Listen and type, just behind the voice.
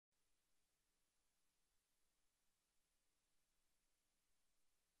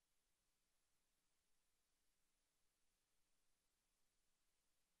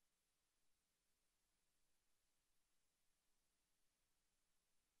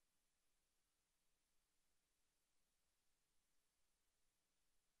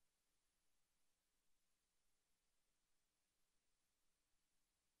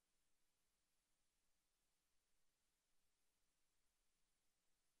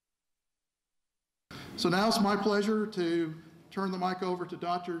So now it's my pleasure to turn the mic over to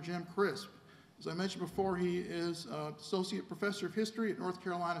Dr. Jim Crisp. As I mentioned before, he is Associate Professor of History at North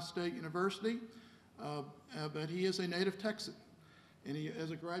Carolina State University, but he is a native Texan. And he, as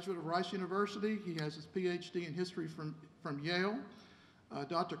a graduate of Rice University, he has his PhD in history from Yale.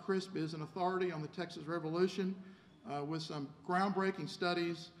 Dr. Crisp is an authority on the Texas Revolution with some groundbreaking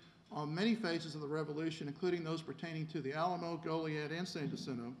studies on many phases of the Revolution, including those pertaining to the Alamo, Goliad, and San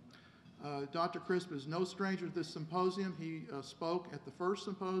Jacinto. Dr. Crisp is no stranger to this symposium. He spoke at the first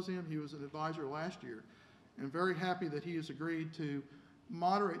symposium. He was an advisor last year. And very happy that he has agreed to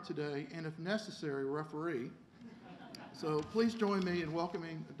moderate today and, if necessary, referee. So please join me in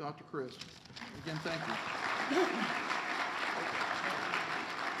welcoming Dr. Crisp. Again, thank you.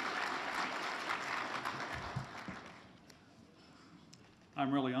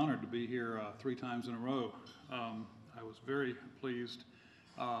 I'm really honored to be here 3 times in a row. I was very pleased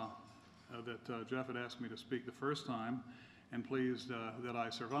that Jeff had asked me to speak the first time, and pleased that I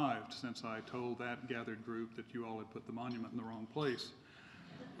survived, since I told that gathered group that you all had put the monument in the wrong place.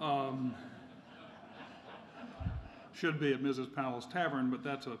 Should be at Mrs. Powell's Tavern, but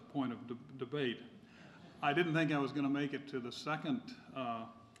that's a point of debate. I didn't think I was going to make it to the second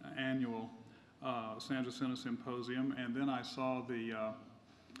annual San Jacinto Symposium, and then I saw the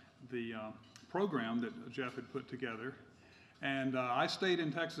program that Jeff had put together, and I stayed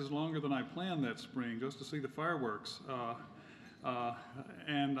in Texas longer than I planned that spring just to see the fireworks,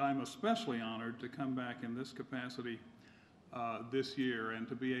 and I'm especially honored to come back in this capacity this year and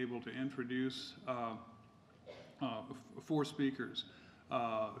to be able to introduce 4 speakers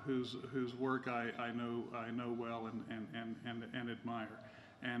whose work I know well and admire,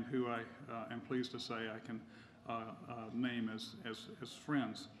 and who I am pleased to say I can name as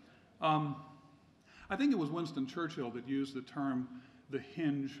friends. I think it was Winston Churchill that used the term "the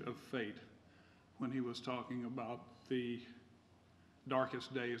hinge of fate" when he was talking about the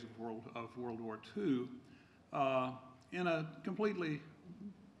darkest days of World War II in a completely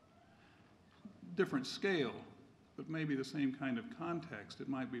different scale, but maybe the same kind of context. It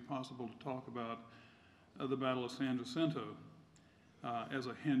might be possible to talk about the Battle of San Jacinto as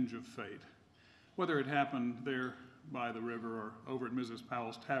a hinge of fate. Whether it happened there by the river or over at Mrs.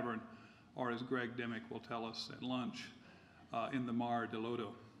 Powell's Tavern, or as Greg Dimick will tell us at lunch, in the Mar de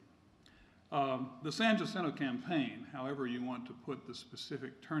Lodo. The San Jacinto campaign, however you want to put the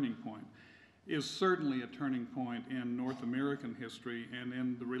specific turning point, is certainly a turning point in North American history and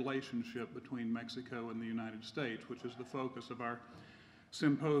in the relationship between Mexico and the United States, which is the focus of our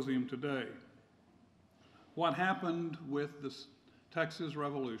symposium today. What happened with the Texas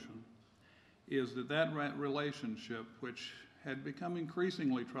Revolution is that relationship, which had become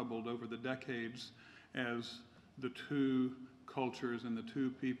increasingly troubled over the decades as the 2 cultures and the 2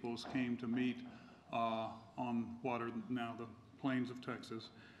 peoples came to meet on what are now the plains of Texas,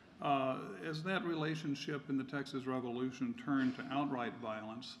 as that relationship in the Texas Revolution turned to outright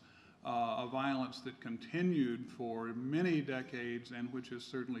violence, a violence that continued for many decades and which has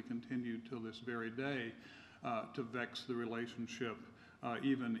certainly continued till this very day to vex the relationship,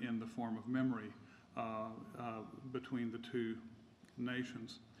 even in the form of memory, between the 2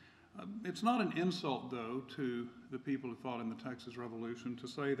 nations. It's not an insult, though, to the people who fought in the Texas Revolution to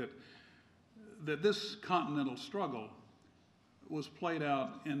say that this continental struggle was played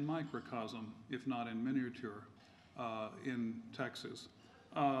out in microcosm, if not in miniature, in Texas.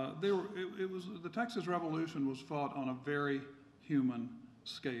 The Texas Revolution was fought on a very human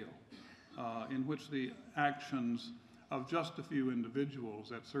scale, in which the actions of just a few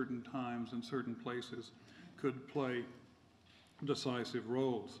individuals at certain times and certain places could play decisive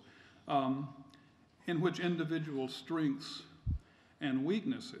roles, in which individual strengths and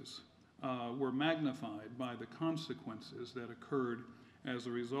weaknesses were magnified by the consequences that occurred as a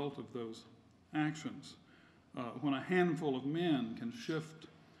result of those actions. When a handful of men can shift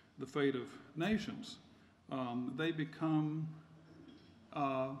the fate of nations, they become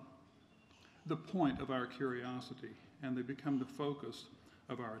the point of our curiosity, and they become the focus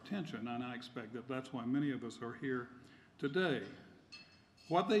of our attention, and I expect that that's why many of us are here today.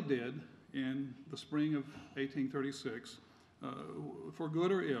 What they did in the spring of 1836, for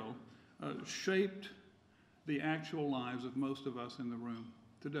good or ill, shaped the actual lives of most of us in the room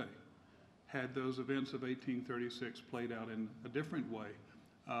today. Had those events of 1836 played out in a different way,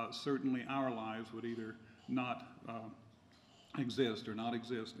 certainly our lives would either not exist or not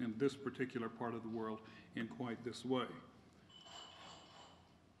exist in this particular part of the world in quite this way.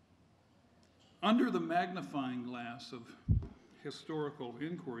 Under the magnifying glass of historical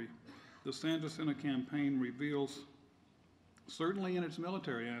inquiry, the San Jacinto campaign reveals, certainly in its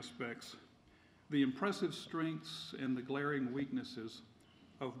military aspects, the impressive strengths and the glaring weaknesses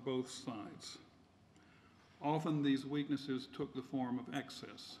of both sides. Often these weaknesses took the form of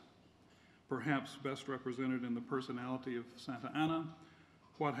excess, perhaps best represented in the personality of Santa Anna.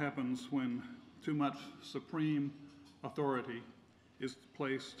 What happens when too much supreme authority is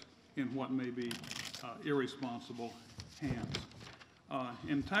placed in what may be irresponsible hands.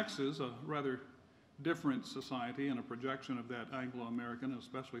 In Texas, a rather different society and a projection of that Anglo-American,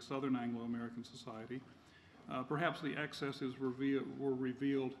 especially Southern Anglo-American society, perhaps the excesses were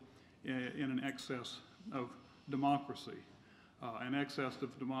revealed in an excess of democracy, an excess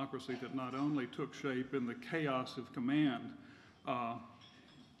of democracy that not only took shape in the chaos of command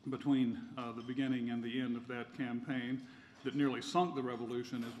between the beginning and the end of that campaign that nearly sunk the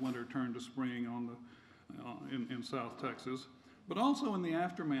revolution as winter turned to spring in South Texas, but also in the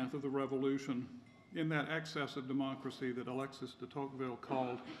aftermath of the revolution, in that excess of democracy that Alexis de Tocqueville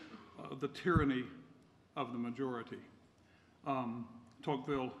called the tyranny of the majority.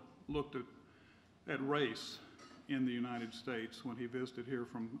 Tocqueville looked at race in the United States when he visited here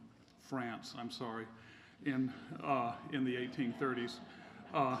from France, in the 1830s.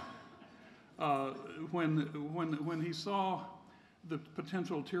 When he saw the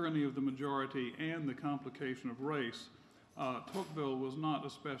potential tyranny of the majority and the complication of race, Tocqueville was not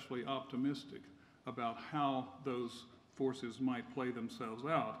especially optimistic about how those forces might play themselves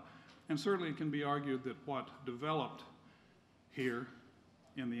out. And certainly it can be argued that what developed here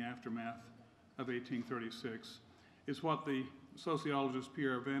in the aftermath of 1836 is what the sociologist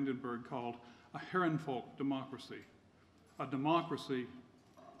Pierre Vandenberg called a Herrenvolk democracy, a democracy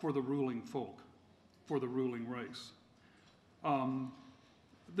for the ruling folk, for the ruling race.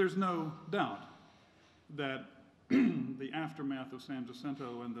 There's no doubt that the aftermath of San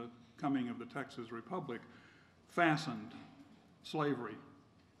Jacinto and the coming of the Texas Republic fastened slavery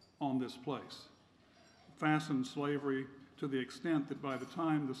on this place, fastened slavery to the extent that by the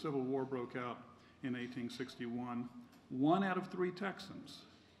time the Civil War broke out in 1861, 1 out of 3 Texans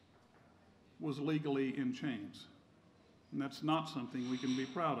was legally in chains. And that's not something we can be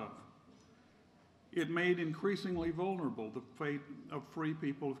proud of. It made increasingly vulnerable the fate of free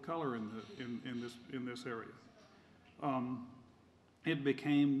people of color in this area. You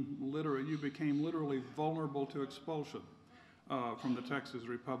became literally vulnerable to expulsion from the Texas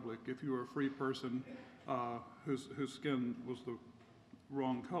Republic if you were a free person whose skin was the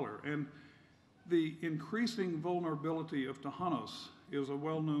wrong color. And the increasing vulnerability of Tejanos is a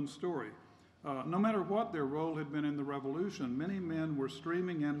well-known story. No matter what their role had been in the revolution, many men were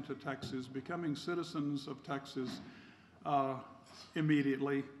streaming into Texas, becoming citizens of Texas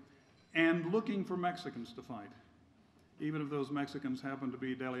immediately, and looking for Mexicans to fight, even if those Mexicans happened to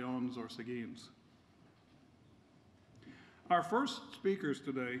be De Leons or Seguins. Our first speakers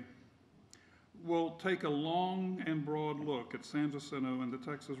today will take a long and broad look at San Jacinto and the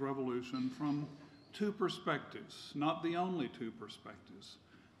Texas Revolution from 2 perspectives, not the only 2 perspectives,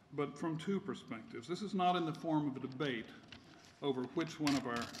 but from 2 perspectives. This is not in the form of a debate over which one of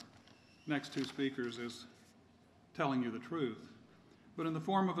our next 2 speakers is telling you the truth, but in the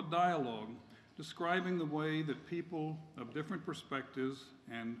form of a dialogue describing the way that people of different perspectives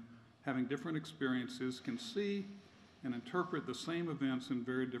and having different experiences can see and interpret the same events in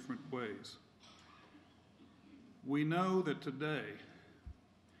very different ways. We know that today,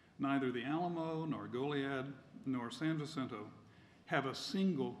 neither the Alamo, nor Goliad, nor San Jacinto have a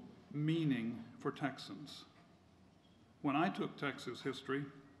single meaning for Texans. When I took Texas history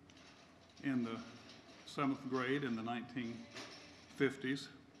in the 7th grade in the 1950s,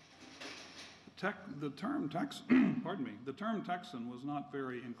 the term Texan was not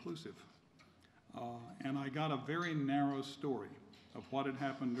very inclusive. And I got a very narrow story of what had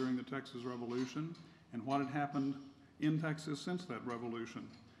happened during the Texas Revolution and what had happened in Texas since that revolution.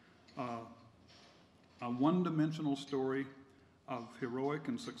 A one-dimensional story of heroic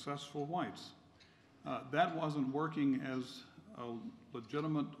and successful whites. That wasn't working as a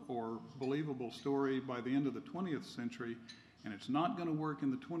legitimate or believable story by the end of the 20th century, and it's not going to work in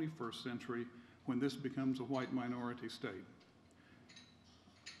the 21st century when this becomes a white minority state.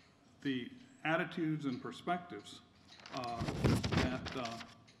 The attitudes and perspectives that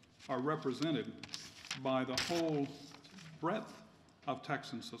are represented by the whole breadth of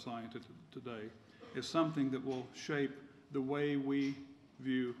Texan society today is something that will shape the way we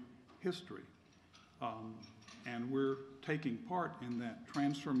view history. And we're taking part in that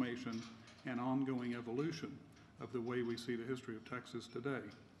transformation and ongoing evolution of the way we see the history of Texas today.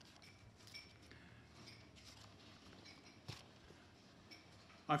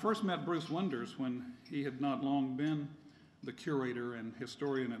 I first met Bruce Wenders when he had not long been the curator and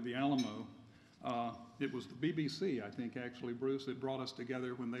historian at the Alamo, It was the BBC, I think, actually, Bruce, that brought us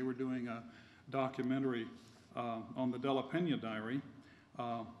together when they were doing a documentary on the De La Pena diary.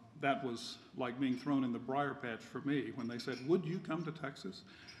 That was like being thrown in the briar patch for me when they said, would you come to Texas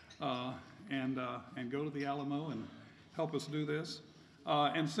and go to the Alamo and help us do this?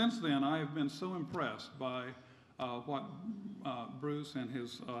 And since then, I have been so impressed by what Bruce and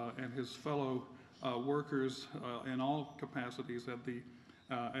his fellow workers in all capacities at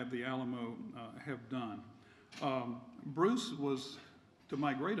the Alamo have done. Bruce was, to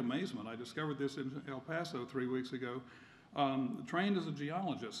my great amazement, I discovered this in El Paso 3 weeks ago, trained as a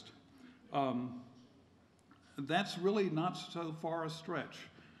geologist. That's really not so far a stretch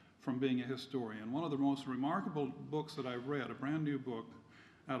from being a historian. One of the most remarkable books that I've read, a brand new book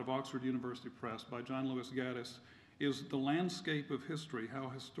out of Oxford University Press by John Lewis Gaddis, is The Landscape of History, How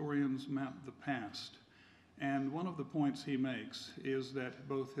Historians Map the Past. And one of the points he makes is that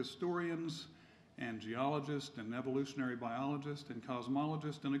both historians and geologists and evolutionary biologists and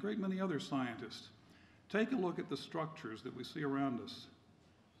cosmologists and a great many other scientists take a look at the structures that we see around us,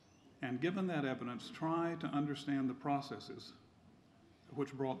 and given that evidence, try to understand the processes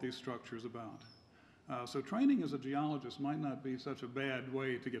which brought these structures about. So training as a geologist might not be such a bad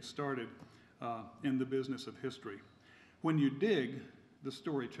way to get started in the business of history. When you dig, the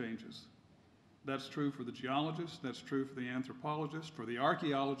story changes. That's true for the geologist, that's true for the anthropologist, for the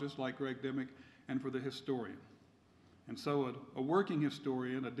archaeologist like Greg Dimmick, and for the historian. And so a working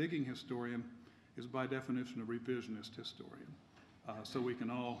historian, a digging historian, is by definition a revisionist historian. So we can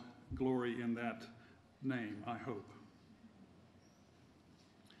all glory in that name, I hope.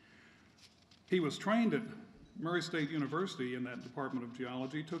 He was trained at Murray State University in that Department of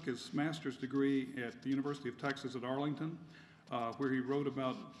Geology, took his master's degree at the University of Texas at Arlington, where he wrote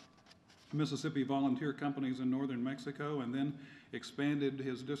about Mississippi volunteer companies in northern Mexico, and then expanded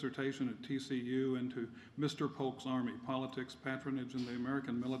his dissertation at TCU into Mr. Polk's Army, Politics, Patronage, and the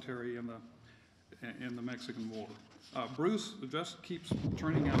American Military in the Mexican War. Bruce just keeps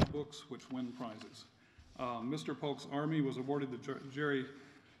turning out books which win prizes. Mr. Polk's Army was awarded the Jerry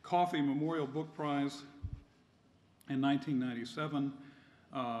Coffey Memorial Book Prize in 1997.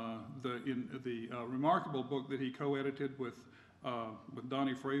 The remarkable book that he co-edited with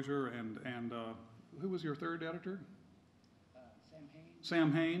Donnie Fraser and who was your third editor? Sam Haynes.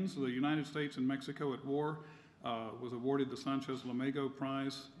 Sam Haynes, The United States and Mexico at War, was awarded the Sanchez-Lamego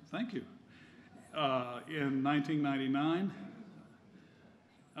Prize. Thank you. In 1999.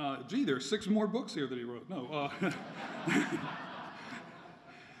 Gee, there's 6 more books here that he wrote. No.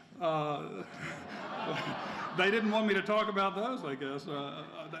 They didn't want me to talk about those, I guess.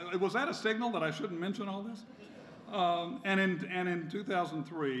 Was that a signal that I shouldn't mention all this? And in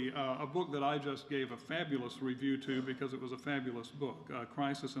 2003, a book that I just gave a fabulous review to because it was a fabulous book,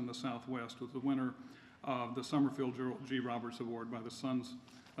 Crisis in the Southwest, was the winner of the Summerfield G. Roberts Award by the Sons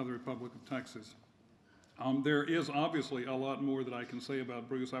of the Republic of Texas. There is obviously a lot more that I can say about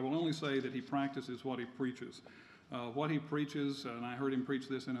Bruce. I will only say that he practices what he preaches. What he preaches, and I heard him preach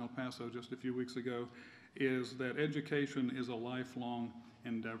this in El Paso just a few weeks ago, is that education is a lifelong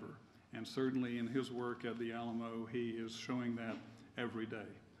endeavor. And certainly in his work at the Alamo, he is showing that every day.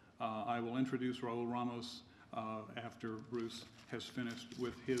 I will introduce Raul Ramos after Bruce has finished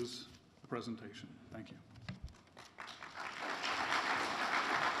with his presentation. Thank you.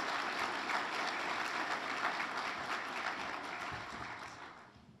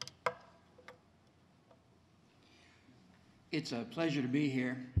 It's a pleasure to be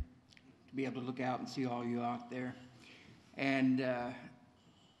here, to be able to look out and see all you out there. And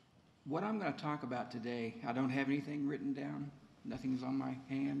what I'm going to talk about today, I don't have anything written down. Nothing's on my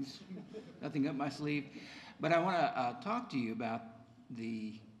hands, nothing up my sleeve. But I want to talk to you about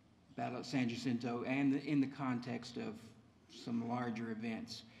the Battle at San Jacinto and in the context of some larger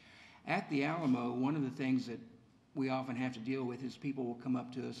events. At the Alamo, one of the things that we often have to deal with is people will come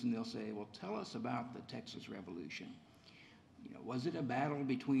up to us and they'll say, well, tell us about the Texas Revolution. You know, was it a battle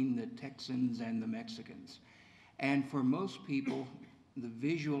between the Texans and the Mexicans? And for most people, the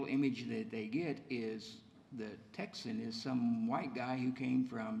visual image that they get is the Texan is some white guy who came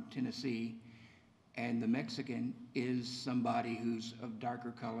from Tennessee, and the Mexican is somebody who's of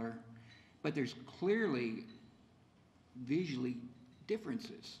darker color. But there's clearly visually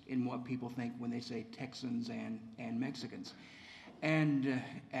differences in what people think when they say Texans and Mexicans. And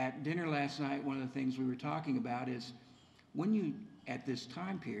at dinner last night, one of the things we were talking about is when you, at this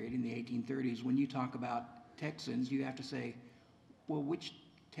time period in the 1830s, when you talk about Texans, you have to say, well, which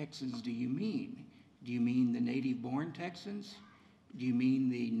Texans do you mean? Do you mean the native-born Texans? Do you mean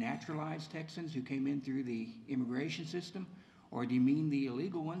the naturalized Texans who came in through the immigration system? Or do you mean the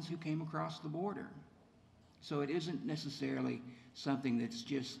illegal ones who came across the border? So it isn't necessarily something that's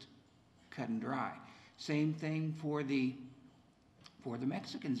just cut and dry. Same thing for the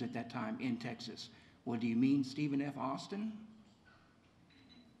Mexicans at that time in Texas. Well, do you mean Stephen F. Austin?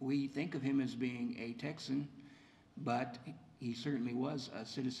 We think of him as being a Texan, but he certainly was a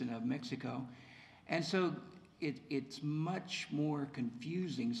citizen of Mexico. And so it's much more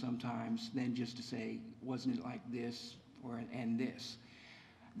confusing sometimes than just to say, wasn't it like this and this?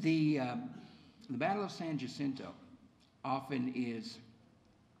 The Battle of San Jacinto often is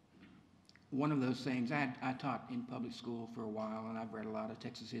one of those things. I taught in public school for a while, and I've read a lot of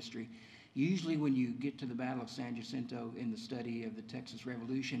Texas history. Usually when you get to the Battle of San Jacinto in the study of the Texas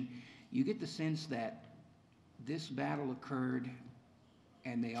Revolution, you get the sense that this battle occurred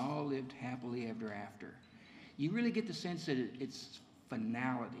and they all lived happily ever after. You really get the sense that it's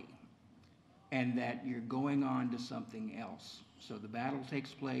finality and that you're going on to something else. So the battle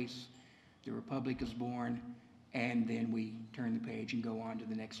takes place, the Republic is born, and then we turn the page and go on to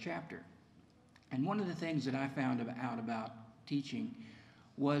the next chapter. And one of the things that I found out about teaching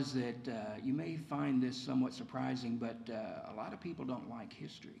was that you may find this somewhat surprising, but a lot of people don't like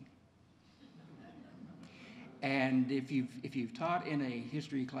history. And if you've taught in a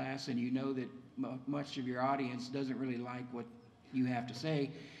history class and you know that much of your audience doesn't really like what you have to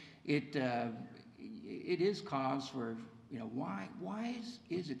say, it is cause for, why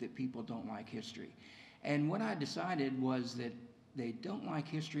is it that people don't like history? And what I decided was that they don't like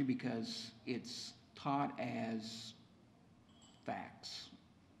history because it's taught as facts,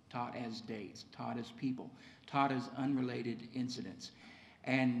 taught as dates, taught as people, taught as unrelated incidents.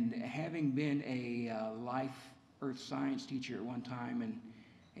 And having been a life earth science teacher at one time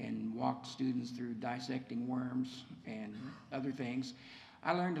and walked students through dissecting worms and other things,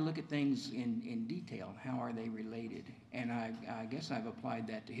 I learned to look at things in detail. How are they related? And I guess I've applied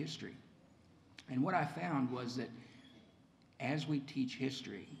that to history. And what I found was that as we teach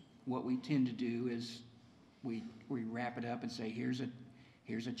history, what we tend to do is we wrap it up and say, here's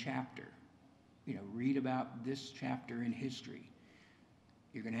a chapter. Read about this chapter in history.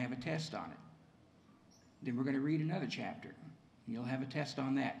 You're going to have a test on it. Then we're going to read another chapter. You'll have a test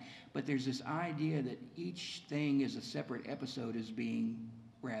on that. But there's this idea that each thing is a separate episode as being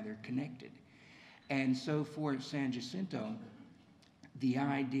rather connected. And so for San Jacinto, the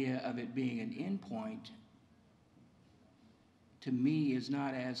idea of it being an endpoint to me is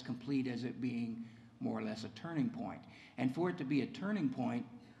not as complete as it being more or less a turning point. And for it to be a turning point,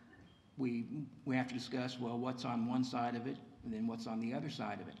 we have to discuss, well, what's on one side of it and then what's on the other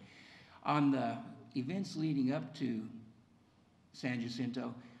side of it. On the events leading up to San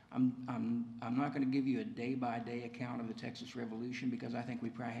Jacinto, I'm not going to give you a day-by-day account of the Texas Revolution because I think we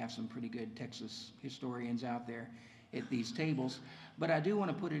probably have some pretty good Texas historians out there at these tables. But I do want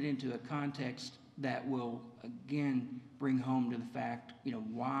to put it into a context that will, again, bring home to the fact,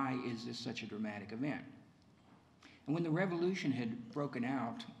 why is this such a dramatic event? And when the revolution had broken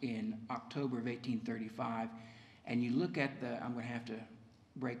out in October of 1835, and you look at I'm going to have to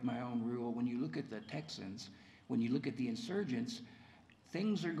break my own rule, when you look at the Texans, when you look at the insurgents,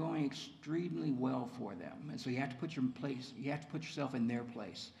 things are going extremely well for them. And so you have to put yourself in their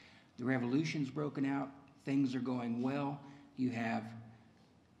place. The revolution's broken out, things are going well. You have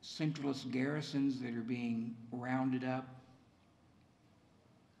centralist garrisons that are being rounded up,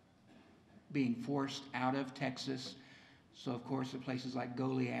 being forced out of Texas. So, of course, at places like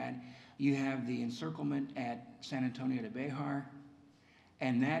Goliad, you have the encirclement at San Antonio de Bejar,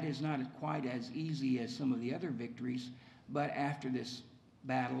 and that is not quite as easy as some of the other victories, but after this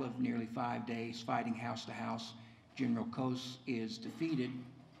battle of nearly 5 days, fighting house to house, General Cos is defeated,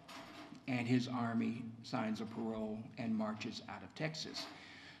 and his army signs a parole and marches out of Texas.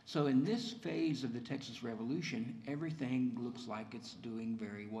 So in this phase of the Texas Revolution, everything looks like it's doing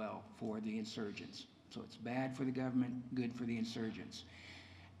very well for the insurgents. So it's bad for the government, good for the insurgents.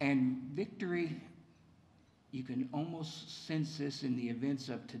 And victory, you can almost sense this in the events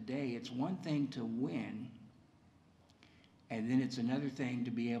of today. It's one thing to win, and then it's another thing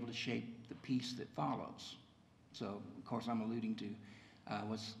to be able to shape the peace that follows. So, of course, I'm alluding to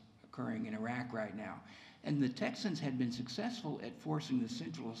what's occurring in Iraq right now. And the Texans had been successful at forcing the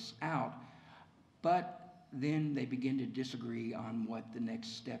Centralists out, but then they begin to disagree on what the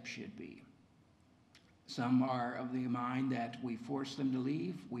next step should be. Some are of the mind that we forced them to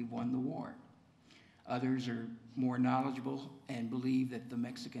leave, we've won the war. Others are more knowledgeable and believe that the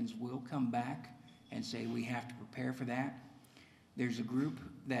Mexicans will come back and say we have to prepare for that. There's a group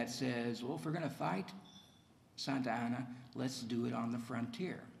that says, well, if we're going to fight Santa Anna, let's do it on the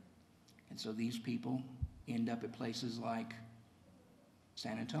frontier. And so these people end up at places like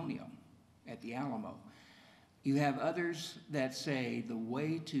San Antonio, at the Alamo. You have others that say the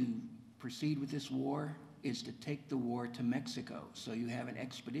way to proceed with this war is to take the war to Mexico. So you have an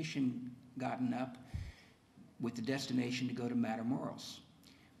expedition gotten up with the destination to go to Matamoros.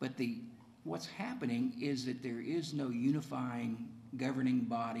 But what's happening is that there is no unifying governing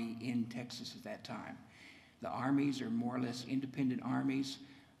body in Texas at that time. The armies are more or less independent armies.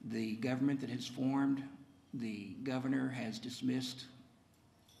 The government that has formed, the governor has dismissed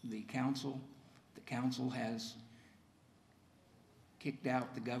the council. The council has kicked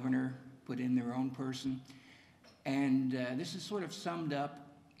out the governor, put in their own person. And this is sort of summed up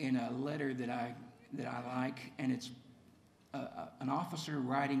in a letter that I like, and it's an officer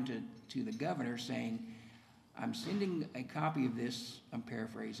writing to the governor saying, I'm sending a copy of this, I'm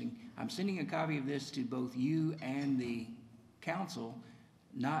paraphrasing, I'm sending a copy of this to both you and the council,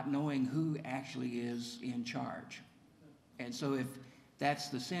 not knowing who actually is in charge. And so if that's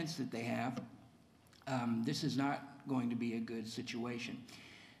the sense that they have, this is not going to be a good situation.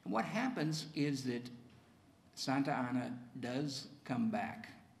 And what happens is that Santa Anna does come back,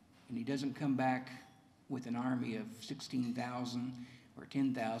 and he doesn't come back with an army of 16,000 or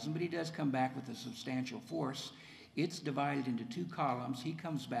 10,000, but he does come back with a substantial force. It's divided into two columns. He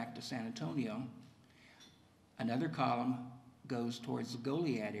comes back to San Antonio. Another column goes towards the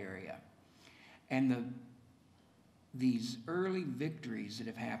Goliad area. And these early victories that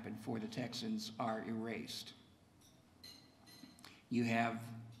have happened for the Texans are erased. You have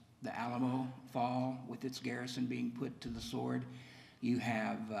the Alamo fall with its garrison being put to the sword. You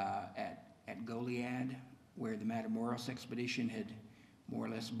have at Goliad, where the Matamoros expedition had more or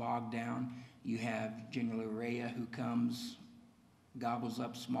less bogged down, you have General Urrea who comes, gobbles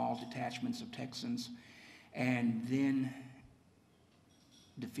up small detachments of Texans, and then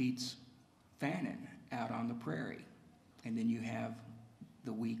defeats Fannin out on the prairie. And then you have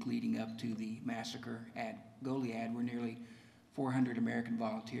the week leading up to the massacre at Goliad, where nearly 400 American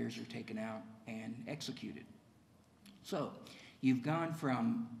volunteers are taken out and executed. So you've gone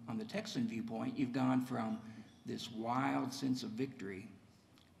from, on the Texan viewpoint, you've gone from this wild sense of victory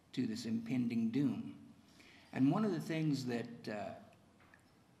to this impending doom. And one of the things that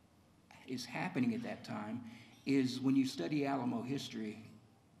is happening at that time is when you study Alamo history,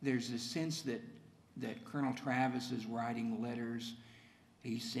 there's this sense that Colonel Travis is writing letters,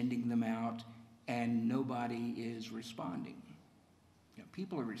 he's sending them out, and nobody is responding. You know,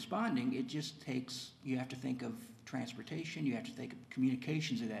 people are responding, it just takes, you have to think of transportation, you have to think of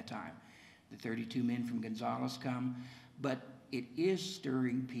communications at that time. The 32 men from Gonzales come, but it is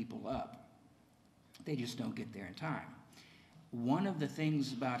stirring people up. They just don't get there in time. One of the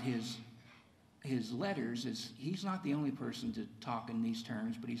things about his letters is he's not the only person to talk in these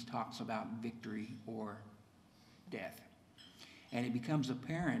terms, but he talks about victory or death. And it becomes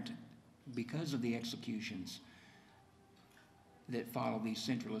apparent because of the executions that follow these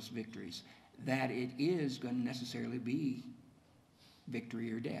centralist victories that it is going to necessarily be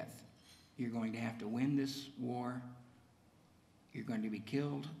victory or death. You're going to have to win this war, you're going to be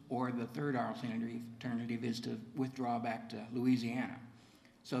killed, or the third alternative is to withdraw back to Louisiana.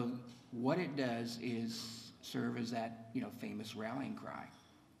 So what it does is serve as that, famous rallying cry.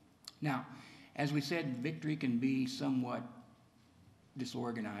 Now, as we said, victory can be somewhat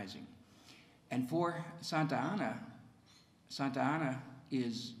disorganizing. And for Santa Anna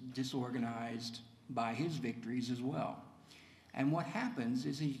is disorganized by his victories as well. And what happens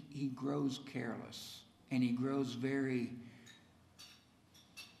is he grows careless, and he grows very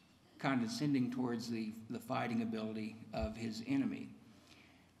condescending towards the fighting ability of his enemy.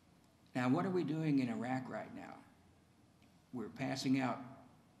 Now, what are we doing in Iraq right now? We're passing out.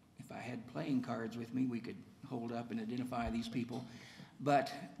 If I had playing cards with me, we could hold up and identify these people.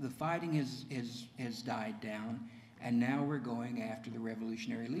 But the fighting has died down, and now we're going after the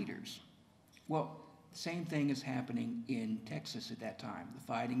revolutionary leaders. Well, the same thing is happening in Texas at that time. The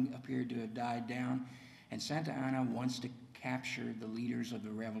fighting appeared to have died down, and Santa Anna wants to capture the leaders of the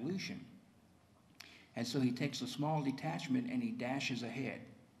revolution. And so he takes a small detachment and he dashes ahead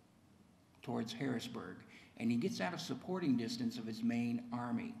towards Harrisburg, and he gets out of supporting distance of his main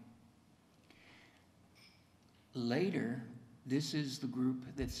army. Later, this is the group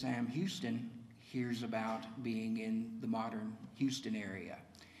that Sam Houston hears about being in the modern Houston area.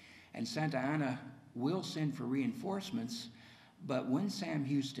 And Santa Anna will send for reinforcements, but when Sam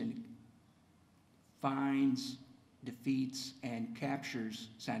Houston finds, defeats, and captures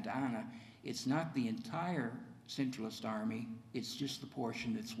Santa Anna, it's not the entire Centralist Army, it's just the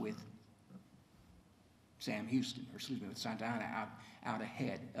portion that's with with Santa Anna out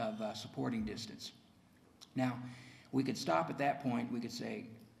ahead of supporting distance. Now, We could stop at that point. We could say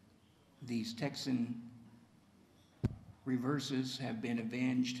these Texan reverses have been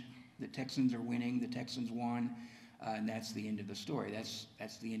avenged. The Texans are winning. The Texans won, and that's the end of the story.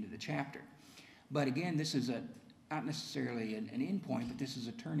 That's the end of the chapter. But again, this is not necessarily an end point, but this is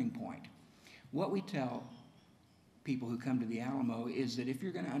a turning point. What we tell people who come to the Alamo is that if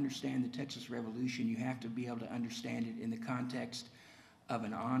you're going to understand the Texas Revolution, you have to be able to understand it in the context of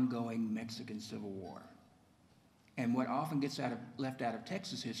an ongoing Mexican Civil War. And what often gets left out of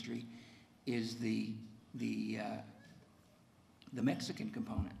Texas history is the Mexican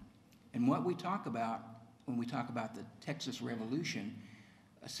component. And what we talk about when we talk about the Texas Revolution,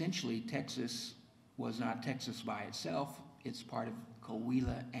 essentially Texas was not Texas by itself. It's part of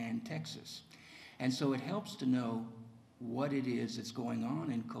Coahuila and Texas. And so it helps to know what it is that's going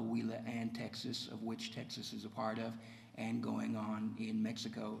on in Coahuila and Texas, of which Texas is a part of, and going on in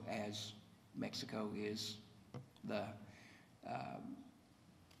Mexico, as Mexico is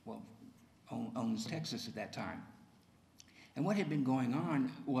owns Texas at that time. And what had been going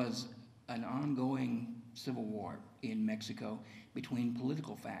on was an ongoing civil war in Mexico between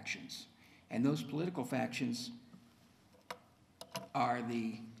political factions. And those political factions are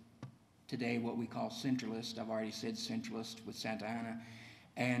today what we call centralist. I've already said centralist with Santa Anna,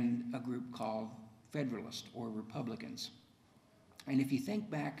 and a group called Federalist or Republicans. And if you think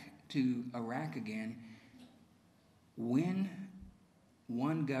back to Iraq again, when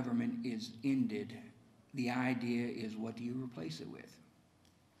one government is ended, the idea is, what do you replace it with?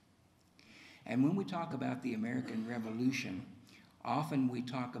 And when we talk about the American Revolution, often we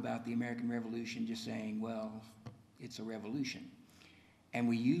talk about the American Revolution just saying, well, it's a revolution. And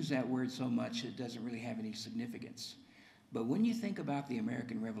we use that word so much it doesn't really have any significance. But when you think about the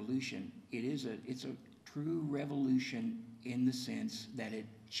American Revolution, it's a true revolution in the sense that it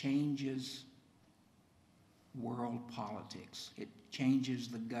changes world politics. It changes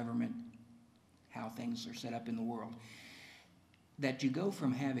the government, how things are set up in the world. That you go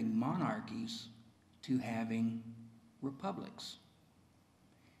from having monarchies to having republics.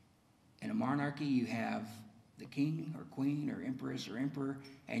 In a monarchy, you have the king or queen or empress or emperor,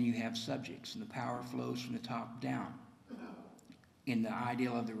 and you have subjects, and the power flows from the top down. In the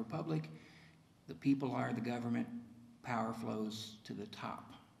ideal of the republic, the people are the government, power flows to the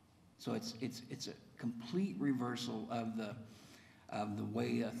top. So it's a complete reversal of the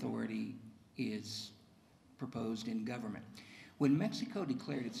way authority is proposed in government. When Mexico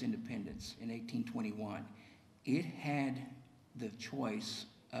declared its independence in 1821, it had the choice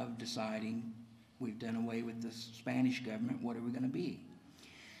of deciding, we've done away with the Spanish government, what are we going to be?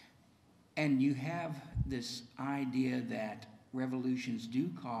 And you have this idea that revolutions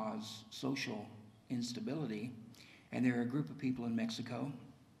do cause social instability, and there are a group of people in Mexico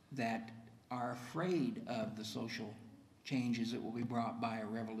that are afraid of the social changes that will be brought by a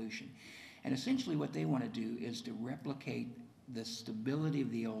revolution. And essentially what they want to do is to replicate the stability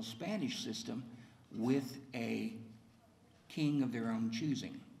of the old Spanish system with a king of their own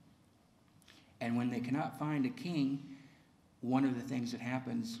choosing. And when they cannot find a king, one of the things that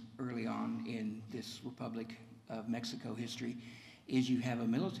happens early on in this Republic of Mexico history is you have a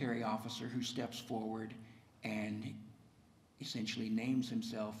military officer who steps forward and essentially names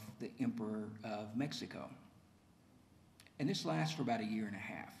himself the Emperor of Mexico. And this lasts for about a year and a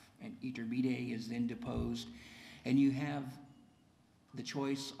half. And Iturbide is then deposed, and you have the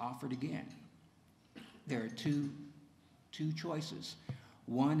choice offered again. There are two choices.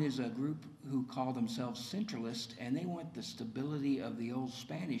 One is a group who call themselves centralist, and they want the stability of the old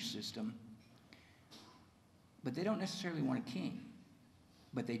Spanish system, but they don't necessarily want a king.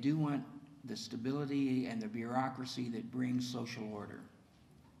 But they do want the stability and the bureaucracy that brings social order.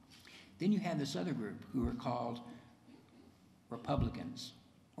 Then you have this other group who are called Republicans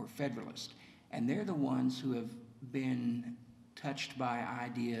or Federalists, and they're the ones who have been touched by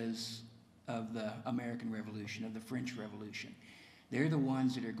ideas of the American Revolution, of the French Revolution. They're the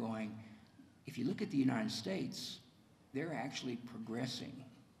ones that are going, if you look at the United States, they're actually progressing.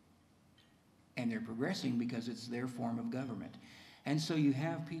 And they're progressing because it's their form of government. And so you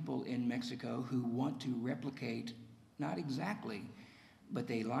have people in Mexico who want to replicate, not exactly, but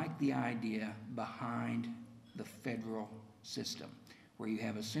they like the idea behind the federal system, where you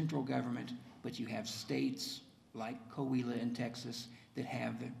have a central government, but you have states like Coahuila in Texas that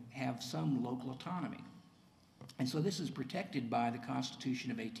have some local autonomy. And so this is protected by the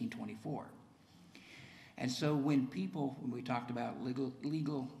Constitution of 1824. And so when we talked about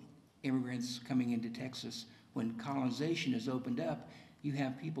legal immigrants coming into Texas, when colonization is opened up, you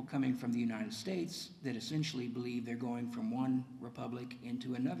have people coming from the United States that essentially believe they're going from one republic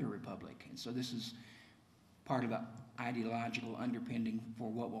into another republic. And so this is part of an ideological underpinning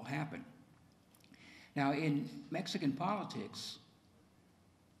for what will happen. Now, in Mexican politics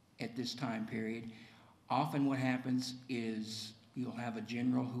at this time period, often what happens is you'll have a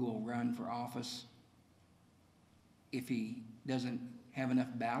general who will run for office. If he doesn't have enough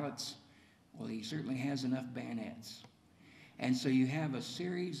ballots, well, he certainly has enough bayonets. And so you have a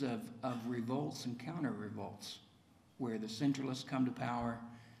series of revolts and counter-revolts where the centralists come to power,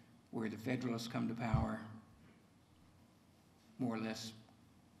 where the federalists come to power, more or less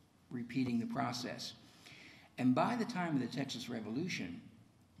repeating the process. And by the time of the Texas Revolution,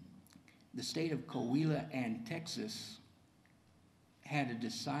 the state of Coahuila and Texas had a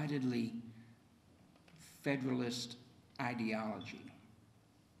decidedly federalist ideology.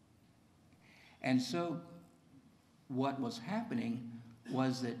 And so what was happening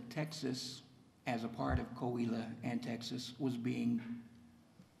was that Texas, as a part of Coahuila and Texas, was being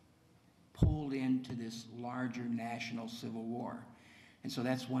pulled into this larger national civil war. And so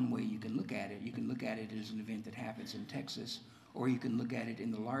that's one way you can look at it. You can look at it as an event that happens in Texas, or you can look at it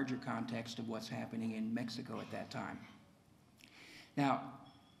in the larger context of what's happening in Mexico at that time. Now,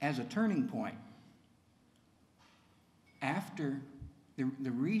 as a turning point, after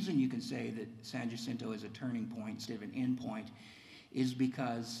the reason you can say that San Jacinto is a turning point instead of an end point is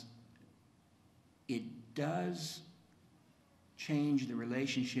because it does change the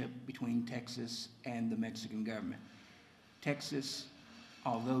relationship between Texas and the Mexican government. Texas,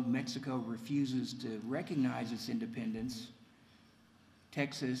 although Mexico refuses to recognize its independence,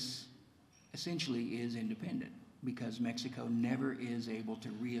 Texas essentially is independent because Mexico never is able to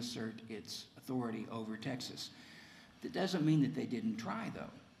reassert its authority over Texas. That doesn't mean that they didn't try, though.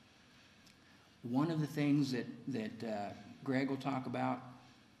 One of the things that Greg will talk about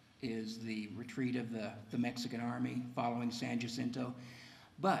is the retreat of the Mexican army following San Jacinto.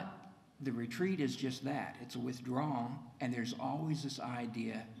 But the retreat is just that. It's a withdrawal, and there's always this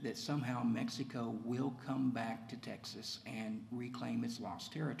idea that somehow Mexico will come back to Texas and reclaim its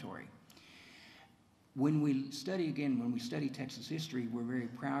lost territory. When we study Texas history, we're very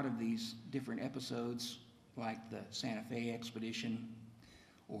proud of these different episodes like the Santa Fe expedition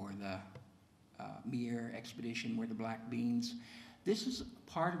or the Mier expedition where the black beans. This is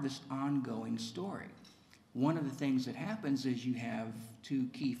part of this ongoing story. One of the things that happens is you have two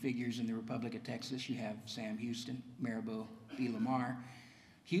key figures in the Republic of Texas. You have Sam Houston, Mirabeau de Lamar.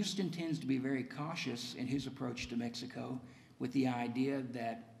 Houston tends to be very cautious in his approach to Mexico with the idea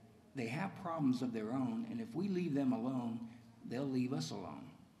that they have problems of their own, and if we leave them alone, they'll leave us alone.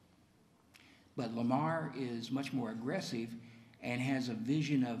 But Lamar is much more aggressive and has a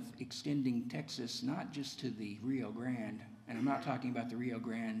vision of extending Texas not just to the Rio Grande, and I'm not talking about the Rio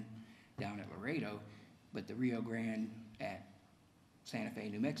Grande down at Laredo, but the Rio Grande at Santa Fe,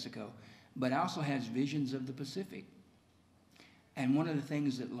 New Mexico, but also has visions of the Pacific. And one of the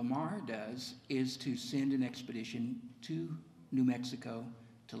things that Lamar does is to send an expedition to New Mexico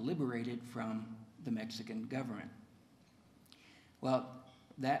to liberate it from the Mexican government. Well,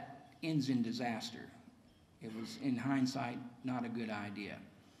 that ends in disaster. It was, in hindsight, not a good idea.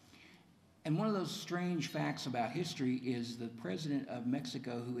 And one of those strange facts about history is the president of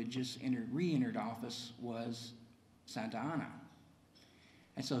Mexico who had just re-entered office was Santa Anna.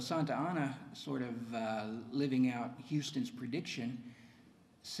 And so Santa Anna, sort of living out Houston's prediction,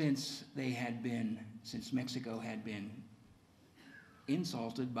 since Mexico had been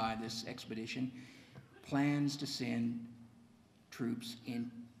insulted by this expedition, plans to send troops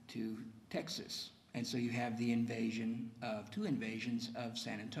into Texas. And so you have the two invasions of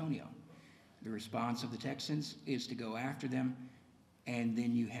San Antonio. The response of the Texans is to go after them, and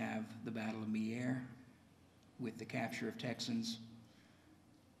then you have the Battle of Mier with the capture of Texans,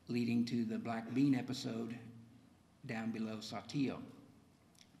 leading to the Black Bean episode down below Saltillo.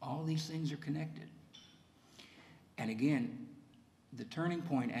 All these things are connected. And again, the turning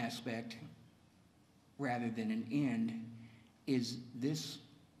point aspect, rather than an end, is this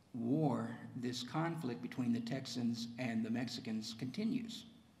war, this conflict between the Texans and the Mexicans continues.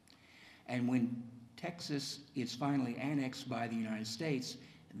 And when Texas is finally annexed by the United States,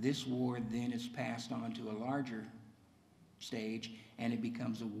 this war then is passed on to a larger stage, and it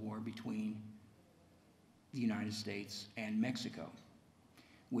becomes a war between the United States and Mexico,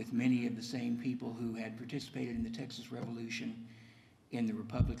 with many of the same people who had participated in the Texas Revolution in the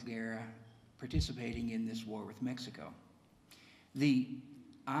Republic era participating in this war with Mexico. The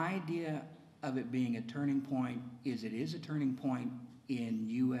idea of it being a turning point is it is a turning point in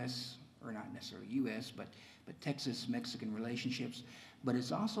U.S., or not necessarily U.S., but Texas-Mexican relationships, but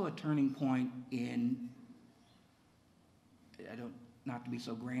it's also a turning point in, not to be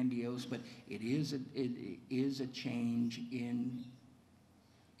so grandiose, but it is a change in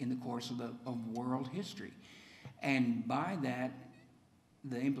the course of world history. And by that,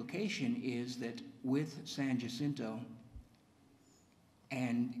 the implication is that with San Jacinto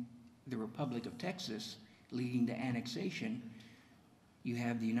and the Republic of Texas leading to annexation, you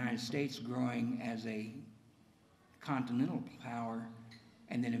have the United States growing as a continental power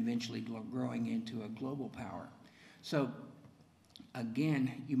and then eventually growing into a global power. So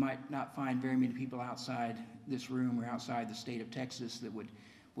again, you might not find very many people outside this room or outside the state of Texas that would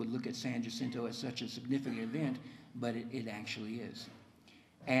look at San Jacinto as such a significant event, but it actually is.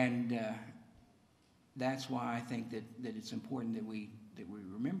 And that's why I think that it's important that we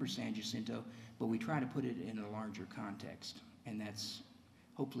remember San Jacinto, but we try to put it in a larger context. And that's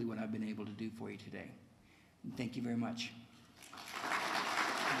hopefully what I've been able to do for you today. And thank you very much.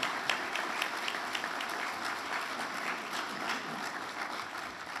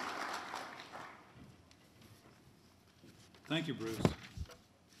 Thank you, Bruce.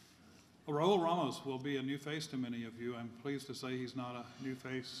 Raul Ramos will be a new face to many of you. I'm pleased to say he's not a new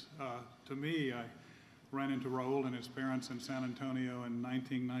face to me. I ran into Raul and his parents in San Antonio in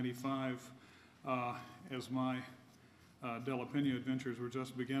 1995 as my Jalapeno adventures were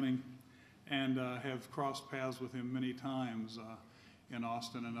just beginning, and have crossed paths with him many times in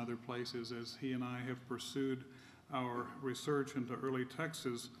Austin and other places as he and I have pursued our research into early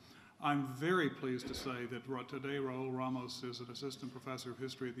Texas. I'm very pleased to say that today Raul Ramos is an assistant professor of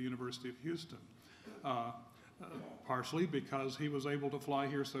history at the University of Houston, partially because he was able to fly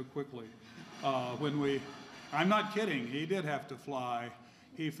here so quickly. I'm not kidding, he did have to fly.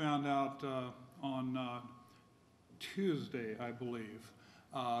 He found out on Tuesday, I believe,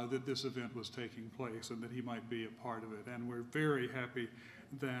 that this event was taking place and that he might be a part of it. And we're very happy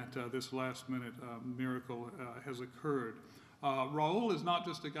that this last-minute miracle has occurred. Raul is not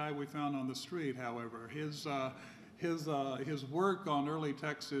just a guy we found on the street, however. His work on early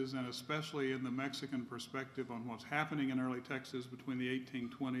Texas, and especially in the Mexican perspective on what's happening in early Texas between the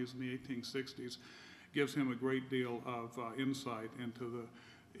 1820s and the 1860s, gives him a great deal of insight into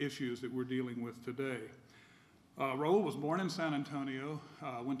the issues that we're dealing with today. Raul was born in San Antonio,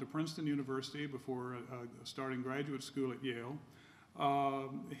 went to Princeton University before starting graduate school at Yale.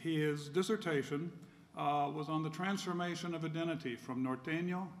 His dissertation was on the transformation of identity from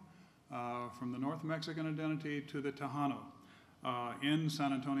Norteño, from the North Mexican identity to the Tejano in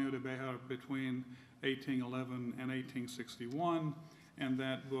San Antonio de Beja between 1811 and 1861, and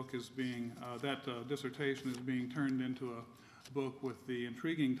that book is being, dissertation is being turned into a book with the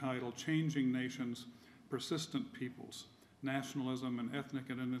intriguing title, Changing Nations, Persistent Peoples, Nationalism and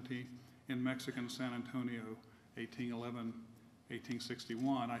Ethnic Identity in Mexican San Antonio, 1811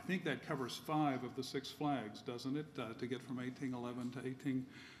 1861. I think that covers 5 of the 6 flags, doesn't it, to get from 1811 to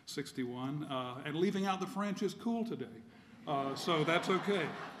 1861. And leaving out the French is cool today, so that's okay.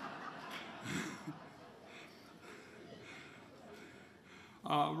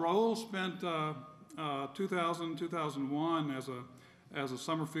 Raul spent 2000-2001 as a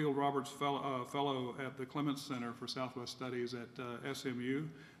Summerfield Roberts fellow at the Clements Center for Southwest Studies at SMU,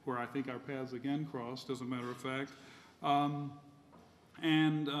 where I think our paths again crossed, as a matter of fact.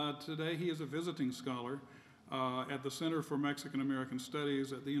 And today he is a visiting scholar at the Center for Mexican American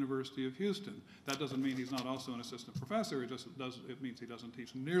Studies at the University of Houston. That doesn't mean he's not also an assistant professor, it means he doesn't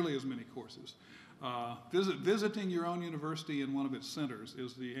teach nearly as many courses. Visiting your own university in one of its centers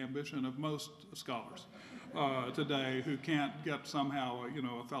is the ambition of most scholars today who can't get somehow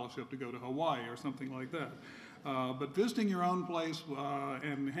a fellowship to go to Hawaii or something like that. But visiting your own place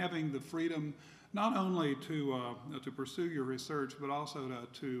and having the freedom not only to pursue your research, but also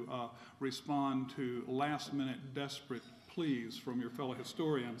to respond to last-minute desperate pleas from your fellow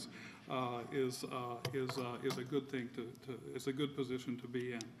historians is a good thing it's a good position to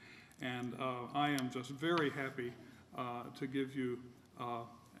be in. And I am just very happy to give you a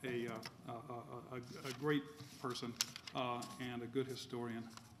great person and a good historian,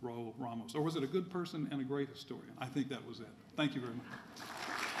 Raul Ramos. Or was it a good person and a great historian? I think that was it. Thank you very much.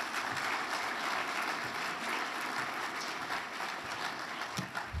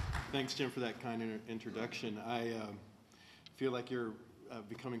 Thanks, Jim, for that kind introduction. I feel like you're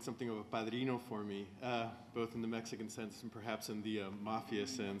becoming something of a padrino for me, both in the Mexican sense and perhaps in the mafia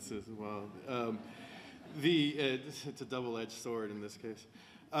sense as well. It's a double-edged sword in this case.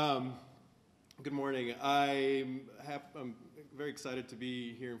 Good morning. I'm very excited to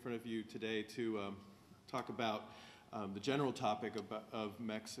be here in front of you today to talk about the general topic of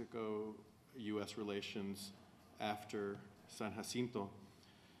Mexico-U.S. relations after San Jacinto.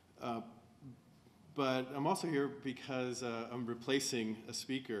 but I'm also here because I'm replacing a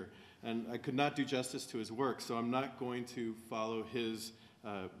speaker, and I could not do justice to his work, so I'm not going to follow his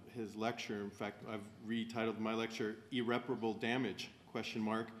lecture. In fact, I've retitled my lecture, Irreparable Damage, ?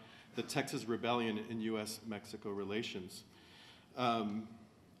 The Texas Rebellion in U.S.-Mexico Relations.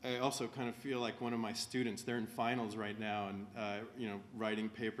 I also kind of feel like one of my students. They're in finals right now, and you know, writing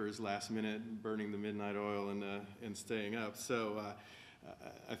papers last minute, burning the midnight oil, and staying up. So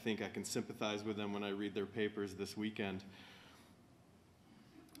I think I can sympathize with them when I read their papers this weekend.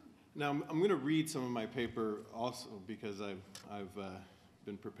 Now I'm going to read some of my paper also because I've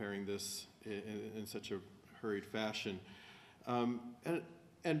been preparing this in such a hurried fashion,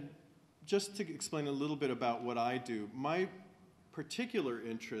 and just to explain a little bit about what I do, my particular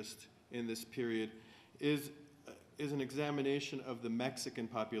interest in this period is an examination of the Mexican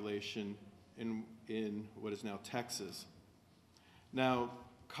population in what is now Texas. Now,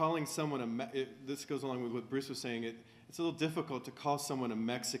 calling someone this goes along with what Bruce was saying, it's a little difficult to call someone a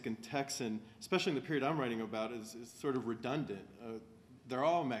Mexican Texan, especially in the period I'm writing about, is sort of redundant. They're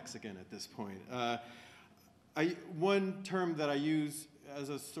all Mexican at this point. One term that I use as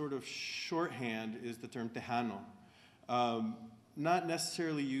a sort of shorthand is the term Tejano. Not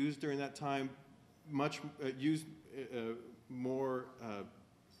necessarily used during that time, much used more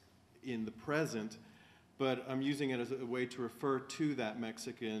in the present, but I'm using it as a way to refer to that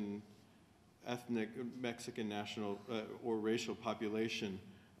Mexican ethnic, Mexican national or racial population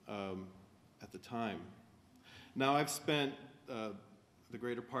at the time. Now, I've spent the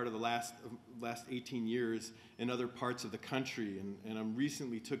greater part of the last 18 years in other parts of the country, and I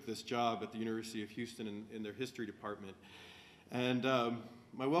recently took this job at the University of Houston in their history department. And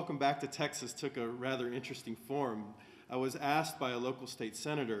my welcome back to Texas took a rather interesting form. I was asked by a local state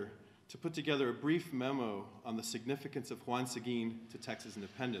senator to put together a brief memo on the significance of Juan Seguin to Texas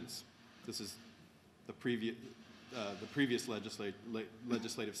independence. This is the previous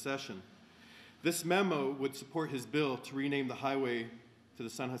legislative session. This memo would support his bill to rename the highway to the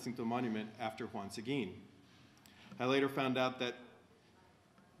San Jacinto Monument after Juan Seguin. I later found out that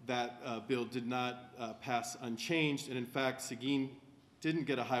that bill did not pass unchanged, and in fact, Seguin didn't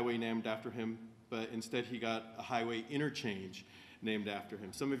get a highway named after him, but instead he got a highway interchange named after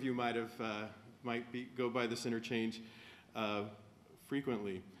him. Some of you might go by this interchange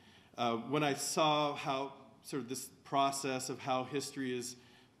frequently. When I saw how sort of this process of how history is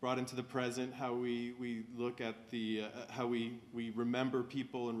brought into the present, how we look at how we remember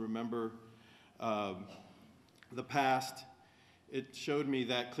people and remember the past, it showed me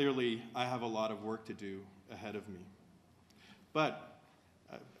that clearly I have a lot of work to do ahead of me. But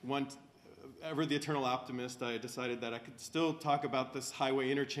ever the eternal optimist, I decided that I could still talk about this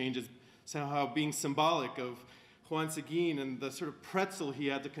highway interchange as somehow being symbolic of Juan Seguin and the sort of pretzel he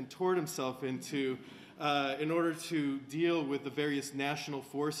had to contort himself into in order to deal with the various national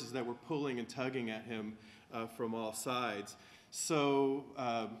forces that were pulling and tugging at him from all sides. So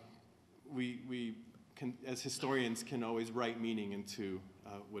we can, as historians, can always write meaning into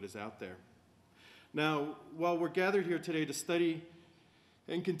what is out there. Now, while we're gathered here today to study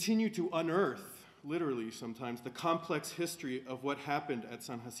and continue to unearth, literally sometimes, the complex history of what happened at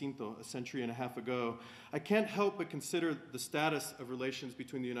San Jacinto a century and a half ago, I can't help but consider the status of relations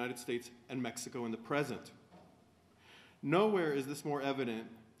between the United States and Mexico in the present. Nowhere is this more evident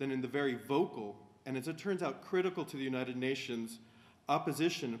than in the very vocal, and as it turns out critical to the United Nations,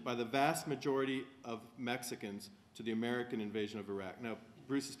 opposition by the vast majority of Mexicans to the American invasion of Iraq. Now,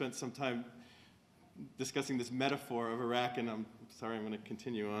 Bruce has spent some time discussing this metaphor of Iraq, and I'm sorry I'm going to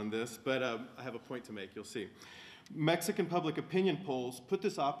continue on this, but I have a point to make, you'll see. Mexican public opinion polls put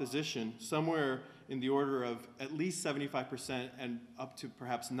this opposition somewhere in the order of at least 75% and up to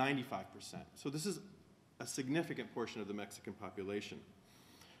perhaps 95%. So this is a significant portion of the Mexican population.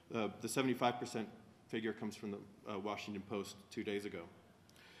 The 75% figure comes from the Washington Post 2 days ago.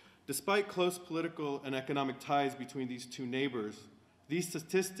 Despite close political and economic ties between these two neighbors, these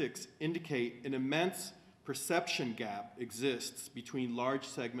statistics indicate an immense perception gap exists between large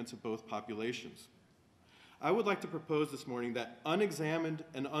segments of both populations. I would like to propose this morning that unexamined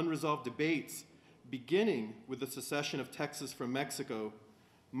and unresolved debates, beginning with the secession of Texas from Mexico,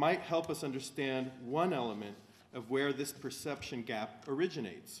 might help us understand one element of where this perception gap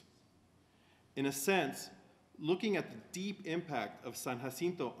originates. In a sense, looking at the deep impact of San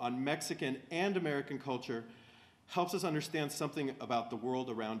Jacinto on Mexican and American culture helps us understand something about the world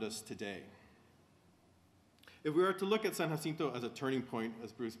around us today. If we are to look at San Jacinto as a turning point,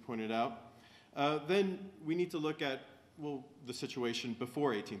 as Bruce pointed out, then we need to look at, well, the situation before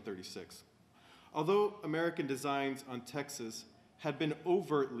 1836. Although American designs on Texas had been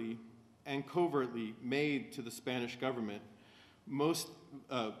overtly and covertly made to the Spanish government, most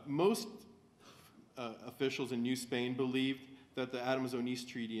officials in New Spain believed that the Adams-Onís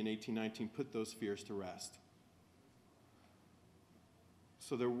Treaty in 1819 put those fears to rest.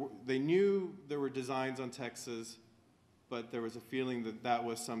 So they knew there were designs on Texas, but there was a feeling that that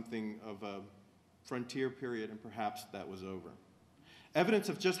was something of a frontier period, and perhaps that was over. Evidence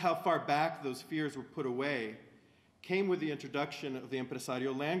of just how far back those fears were put away came with the introduction of the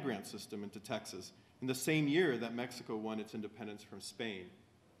empresario land grant system into Texas in the same year that Mexico won its independence from Spain.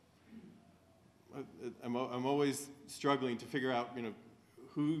 I'm always struggling to figure out,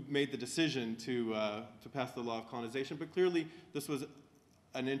 who made the decision to pass the law of colonization, but clearly this was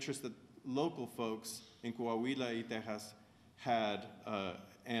an interest that local folks in Coahuila y Texas had,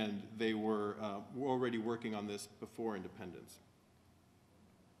 and they were already working on this before independence.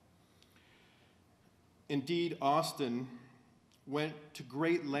 Indeed, Austin went to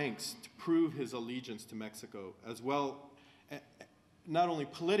great lengths to prove his allegiance to Mexico, as well, not only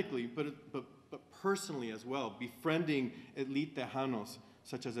politically, but personally as well, befriending elite Tejanos,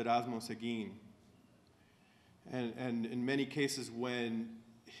 such as Erasmo Seguin. And in many cases, when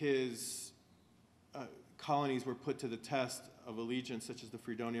his colonies were put to the test of allegiance, such as the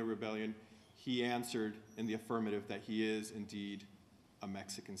Fredonia Rebellion, he answered in the affirmative that he is indeed a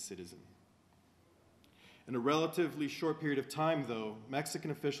Mexican citizen. In a relatively short period of time, though,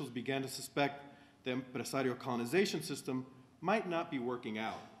 Mexican officials began to suspect the empresario colonization system might not be working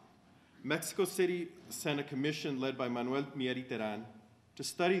out. Mexico City sent a commission led by Manuel Mieri Terán to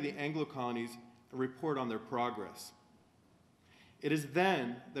study the Anglo colonies and report on their progress. It is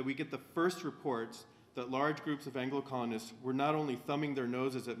then that we get the first reports that large groups of Anglo colonists were not only thumbing their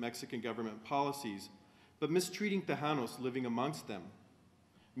noses at Mexican government policies, but mistreating Tejanos living amongst them.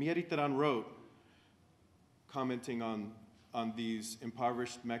 Mieri Terán wrote, commenting on these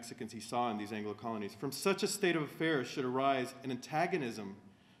impoverished Mexicans he saw in these Anglo colonies, "From such a state of affairs should arise an antagonism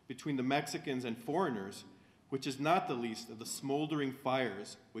between the Mexicans and foreigners, which is not the least of the smoldering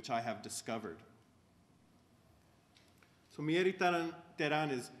fires which I have discovered." So Mieri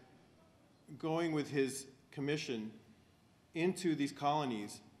Terán is going with his commission into these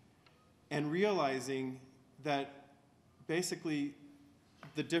colonies and realizing that basically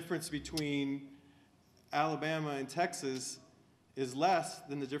the difference between Alabama and Texas is less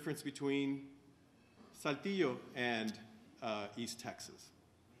than the difference between Saltillo and East Texas.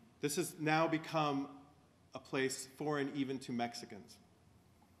 This has now become a place foreign even to Mexicans.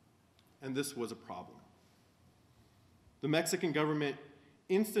 And this was a problem. The Mexican government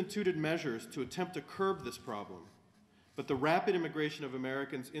instituted measures to attempt to curb this problem, but the rapid immigration of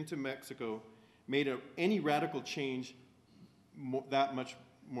Americans into Mexico made any radical change that much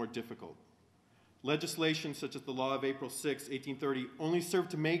more difficult. Legislation such as the law of April 6, 1830, only served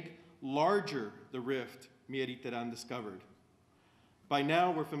to make larger the rift Mieri Terán discovered. By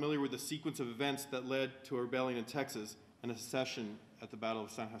now, we're familiar with the sequence of events that led to a rebellion in Texas and a secession at the Battle of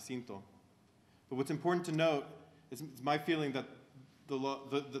San Jacinto. But what's important to note is it's my feeling that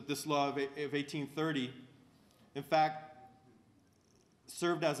this law of 1830, in fact,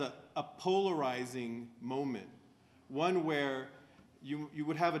 served as a polarizing moment, one where you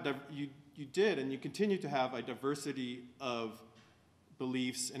would have you did and you continue to have a diversity of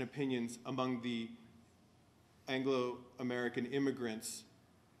beliefs and opinions among the Anglo-American immigrants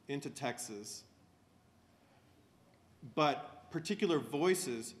into Texas, but particular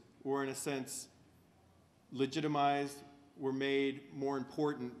voices were in a sense legitimized, were made more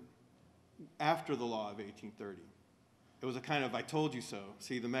important after the law of 1830. It was a kind of, I told you so.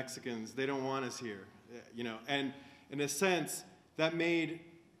 See, the Mexicans, they don't want us here, and in a sense, that made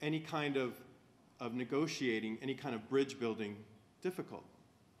any kind of negotiating, any kind of bridge building difficult.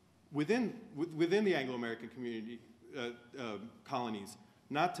 Within the Anglo-American community, colonies,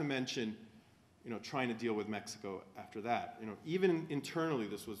 not to mention, trying to deal with Mexico after that. Even internally,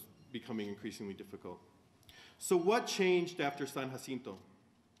 this was becoming increasingly difficult. So what changed after San Jacinto?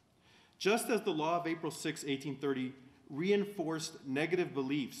 Just as the law of April 6, 1830 reinforced negative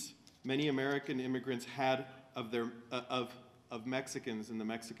beliefs many American immigrants had of Mexicans in the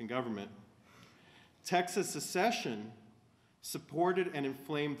Mexican government, Texas secession supported and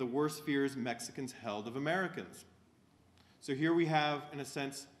inflamed the worst fears Mexicans held of Americans. So here we have, in a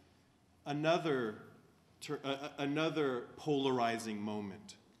sense, another polarizing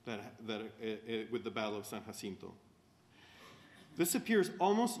moment with the Battle of San Jacinto. This appears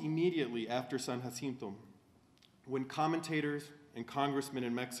almost immediately after San Jacinto, when commentators and congressmen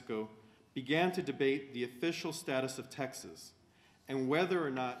in Mexico began to debate the official status of Texas and whether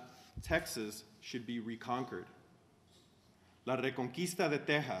or not Texas should be reconquered. La Reconquista de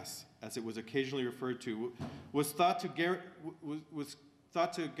Texas, as it was occasionally referred to, was thought to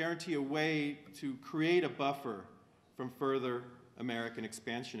guarantee a way to create a buffer from further American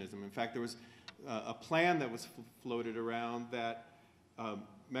expansionism. In fact, there was a plan that was floated around that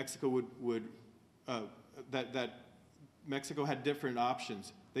Mexico that Mexico had different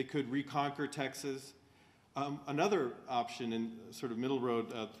options. They could reconquer Texas. Another option in sort of middle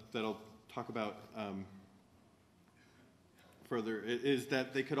road that I'll talk about further is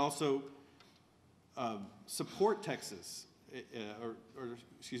that they could also support Texas, or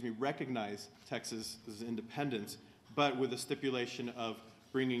excuse me, recognize Texas as independence, but with a stipulation of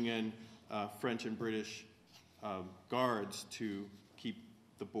bringing in French and British guards to keep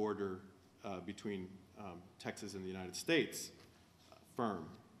the border between Texas and the United States firm.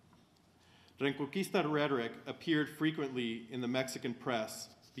 Reconquista rhetoric appeared frequently in the Mexican press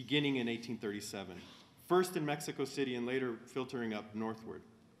beginning in 1837, first in Mexico City and later filtering up northward.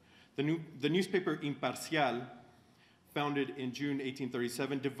 The newspaper Imparcial, founded in June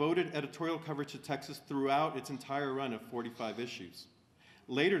 1837, devoted editorial coverage to Texas throughout its entire run of 45 issues.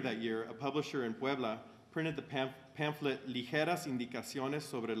 Later that year, a publisher in Puebla printed the pamphlet Ligeras Indicaciones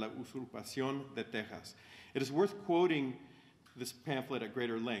sobre la Usurpación de Texas. It is worth quoting this pamphlet at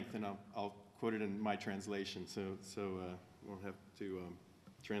greater length, and I'll quote it in my translation, so you won't have to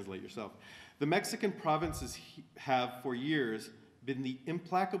translate yourself. The Mexican provinces have, for years, been the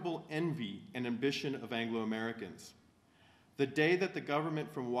implacable envy and ambition of Anglo-Americans. The day that the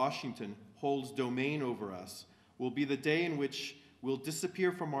government from Washington holds domain over us will be the day in which we'll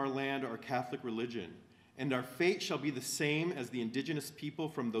disappear from our land our Catholic religion, and our fate shall be the same as the indigenous people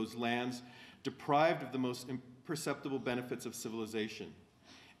from those lands deprived of the most imperceptible benefits of civilization,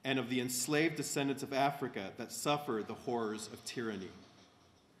 and of the enslaved descendants of Africa that suffer the horrors of tyranny.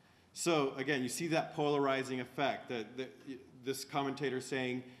 So again, you see that polarizing effect, that this commentator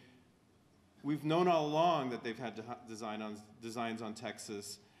saying, we've known all along that they've had designs on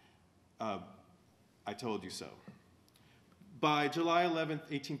Texas. I told you so. By July 11th,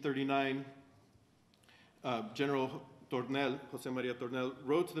 1839, General Tornel, José María Tornel,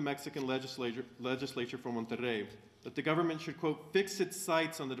 wrote to the Mexican legislature from Monterrey that the government should, quote, fix its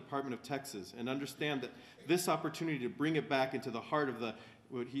sights on the Department of Texas and understand that this opportunity to bring it back into the heart of the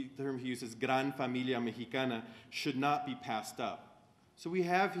term he uses, Gran Familia Mexicana, should not be passed up. So we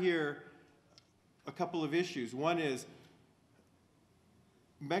have here a couple of issues. One is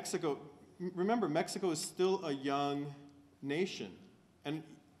Mexico, remember, Mexico is still a young nation. And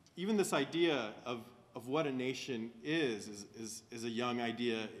even this idea of what a nation is a young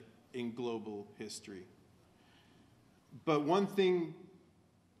idea in global history. But one thing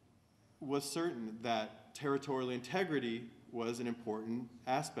was certain, that territorial integrity was an important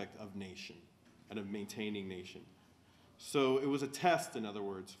aspect of nation and of maintaining nation. So it was a test, in other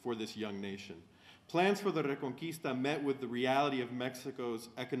words, for this young nation. Plans for the Reconquista met with the reality of Mexico's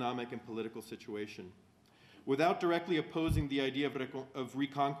economic and political situation. Without directly opposing the idea of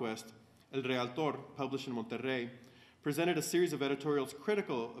reconquest, El Realtor, published in Monterrey, presented a series of editorials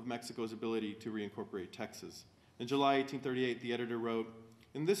critical of Mexico's ability to reincorporate Texas. In July 1838, the editor wrote,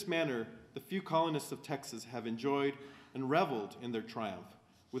 "In this manner, the few colonists of Texas have enjoyed and reveled in their triumph,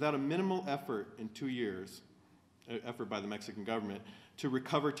 without a minimal effort in 2 years, effort by the Mexican government, to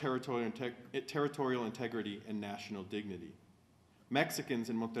recover territorial integrity and national dignity. Mexicans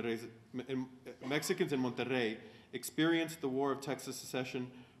in Monterrey experienced the War of Texas Secession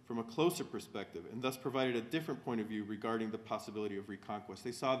from a closer perspective, and thus provided a different point of view regarding the possibility of reconquest.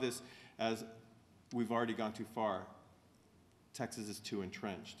 They saw this as, we've already gone too far. Texas is too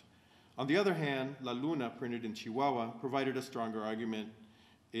entrenched." On the other hand, La Luna, printed in Chihuahua, provided a stronger argument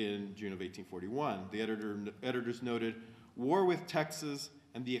in June of 1841. The editors noted, "War with Texas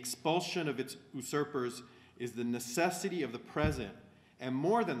and the expulsion of its usurpers is the necessity of the present, and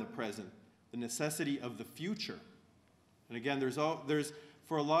more than the present, the necessity of the future." And again,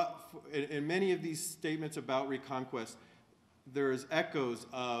 in many of these statements about reconquest, there's echoes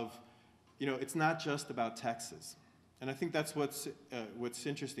of, it's not just about Texas. And I think that's what's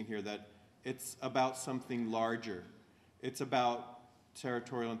interesting here, that it's about something larger. It's about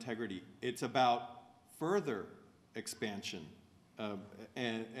territorial integrity. It's about further expansion.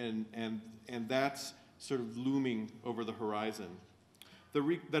 And that's sort of looming over the horizon. The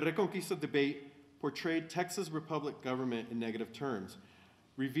Reconquista debate portrayed Texas Republic government in negative terms,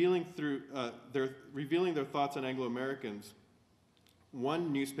 revealing their thoughts on Anglo-Americans.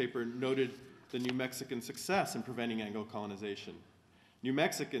 One newspaper noted the New Mexican success in preventing Anglo-colonization. New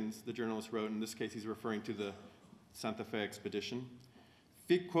Mexicans, the journalist wrote, in this case he's referring to the Santa Fe expedition,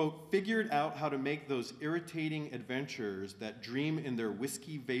 quote, figured out how to make those irritating adventurers that dream in their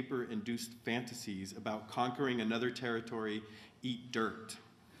whiskey vapor-induced fantasies about conquering another territory eat dirt.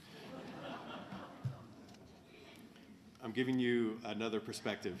 I'm giving you another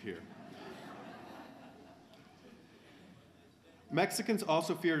perspective here. Mexicans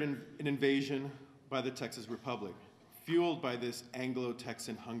also feared an invasion by the Texas Republic, fueled by this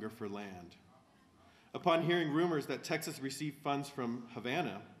Anglo-Texan hunger for land. Upon hearing rumors that Texas received funds from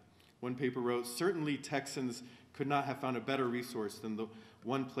Havana, one paper wrote, certainly Texans could not have found a better resource than the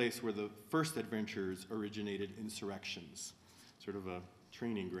one place where the first adventurers originated insurrections, sort of a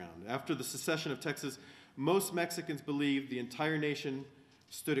training ground. After the secession of Texas, most Mexicans believed the entire nation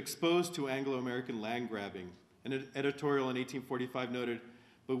stood exposed to Anglo-American land grabbing. An editorial in 1845 noted,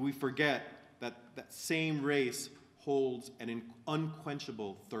 but we forget that that same race holds an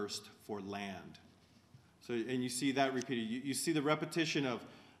unquenchable thirst for land. So, and you see that repeated. You see the repetition of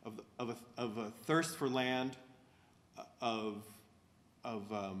a thirst for land, of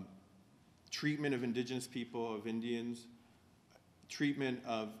treatment of indigenous people, of Indians, treatment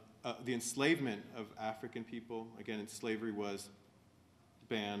of the enslavement of African people. Again, slavery was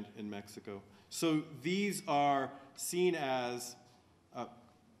banned in Mexico. So these are seen as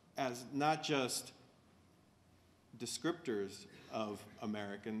not just descriptors of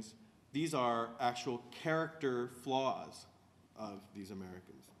Americans, these are actual character flaws of these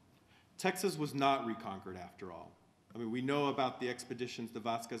Americans. Texas was not reconquered after all. I mean, we know about the expeditions, the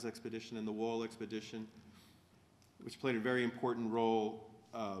Vasquez expedition and the Wool expedition, which played a very important role,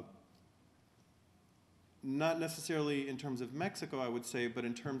 not necessarily in terms of Mexico, I would say, but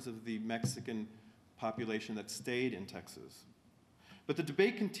in terms of the Mexican population that stayed in Texas. But the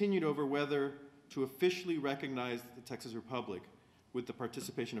debate continued over whether to officially recognize the Texas Republic with the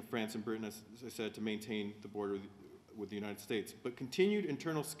participation of France and Britain, as I said, to maintain the border with the United States. But continued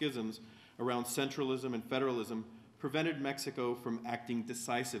internal schisms around centralism and federalism prevented Mexico from acting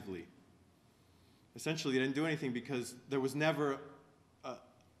decisively. Essentially, they didn't do anything because there was never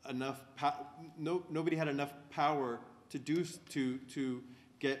nobody had enough power to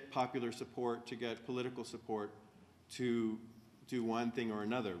get popular support, to get political support, to do one thing or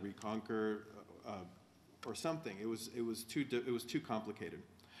another, reconquer or something. It was too complicated.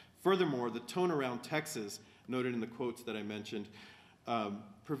 Furthermore, the tone around Texas, noted in the quotes that I mentioned,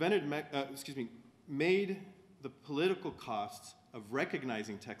 made the political costs of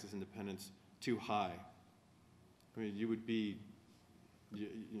recognizing Texas independence too high. I mean, you would be,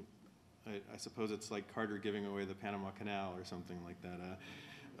 I suppose it's like Carter giving away the Panama Canal or something like that.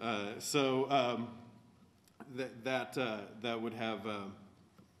 That would have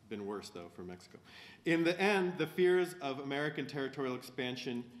been worse, though, for Mexico. In the end, the fears of American territorial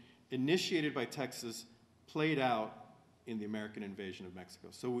expansion initiated by Texas played out in the American invasion of Mexico.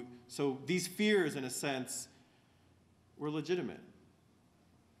 So these fears, in a sense, were legitimate.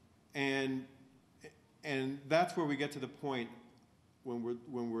 And that's where we get to the point when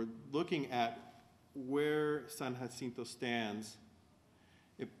we're looking at where San Jacinto stands.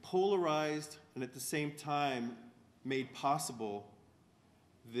 It polarized and at the same time made possible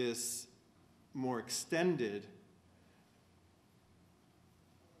this more extended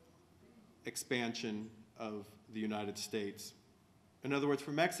expansion of the United States. In other words,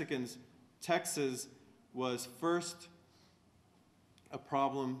 for Mexicans, Texas was first a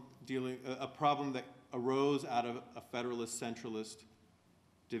problem that arose out of a federalist centralist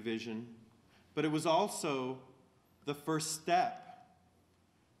division, but it was also the first step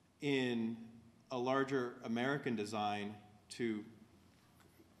in a larger American design to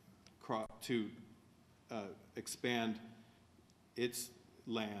expand its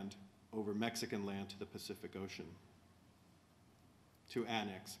land over Mexican land to the Pacific Ocean, to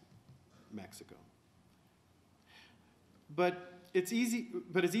annex Mexico. But as easy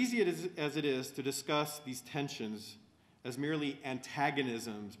as it is to discuss these tensions as merely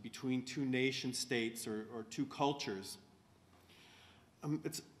antagonisms between two nation states or two cultures,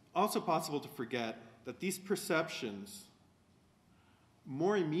 it's also possible to forget that these perceptions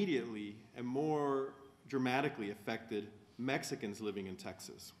more immediately and more dramatically affected Mexicans living in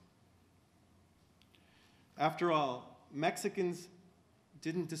Texas. After all, Mexicans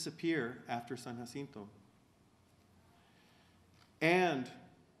didn't disappear after San Jacinto. And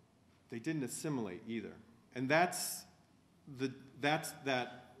they didn't assimilate either. And that's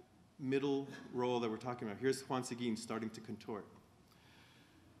that middle role that we're talking about. Here's Juan Seguin starting to contort.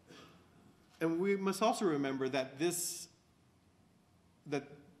 And we must also remember that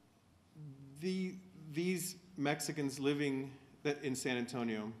these Mexicans living in San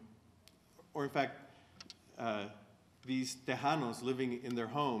Antonio, or in fact, these Tejanos living in their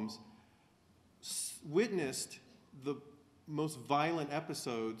homes witnessed the most violent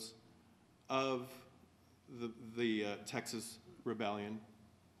episodes of the Texas Rebellion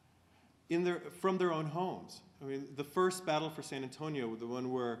from their own homes. I mean, the first battle for San Antonio, the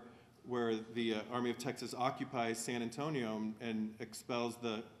one where the Army of Texas occupies San Antonio and expels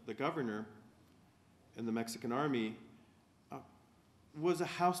the governor and the Mexican army, was a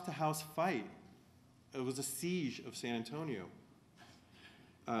house-to-house fight. It was a siege of San Antonio.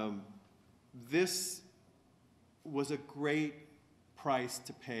 This was a great price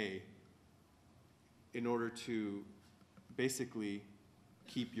to pay in order to basically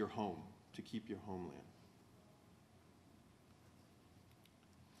keep your home, to keep your homeland.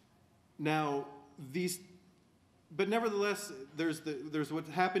 Now, but nevertheless, there's what's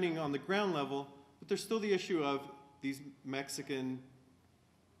happening on the ground level, but there's still the issue of these Mexican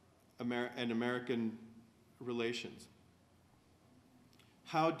and American relations.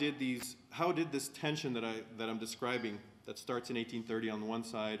 How did this tension that I'm describing, that starts in 1830 on the one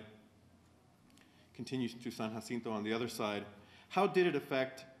side, continues to San Jacinto on the other side, how did it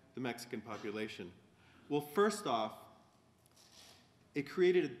affect the Mexican population? Well, first off, it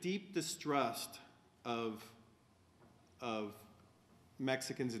created a deep distrust of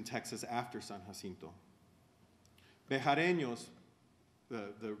Mexicans in Texas after San Jacinto. Bejareños,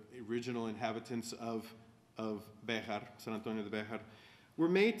 the original inhabitants of Béjar, San Antonio de Béjar, were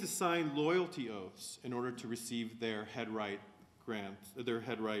made to sign loyalty oaths in order to receive their headright grants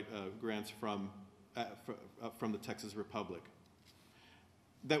from the Texas Republic.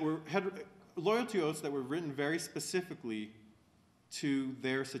 That were loyalty oaths that were written very specifically to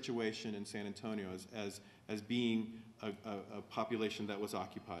their situation in San Antonio as being a population that was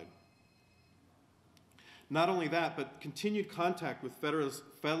occupied. Not only that, but continued contact with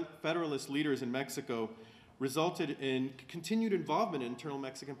Federalist leaders in Mexico resulted in continued involvement in internal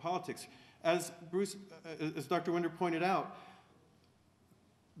Mexican politics. As Dr. Winder pointed out,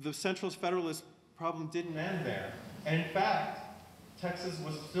 the Centralist Federalist problem didn't end there. And in fact, Texas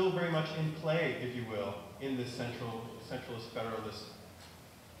was still very much in play, if you will, in this Centralist Federalist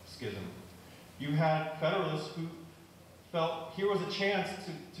schism. You had Federalists who felt here was a chance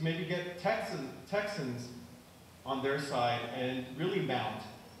to maybe get Texans on their side and really mount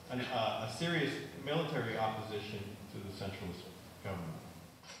a serious military opposition to the centralist government.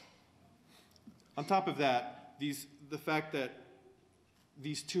 On top of that, the fact that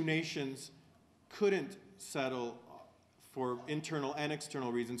these two nations couldn't settle for internal and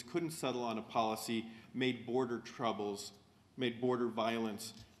external reasons, couldn't settle on a policy, made border troubles, made border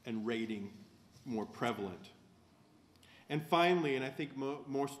violence and raiding more prevalent. And finally, and I think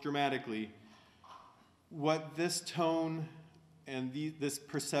most dramatically, what this tone and this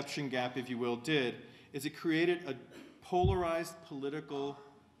perception gap, if you will, did is it created a polarized political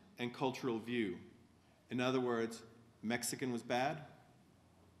and cultural view. In other words, Mexican was bad,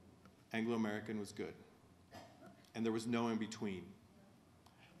 Anglo-American was good. And there was no in between.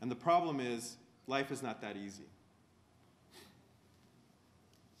 And the problem is, life is not that easy.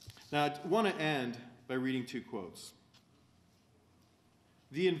 Now, I want to end by reading two quotes.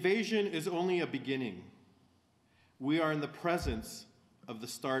 "The invasion is only a beginning. We are in the presence of the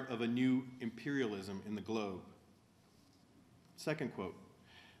start of a new imperialism in the globe." Second quote,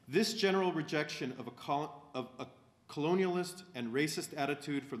 "This general rejection of a colonialist and racist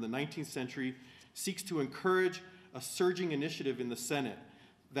attitude from the 19th century seeks to encourage a surging initiative in the Senate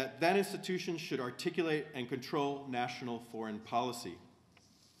that institution should articulate and control national foreign policy."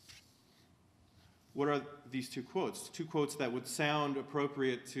 What are these two quotes? Two quotes that would sound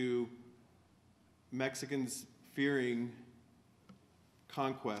appropriate to Mexicans fearing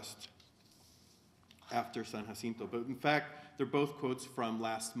conquest after San Jacinto, but in fact, they're both quotes from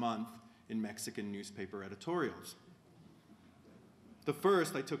last month in Mexican newspaper editorials. The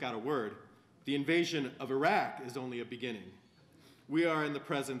first, I took out a word. "The invasion of Iraq is only a beginning. We are in the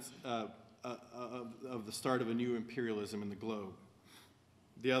presence of the start of a new imperialism in the globe."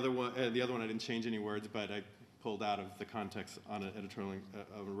 The other one I didn't change any words, but I pulled out of the context on an editorial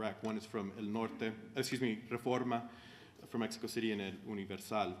of Iraq. One is from Reforma from Mexico City, and El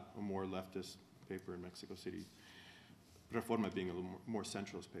Universal, a more leftist paper in Mexico City. Reforma being a little more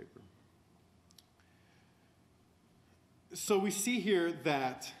centralist paper. So we see here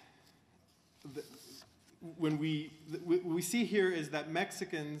that we see here is that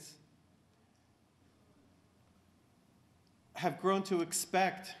Mexicans have grown to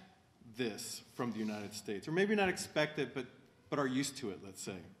expect this from the United States, or maybe not expect it, but are used to it, let's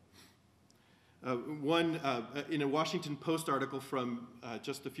say. In a Washington Post article from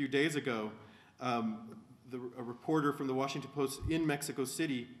just a few days ago, a reporter from the Washington Post in Mexico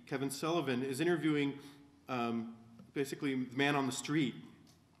City, Kevin Sullivan, is interviewing basically the man on the street,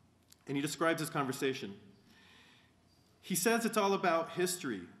 and he describes this conversation. He says it's all about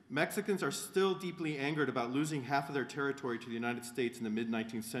history. Mexicans are still deeply angered about losing half of their territory to the United States in the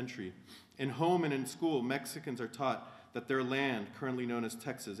mid-19th century. In home and in school, Mexicans are taught that their land, currently known as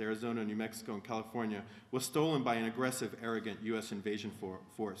Texas, Arizona, New Mexico, and California, was stolen by an aggressive, arrogant U.S. invasion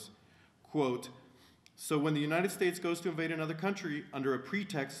force. Quote, so when the United States goes to invade another country under a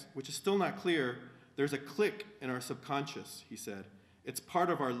pretext which is still not clear, there's a click in our subconscious, he said. It's part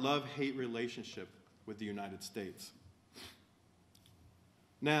of our love-hate relationship with the United States.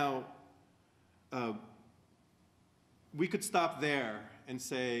 Now, we could stop there and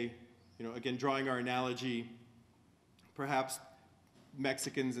say, again, drawing our analogy, perhaps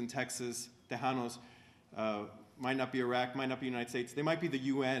Mexicans in Texas, Tejanos, might not be Iraq, might not be the United States. They might be the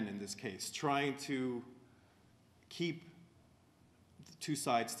UN in this case, trying to keep the two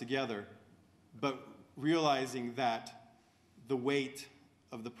sides together, but realizing that the weight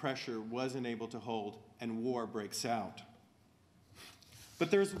of the pressure wasn't able to hold and war breaks out.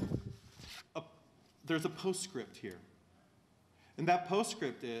 But there's a postscript here. And that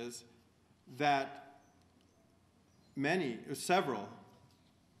postscript is that several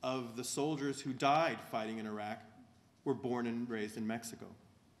of the soldiers who died fighting in Iraq were born and raised in Mexico.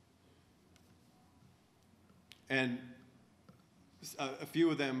 And a few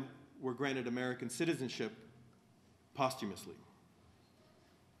of them were granted American citizenship posthumously.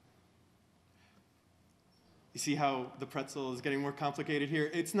 You see how the pretzel is getting more complicated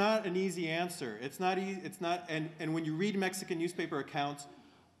here? It's not an easy answer. And when you read Mexican newspaper accounts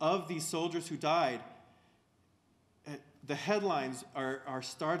of these soldiers who died, the headlines are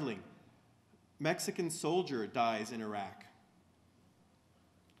startling. Mexican soldier dies in Iraq.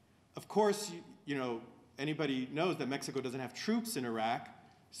 Of course, anybody knows that Mexico doesn't have troops in Iraq,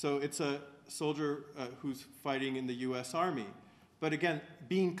 so it's a soldier who's fighting in the U.S. Army. But again,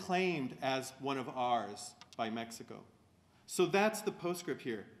 being claimed as one of ours by Mexico. So that's the postscript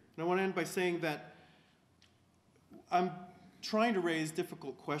here. And I want to end by saying that I'm trying to raise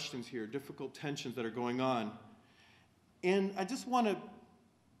difficult questions here, difficult tensions that are going on. And I just want to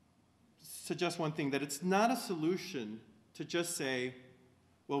suggest one thing, that it's not a solution to just say,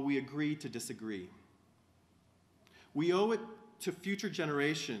 well, we agree to disagree. We owe it to future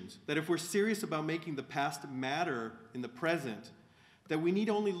generations that if we're serious about making the past matter in the present, that we need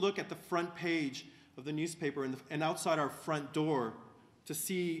only look at the front page of the newspaper and outside our front door to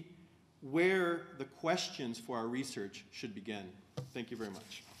see where the questions for our research should begin. Thank you very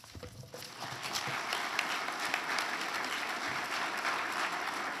much.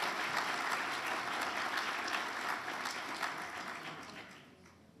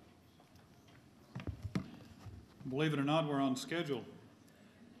 Believe it or not, we're on schedule.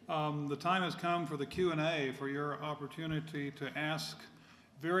 The time has come for the Q&A, for your opportunity to ask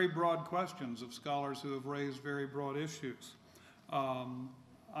very broad questions of scholars who have raised very broad issues.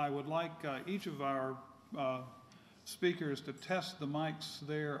 I would like each of our speakers to test the mics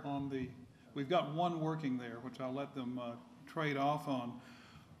there on the, we've got one working there, which I'll let them trade off on.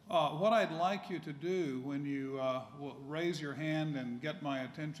 What I'd like you to do when you will raise your hand and get my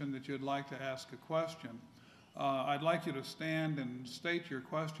attention that you'd like to ask a question, I'd like you to stand and state your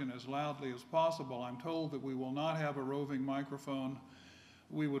question as loudly as possible. I'm told that we will not have a roving microphone.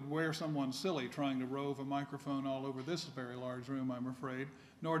 We would wear someone silly trying to rove a microphone all over this very large room, I'm afraid,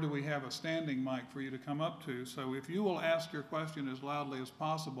 nor do we have a standing mic for you to come up to. So if you will ask your question as loudly as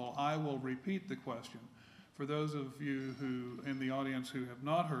possible, I will repeat the question. For those of you who in the audience who have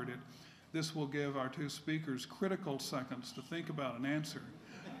not heard it, this will give our two speakers critical seconds to think about an answer.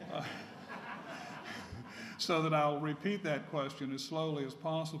 So that I'll repeat that question as slowly as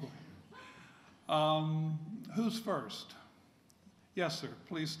possible. Who's first? Yes, sir.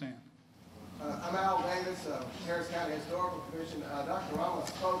 Please stand. I'm Al Davis of Harris County Historical Commission. Dr. Ramos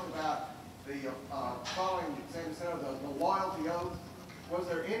spoke about the following San Jacinto, the loyalty oath. Was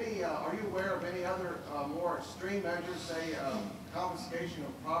there any, are you aware of any other more extreme measures, say confiscation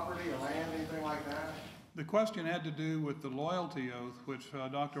of property or land, anything like that? The question had to do with the loyalty oath, which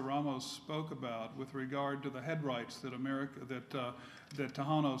Dr. Ramos spoke about with regard to the head rights that that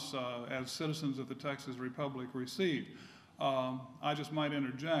Tejanos, as citizens of the Texas Republic, received. I just might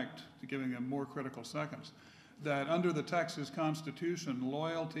interject, to giving them more critical seconds, that under the Texas Constitution,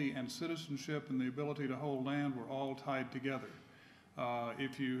 loyalty and citizenship and the ability to hold land were all tied together.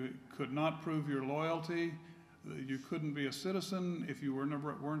 If you could not prove your loyalty, you couldn't be a citizen. If you weren't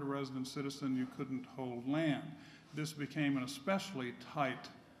a resident citizen, you couldn't hold land. This became an especially tight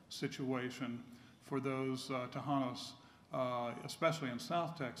situation for those Tejanos, especially in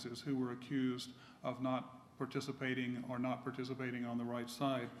South Texas, who were accused of not participating on the right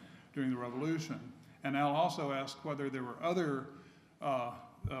side during the revolution. And Al also asked whether there were other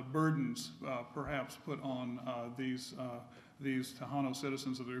burdens perhaps put on these Tejano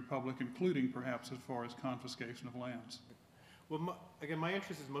citizens of the Republic, including perhaps as far as confiscation of lands. Well, again, my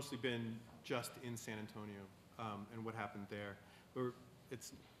interest has mostly been just in San Antonio and what happened there.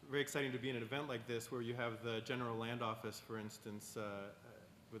 It's very exciting to be in an event like this where you have the General Land Office, for instance,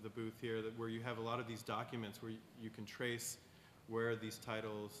 with a booth here, where you have a lot of these documents where you can trace where these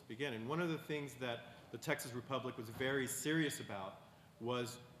titles begin. And one of the things that the Texas Republic was very serious about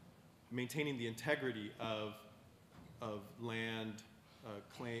was maintaining the integrity of land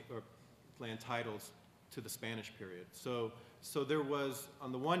claim or land titles to the Spanish period. So there was,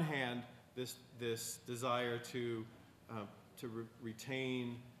 on the one hand, this desire to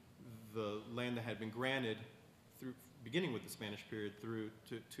retain the land that had been granted through, beginning with the Spanish period through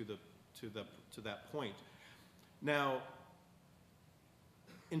to that point. Now,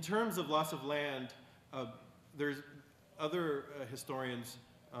 in terms of loss of land, there's other historians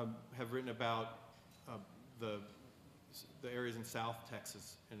have written about the areas in South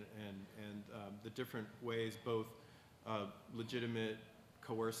Texas and the different ways, both legitimate,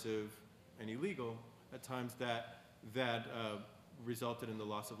 coercive, and illegal at times, that resulted in the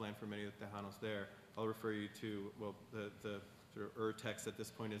loss of land for many of the Tejanos there. I'll refer you to, well, the sort of text at this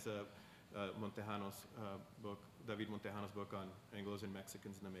point is Montejano's book, David Montejano's book on Anglos and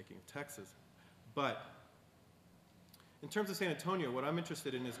Mexicans in the Making of Texas. But in terms of San Antonio, what I'm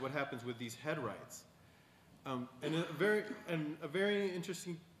interested in is what happens with these head rights. And a very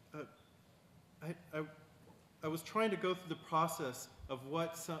interesting, I was trying to go through the process of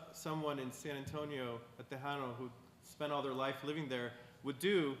what someone in San Antonio, a Tejano who spent all their life living there, would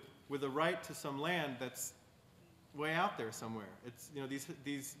do with a right to some land that's way out there somewhere. It's, you know, these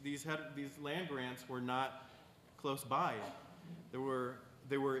land grants were not close by. They were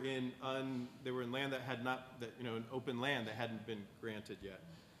in land that had not, an open land that hadn't been granted yet.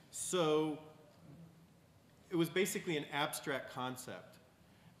 So it was basically an abstract concept.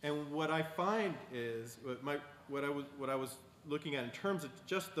 And what I find is, what I was looking at in terms of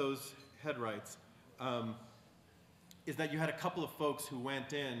just those head rights, is that you had a couple of folks who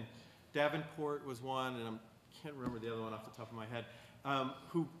went in. Davenport was one, and I can't remember the other one off the top of my head,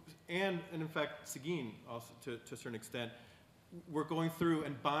 and in fact, Seguin also to a certain extent, were going through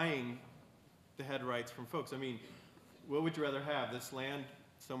and buying the head rights from folks. I mean, what would you rather have, this land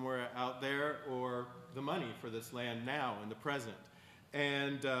somewhere out there or the money for this land now in the present?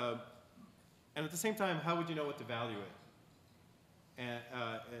 And at the same time, how would you know what to value it?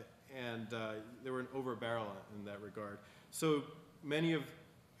 And they were over a barrel in that regard. So many of,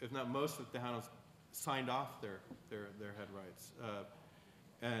 if not most of the Tejanos signed off their head rights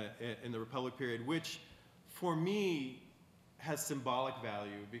in the Republic period, which for me has symbolic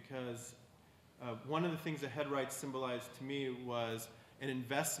value, because one of the things that head rights symbolized to me was an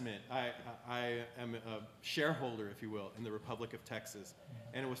investment. I am a shareholder, if you will, in the Republic of Texas.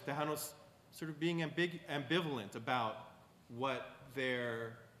 And it was Tejanos sort of being ambivalent about what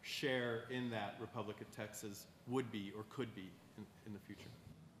their share in that Republic of Texas would be or could be in the future.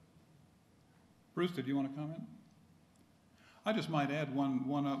 Bruce, did you want to comment? I just might add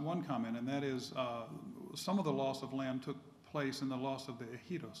one comment, and that is some of the loss of land took place in the loss of the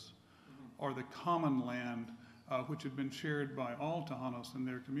ejidos, or the common land, which had been shared by all Tejanos in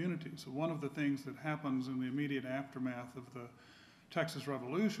their communities. So one of the things that happens in the immediate aftermath of the Texas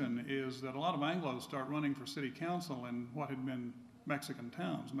Revolution is that a lot of Anglos start running for city council in what had been Mexican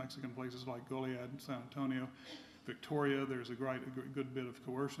towns, Mexican places like Goliad and San Antonio, Victoria. There's a good bit of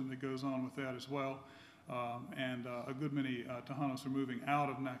coercion that goes on with that as well. And a good many Tejanos are moving out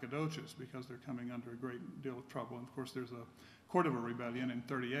of Nacogdoches because they're coming under a great deal of trouble. And of course, there's a Cordova Rebellion in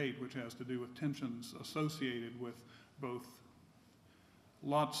 '38, which has to do with tensions associated with both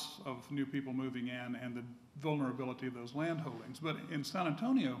lots of new people moving in and the vulnerability of those land holdings. But in San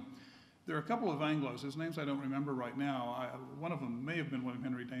Antonio, there are a couple of Anglos, whose names I don't remember right now. One of them may have been William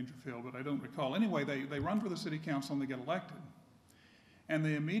Henry Dangerfield, but I don't recall. Anyway, they run for the city council and they get elected. And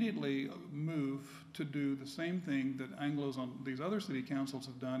they immediately move to do the same thing that Anglos on these other city councils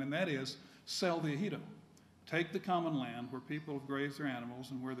have done, and that is sell the ejido. Take the common land where people have grazed their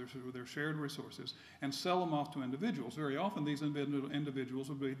animals and where there's shared resources, and sell them off to individuals. Very often these individuals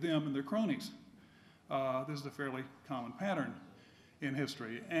would be them and their cronies. This is a fairly common pattern in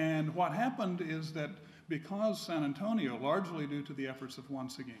history. And what happened is that because San Antonio, largely due to the efforts of Juan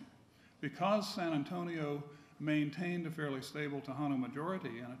Seguin, because San Antonio maintained a fairly stable Tejano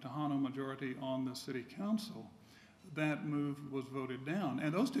majority and a Tejano majority on the city council, that move was voted down.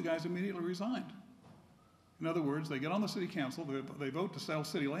 And those two guys immediately resigned. In other words, they get on the city council, they vote to sell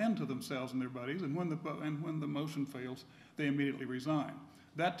city land to themselves and their buddies, and when the motion fails, they immediately resign.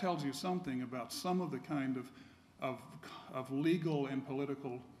 That tells you something about some of the kind of legal and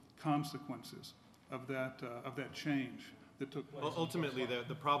political consequences of that change that took place. Ultimately,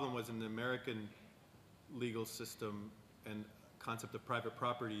 the problem was in the American legal system and concept of private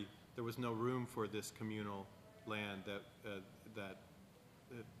property. There was no room for this communal land that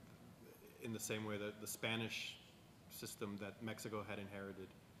in the same way that the Spanish system that Mexico had inherited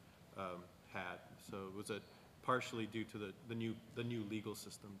had. So it was partially due to the new legal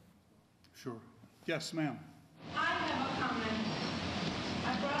system. Sure. Yes, ma'am. I have a comment.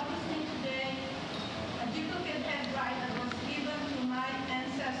 I brought with me today a duplicate head right that was given to my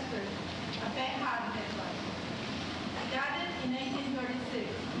ancestors, a Behar head right. I got it in 1836.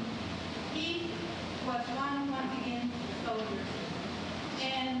 He was one who went against the soldiers.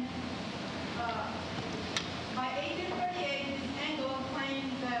 And by 1838, this Anglo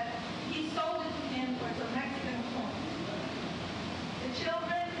claimed that he sold it to him for some Mexican coin. The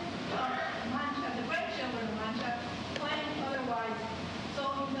children of Mancha, the great children of Mancha, claimed otherwise. So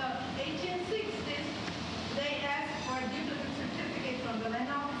in the 1860s, they asked for a duplicate certificate from the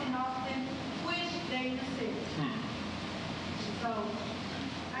land office in Austin, which they received. So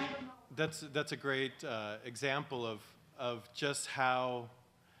I don't know. That's a great example of just how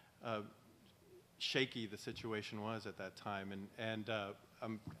shaky the situation was at that time, and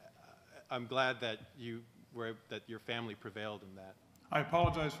I'm glad that your family prevailed in that. I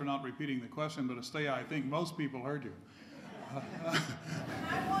apologize for not repeating the question, but Estea, I think most people heard you. I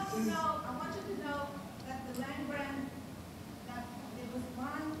want you to know that the land grant, that it was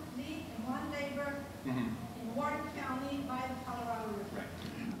one lead and one labor in Warren County by the Colorado River.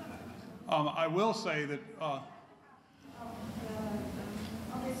 I will say that Of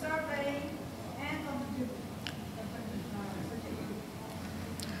the survey and of the certificate.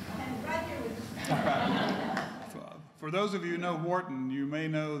 And right here with for those of you who know Wharton, you may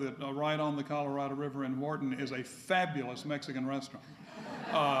know that right on the Colorado River in Wharton is a fabulous Mexican restaurant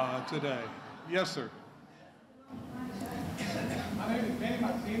today. Yes, sir. My name is Benny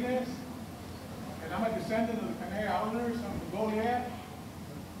Martinez, and I'm a descendant of the Canary Islanders. I'm from Goliad.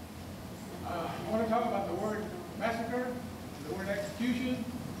 I want to talk about the word massacre, the word execution.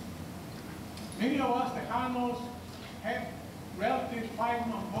 Many of us, the Tejanos, have relatives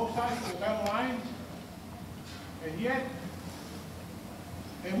fighting on both sides of the battle lines,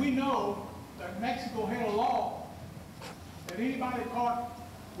 and we know that Mexico had a law that anybody caught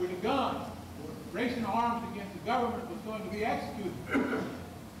with a gun or raising arms against the government was going to be executed.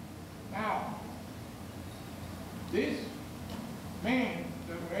 Now, this man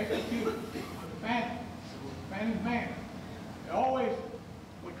that was executed, the Spanish man, they always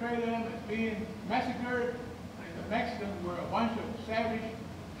portray them as being massacred, and the Mexicans were a bunch of savage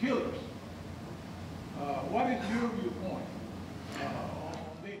killers. What is your viewpoint on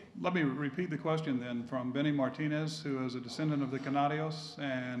this? Let me repeat the question then from Benny Martinez, who is a descendant of the Canarios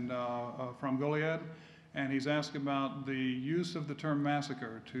and from Goliad. And he's asked about the use of the term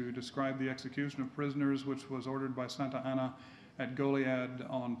massacre to describe the execution of prisoners, which was ordered by Santa Anna at Goliad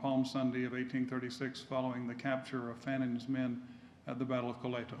on Palm Sunday of 1836, following the capture of Fannin's men at the Battle of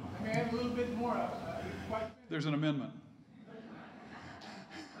Coleto. Let me add a little bit more. There's an amendment.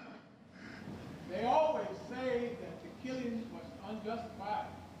 They always say that the killing was unjustified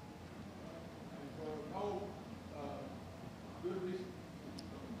and for no good reason.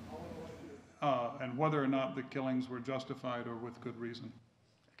 And whether or not the killings were justified or with good reason.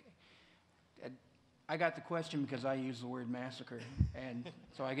 Okay. I got the question because I use the word massacre, and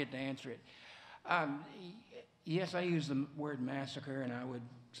so I get to answer it. Yes, I use the word massacre, and I would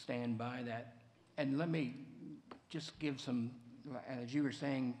stand by that. And let me just give some, as you were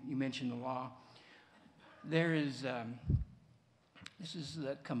saying, you mentioned the law. There is, this is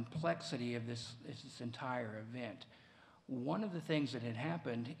the complexity of this entire event. One of the things that had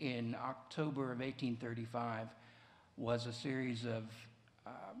happened in October of 1835 was a series of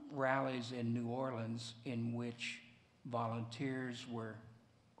rallies in New Orleans in which volunteers were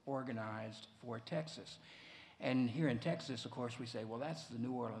organized for Texas. And here in Texas, of course, we say, well, that's the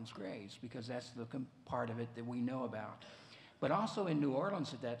New Orleans Grays, because that's the part of it that we know about. But also in New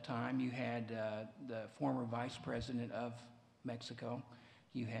Orleans at that time, you had the former vice president of Mexico.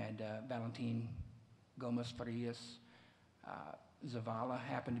 You had Valentin Gomez Farias. Zavala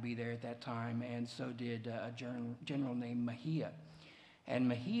happened to be there at that time, and so did a general named Mejia. And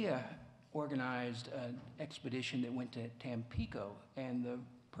Mejia organized an expedition that went to Tampico, and the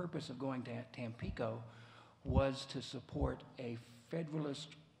purpose of going to Tampico was to support a Federalist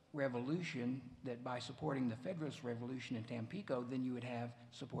revolution, that by supporting the Federalist revolution in Tampico, then you would have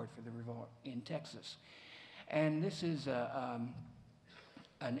support for the revolt in Texas. And this is an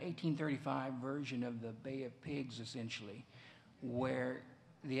 1835 version of the Bay of Pigs, essentially, where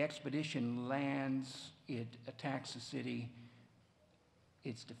the expedition lands, it attacks the city,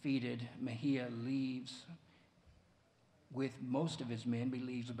 it's defeated. Mejia leaves with most of his men, but he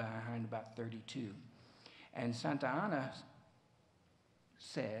leaves behind about 32. And Santa Anna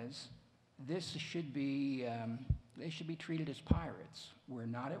says this should be, they should be treated as pirates. We're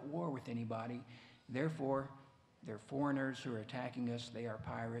not at war with anybody, therefore they're foreigners who are attacking us, they are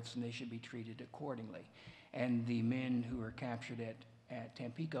pirates, and they should be treated accordingly. And the men who were captured at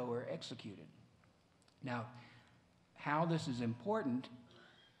Tampico were executed. Now, how this is important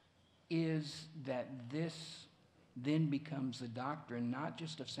is that this then becomes the doctrine, not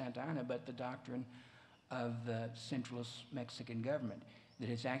just of Santa Anna, but the doctrine of the centralist Mexican government, that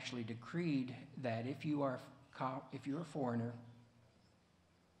it's actually decreed that if you're a foreigner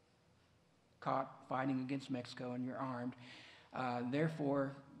caught fighting against Mexico and you're armed,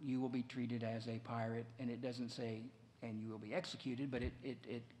 therefore you will be treated as a pirate, and it doesn't say, and you will be executed, but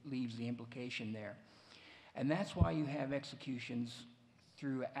it leaves the implication there. And that's why you have executions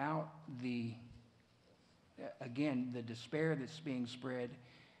throughout the, again, the despair that's being spread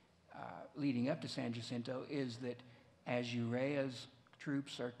leading up to San Jacinto is that as Urrea's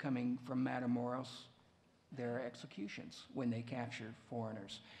troops are coming from Matamoros, there are executions when they capture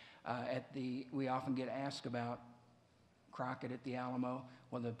foreigners. We often get asked about Crockett at the Alamo.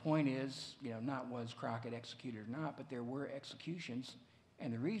 Well, the point is, not was Crockett executed or not, but there were executions.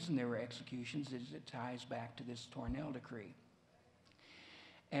 And the reason there were executions is it ties back to this Tornell decree.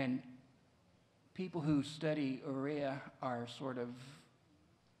 And people who study Urrea are sort of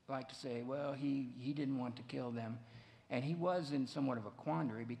like to say, well, he didn't want to kill them. And he was in somewhat of a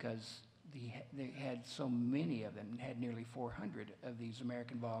quandary because they had so many of them, had nearly 400 of these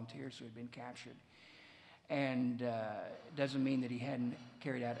American volunteers who had been captured. And doesn't mean that he hadn't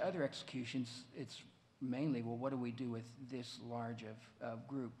carried out other executions. It's mainly, well, what do we do with this large of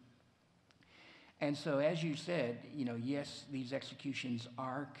group? And so, as you said, yes, these executions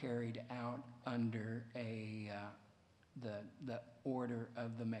are carried out under the order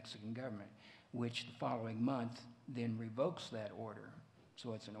of the Mexican government, which the following month then revokes that order.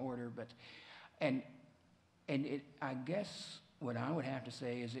 So it's an order, but, and I guess what I would have to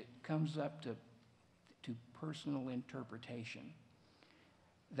say is it comes up to personal interpretation.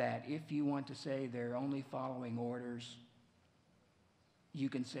 That if you want to say they're only following orders, you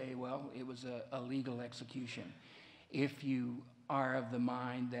can say, well, it was a legal execution. If you are of the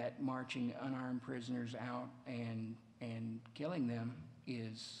mind that marching unarmed prisoners out and killing them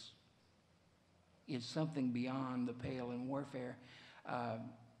is something beyond the pale in warfare,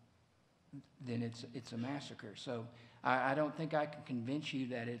 then it's a massacre. So I don't think I can convince you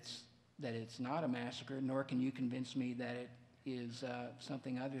that it's not a massacre, nor can you convince me that it is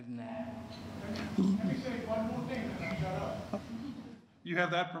something other than that. Let me say one more thing and I'll shut up. You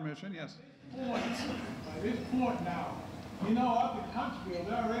have that permission, yes. At this point now, up in Huntsville,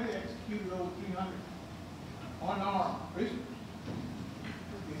 they already executed over 300 unarmed prisoners.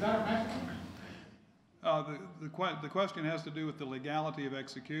 Is that a massacre? The question has to do with the legality of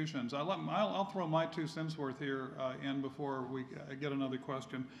executions. I'll throw my 2 cents worth here in before we get another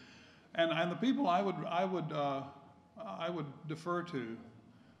question. And the people I would defer to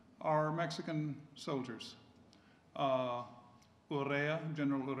are Mexican soldiers. Urrea,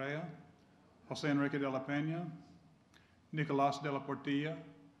 General Urrea, Jose Enrique de la Peña, Nicolas de la Portilla,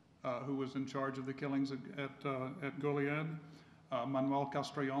 who was in charge of the killings at Goliad, Manuel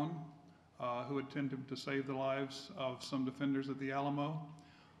Castrillon, who attempted to save the lives of some defenders at the Alamo.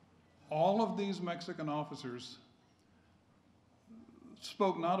 All of these Mexican officers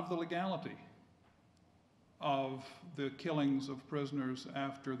spoke not of the legality of the killings of prisoners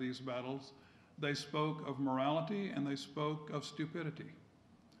after these battles. They spoke of morality and they spoke of stupidity.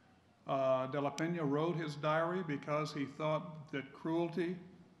 De la Peña wrote his diary because he thought that cruelty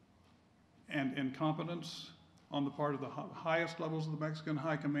and incompetence on the part of the highest levels of the Mexican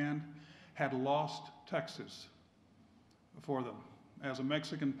high command had lost Texas for them. As a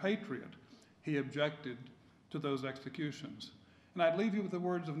Mexican patriot, he objected to those executions. And I'd leave you with the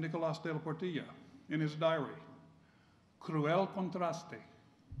words of Nicolas de la Portilla in his diary. Cruel contraste.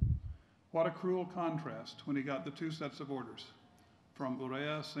 What a cruel contrast when he got the 2 sets of orders from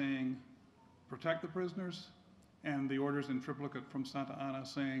Urrea saying, protect the prisoners, and the orders in triplicate from Santa Anna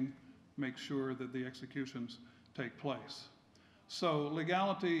saying, make sure that the executions take place. So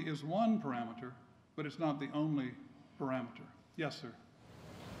legality is one parameter, but it's not the only parameter. Yes, sir.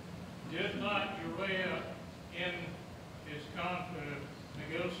 Did not Urea, in his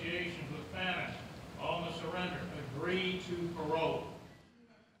negotiations with Fannin on the surrender, agree to parole?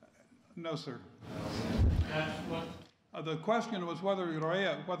 No, sir. That's what. The question was whether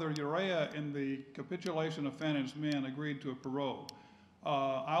Urea in the capitulation of Fannin's men agreed to a parole.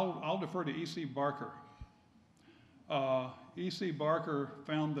 I'll defer to E.C. Barker. E.C. Barker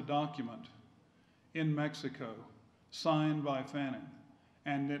found the document in Mexico signed by Fannin,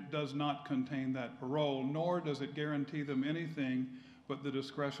 and it does not contain that parole, nor does it guarantee them anything but the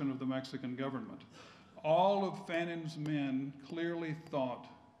discretion of the Mexican government. All of Fannin's men clearly thought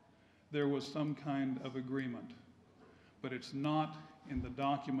there was some kind of agreement, but it's not in the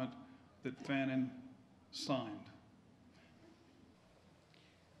document that Fannin signed.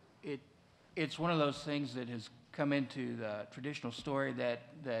 It's one of those things that has come into the traditional story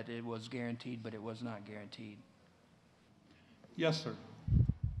that it was guaranteed, but it was not guaranteed. Yes, sir.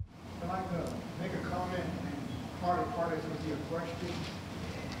 I'd like to make a comment, and part of it would be a question.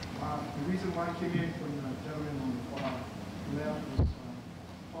 The reason why I came in from the gentleman on the far left was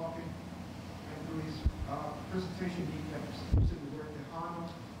talking, and through his presentation he kept using the word Tejano,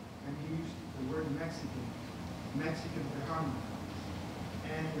 and he used the word Mexican Tejano.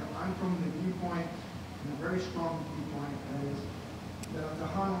 And I'm from the viewpoint, and a very strong viewpoint, that is that a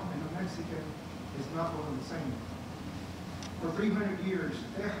Tejano and a Mexican is not one and the same. For 300 years,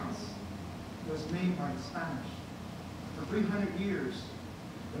 Tejas was named by the Spanish. For 300 years,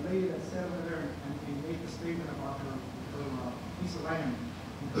 the lady that sat over there and made the statement about her piece of land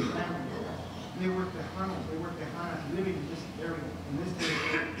and her family, they were Tejanas living in this area, in this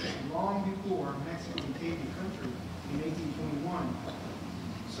area, long before Mexico became a country in 1821.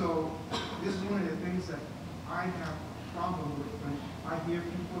 So this is one of the things that I have a problem with when I hear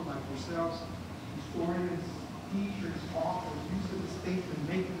people like yourselves, historians, teachers, authors, using the statement,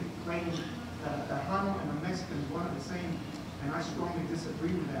 making the claim that a Tejano and a Mexican is one and the same, and I strongly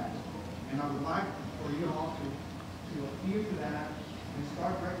disagree with that. And I would like for you all to adhere to that and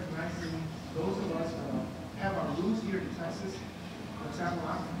start recognizing those of us that have our roots here in Texas. For example,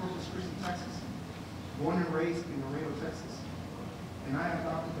 I'm from Corpus Christi, Texas, born and raised in Laredo, Texas. And I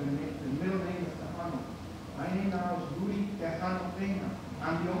adopted the middle name of Tejano. My name now is Rudy Tejano Peña.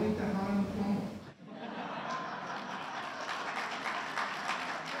 I'm the only Tejano in the Congo.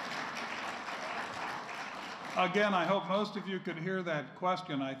 Again, I hope most of you could hear that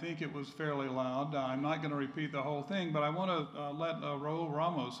question. I think it was fairly loud. I'm not going to repeat the whole thing, but I want to let Raul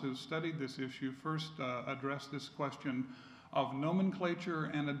Ramos, who studied this issue, first address this question of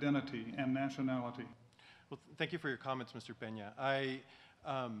nomenclature and identity and nationality. Well, thank you for your comments, Mr. Peña. I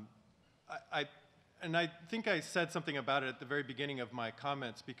think I said something about it at the very beginning of my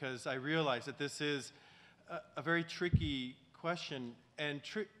comments, because I realize that this is a very tricky question, and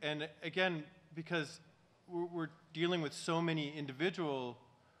again, because we're dealing with so many individual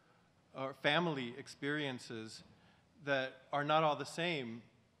or family experiences that are not all the same,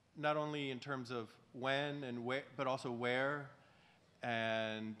 not only in terms of when and where, but also where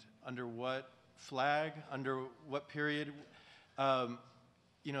and under what flag, under what period.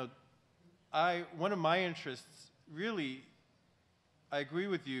 You know, one of my interests, really, I agree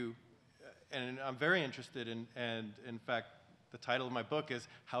with you, and I'm very interested in, and in fact, the title of my book is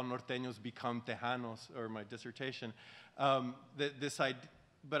How Norteños Become Tejanos, or my dissertation.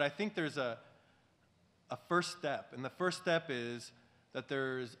 But I think there's a first step, and the first step is that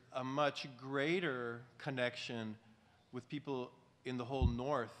there's a much greater connection with people in the whole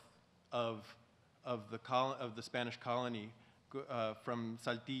north of the Spanish colony, from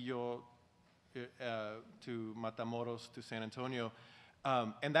Saltillo to Matamoros to San Antonio,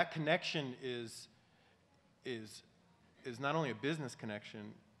 and that connection is not only a business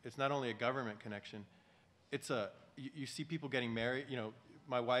connection, it's not only a government connection, you see people getting married. You know,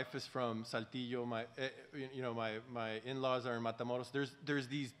 my wife is from Saltillo, my in-laws are in Matamoros. There's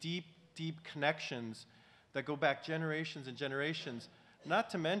these deep connections that go back generations and generations, not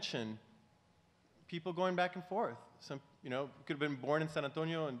to mention people going back and forth. Some, you could have been born in San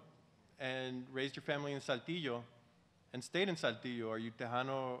Antonio and raised your family in Saltillo and stayed in Saltillo. Are you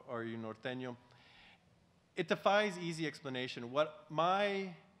Tejano or are you Norteño? It defies easy explanation. What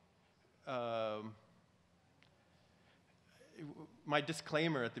my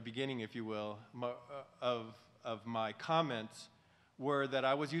disclaimer at the beginning, if you will, of my comments were that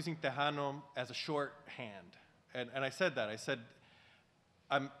I was using Tejano as a shorthand. And I said that. I said,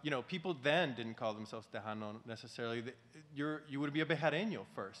 people then didn't call themselves Tejano necessarily. You would be a Bejareño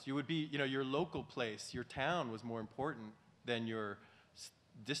first. You would be, your local place, your town was more important than your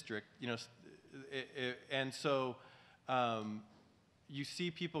district, and so you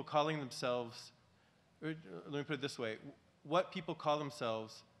see people calling themselves, let me put it this way, what people call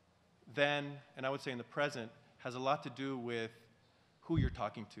themselves then, and I would say in the present, has a lot to do with who you're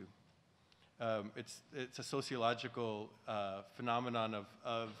talking to. It's a sociological phenomenon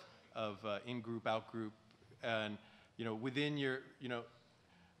of in-group, out-group, and within your,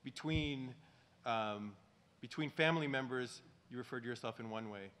 between family members, you refer to yourself in one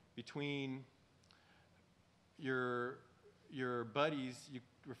way. Between your buddies, you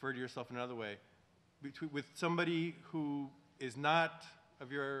refer to yourself in another way. With somebody who is not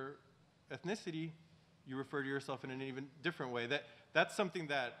of your ethnicity, you refer to yourself in an even different way. That's something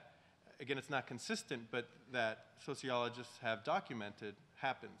that, again, it's not consistent, but that sociologists have documented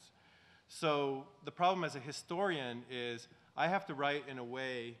happens. So the problem as a historian is I have to write in a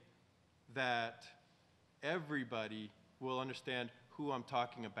way that everybody will understand who I'm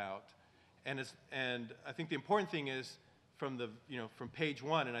talking about. And I think the important thing is from page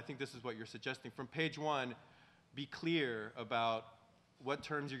one, and I think this is what you're suggesting, from page one, be clear about what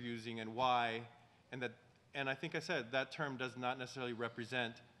terms you're using and why, and I think I said that term does not necessarily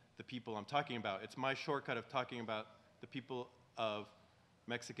represent the people I'm talking about. It's my shortcut of talking about the people of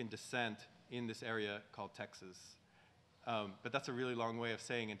Mexican descent in this area called Texas. But that's a really long way of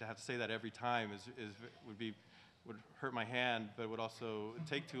saying it. To have to say that every time would hurt my hand, but would also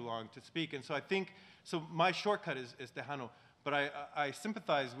take too long to speak. And so I think, my shortcut is Tejano, but I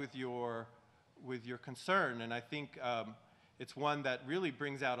sympathize with your concern, and I think it's one that really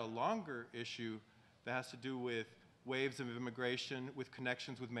brings out a longer issue that has to do with waves of immigration, with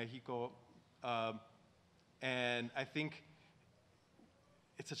connections with Mexico, and I think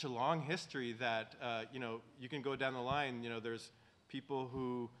it's such a long history that you can go down the line. There's people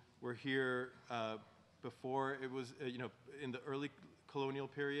who were here before it was, in the early colonial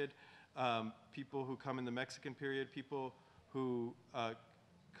period, people who come in the Mexican period, people who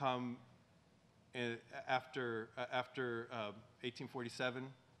come after 1847.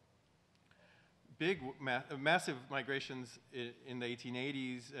 Massive migrations in the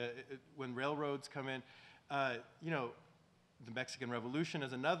 1880s when railroads come in. The Mexican Revolution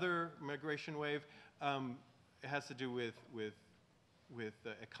is another migration wave. It has to do with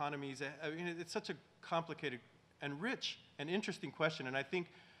economies. I mean, it's such a complicated and rich and interesting question, and I think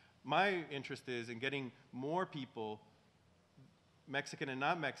my interest is in getting more people, Mexican and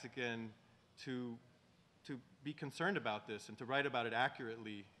not Mexican, to be concerned about this and to write about it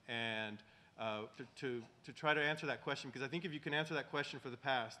accurately and to try to answer that question, because I think if you can answer that question for the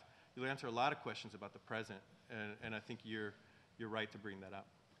past, you'll answer a lot of questions about the present, and I think you're right to bring that up.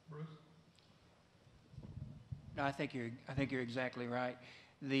 Bruce? No, I think you're exactly right.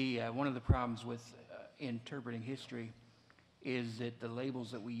 One of the problems with interpreting history is that the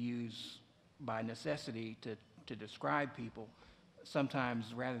labels that we use by necessity to describe people,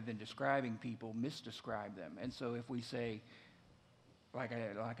 sometimes rather than describing people, misdescribe them. And so if we say, like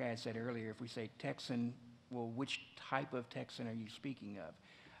I had said earlier, if we say Texan, well, which type of Texan are you speaking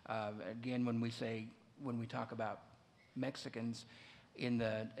of? Again, when we talk about Mexicans in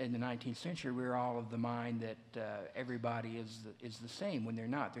the 19th century, we're all of the mind that everybody is the same when they're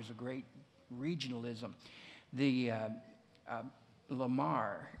not. There's a great regionalism. The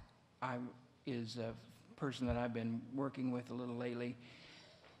Lamar is a person that I've been working with a little lately,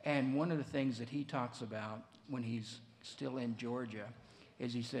 and one of the things that he talks about when he's still in Georgia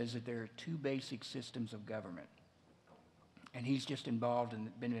is he says that there are two basic systems of government. And he's just been involved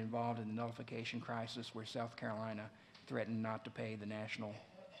in the nullification crisis where South Carolina threatened not to pay the national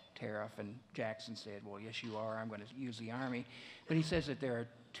tariff, and Jackson said, well, yes, you are, I'm going to use the Army. But he says that there are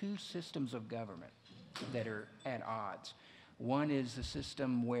two systems of government that are at odds. One is the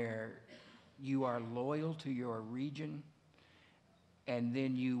system where you are loyal to your region, and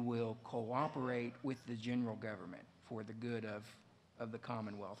then you will cooperate with the general government for the good of the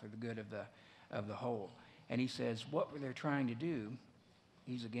Commonwealth, or the good of the whole. And he says what they're trying to do,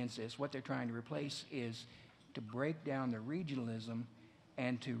 he's against this, what they're trying to replace is to break down the regionalism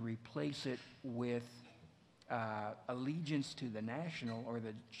and to replace it with allegiance to the national or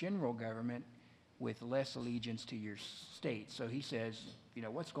the general government with less allegiance to your state. So he says,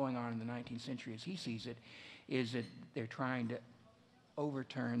 what's going on in the 19th century as he sees it is that they're trying to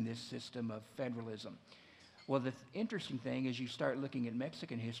overturn this system of federalism. Well, the interesting thing is you start looking at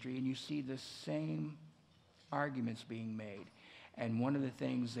Mexican history and you see the same arguments being made. And one of the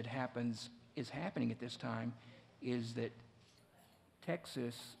things that is happening at this time is that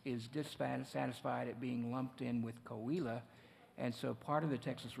Texas is dissatisfied at being lumped in with Coahuila, and so part of the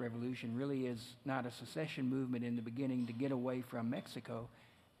Texas Revolution really is not a secession movement in the beginning to get away from Mexico,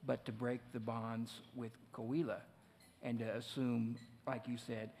 but to break the bonds with Coahuila and to assume, like you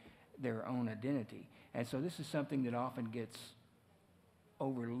said, their own identity. And so this is something that often gets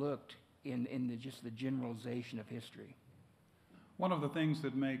overlooked in just the generalization of history. One of the things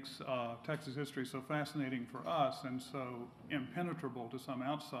that makes Texas history so fascinating for us and so impenetrable to some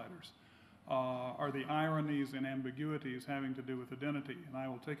outsiders are the ironies and ambiguities having to do with identity. And I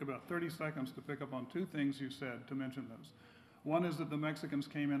will take about 30 seconds to pick up on two things you said to mention those. One is that the Mexicans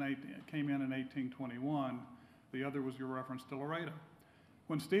came in in 1821. The other was your reference to Laredo.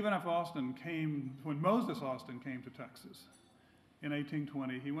 When Moses Austin came to Texas in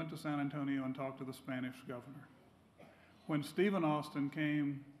 1820, he went to San Antonio and talked to the Spanish governor. When Stephen Austin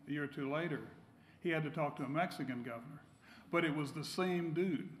came a year or two later, he had to talk to a Mexican governor, but it was the same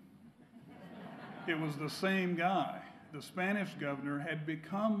dude. It was the same guy. The Spanish governor had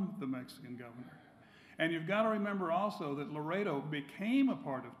become the Mexican governor. And you've got to remember also that Laredo became a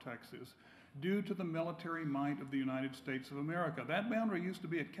part of Texas due to the military might of the United States of America. That boundary used to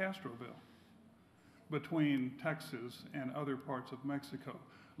be at Castroville between Texas and other parts of Mexico.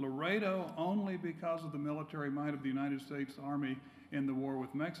 Laredo, only because of the military might of the United States Army in the war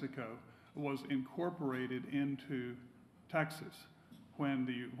with Mexico, was incorporated into Texas when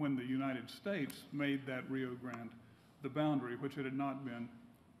the United States made that Rio Grande the boundary, which it had not been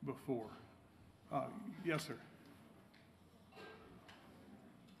before. Yes, sir.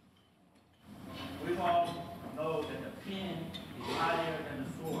 We all know that the pen is higher than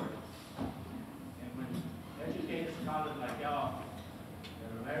the sword. And when educated scholars like y'all,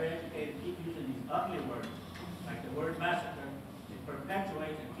 that are very educated, keep using these ugly words, like the word massacre, it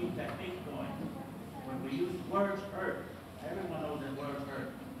perpetuates and keeps that hate going. When we use words hurt, everyone knows that words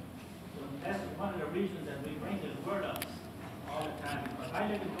hurt. So that's one of the reasons that we bring this word up all the time, because I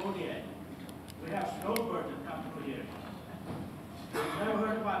live in Goliad. We have snowbirds that come through here. We've never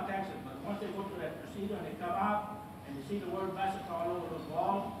heard about Texas, but once they go through that procedure and they come out and you see the word massacre all over those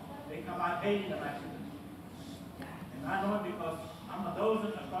walls, they come out hating the Mexicans. And I know it because I'm a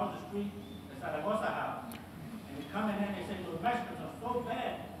dozen across the street at Zaragoza House. And they come in and they say, those Mexicans are so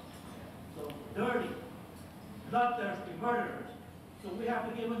bad, so dirty, bloodthirsty murderers. So we have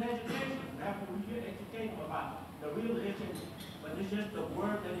to give them education. We have to educate them about the real issue, but it's just the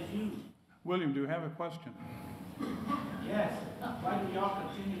word that is used. William, do you have a question? Yes. Why do y'all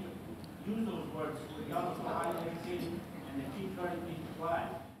continue to use those words? Y'all are so highly educated and they keep trying to be quiet.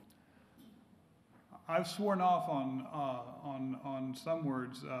 I've sworn off on some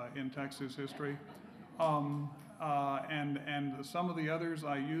words in Texas history, and some of the others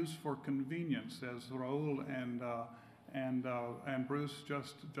I use for convenience, as Raul and Bruce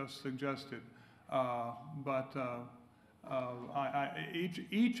just suggested. But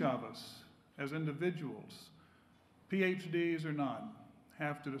each of us, as individuals, PhDs or not,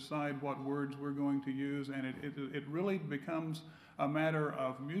 have to decide what words we're going to use, and it really becomes a matter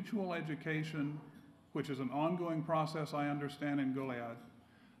of mutual education, which is an ongoing process, I understand, in Goliad,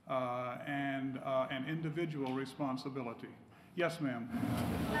 and an individual responsibility. Yes, ma'am.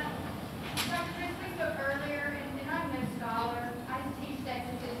 Dr. Chris, we spoke earlier, and I'm no scholar. I teach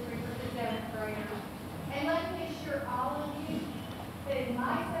Texas history for the 7th graders. And let me assure all of you that in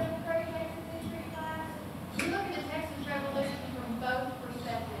my 7th grade Texas history class, we look at the Texas Revolution from both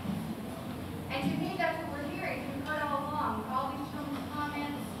perspectives. And to me, that's what we're hearing. We've heard all along, all these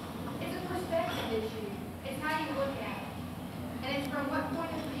comments. It's a perspective issue. It's how you look at it. And it's from what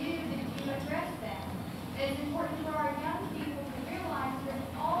point of view that you address that. And it's important for our young people to realize there's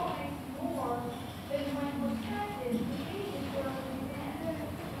always more than one perspective. The key is where we've been.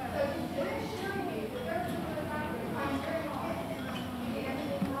 So just to assure you, the first of the I'm very hard to get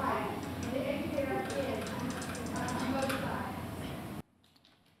everything right, to educate our kids on both sides.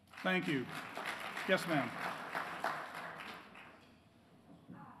 Thank you. Yes, ma'am.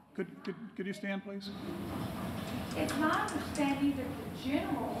 Could you stand, please? It's my understanding that the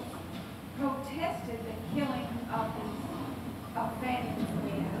generals protested the killing of Fanny and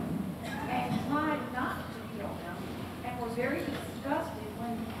Leah and tried not to kill them, and were very disgusted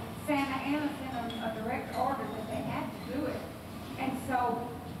when Santa Anna sent a direct order that they had to do it. And so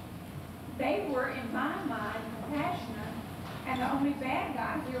they were, in my mind, compassionate, and the only bad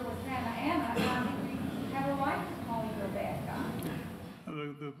guy here was Santa Anna, and I think we have a right to call him a bad guy.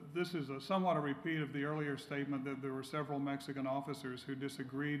 This is somewhat a repeat of the earlier statement that there were several Mexican officers who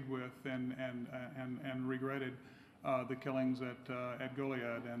disagreed with and regretted the killings at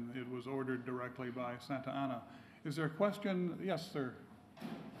Goliad, and it was ordered directly by Santa Anna. Is there a question? Yes, sir.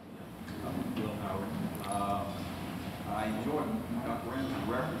 Bill Howard. I enjoyed Dr. Ramsey's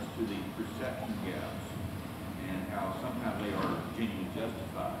reference to the perception gaps and how sometimes they are genuinely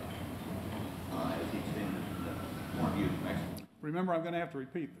justified as he extended the point of view of Mexico. Remember, I'm going to have to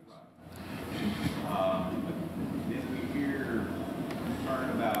repeat this. Then we hear concern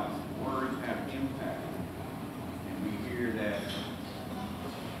about words have impact, and we hear that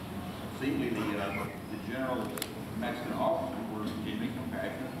seemingly the general Mexican officers were genuinely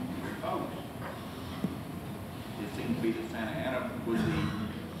compassionate to their folks. It seemed to be that Santa Anna was the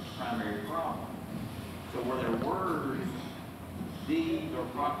primary problem. So were there words, deeds, or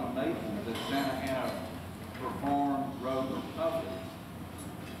proclamations that Santa Anna performed, wrote, or published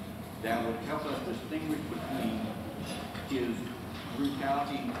that would help us distinguish between his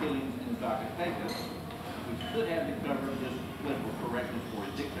brutality and killings in Zacatecas, which could have to cover just political correctness for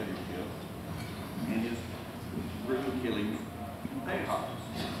his dictatorship, and his brutal killings in Tejas?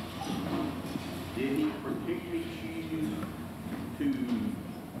 Did he particularly choose to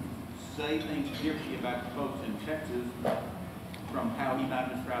say things differently about the folks in Texas from how he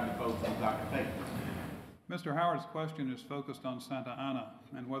might describe the folks in Zacatecas? Mr. Howard's question is focused on Santa Anna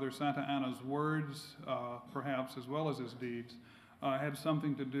and whether Santa Anna's words, perhaps, as well as his deeds, had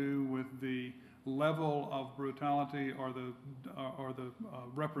something to do with the level of brutality or the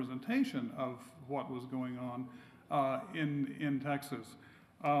representation of what was going on in Texas.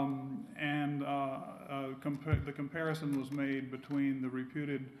 The comparison was made between the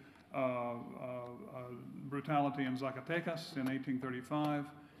reputed brutality in Zacatecas in 1835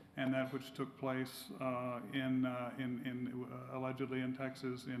 and that which took place allegedly in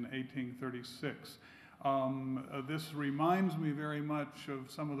Texas in 1836. This reminds me very much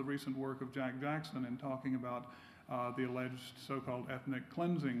of some of the recent work of Jack Jackson in talking about the alleged so-called ethnic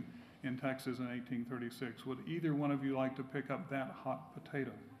cleansing in Texas in 1836. Would either one of you like to pick up that hot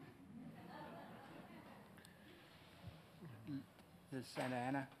potato? The Santa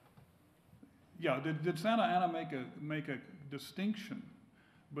Anna? Yeah, did Santa Anna make a distinction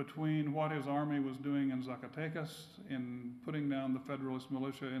between what his army was doing in Zacatecas in putting down the Federalist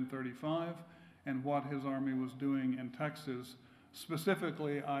militia in 35 and what his army was doing in Texas?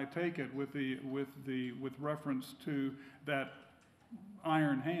 Specifically, I take it with reference to that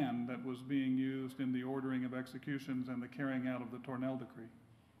iron hand that was being used in the ordering of executions and the carrying out of the Tornell Decree.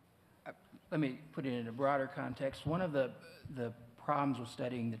 Let me put it in a broader context. One of the problems with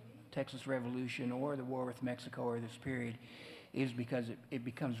studying the Texas Revolution or the war with Mexico or this period is because it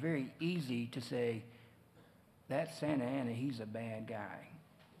becomes very easy to say, that Santa Anna, he's a bad guy.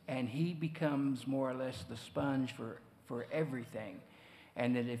 And he becomes more or less the sponge for everything.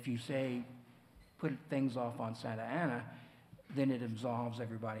 And that if you say, put things off on Santa Anna, then it absolves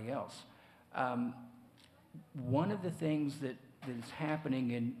everybody else. One of the things that is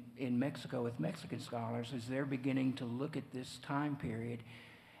happening in Mexico with Mexican scholars is they're beginning to look at this time period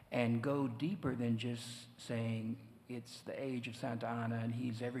and go deeper than just saying it's the age of Santa Anna and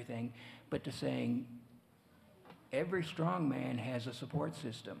he's everything, but to saying every strong man has a support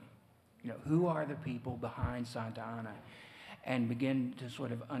system. You know, who are the people behind Santa Anna? And begin to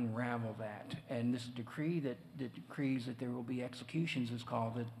sort of unravel that. And this decree that decrees that there will be executions is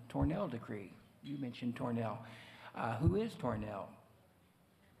called the Tornell Decree. You mentioned Tornell. Who is Tornell?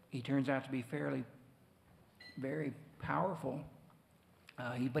 He turns out to be very powerful,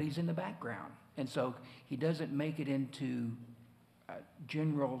 but he's in the background. And so he doesn't make it into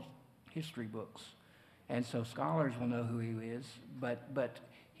general history books. And so scholars will know who he is, but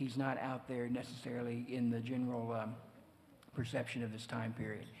he's not out there necessarily in the general perception of this time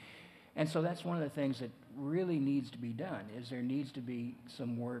period. And so that's one of the things that really needs to be done, is there needs to be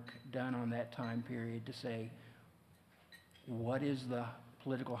some work done on that time period to say, what is the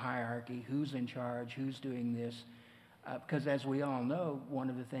political hierarchy, who's in charge, who's doing this? Because as we all know, one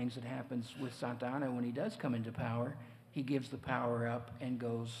of the things that happens with Santa Anna when he does come into power, he gives the power up and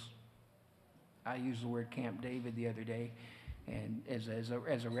goes, I used the word Camp David the other day, and as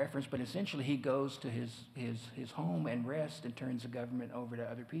a reference, but essentially he goes to his home and rests and turns the government over to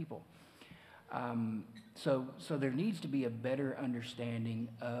other people. So there needs to be a better understanding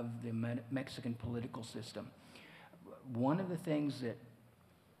of the Mexican political system. One of the things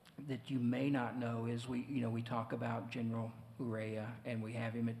that you may not know is we talk about General Urrea and we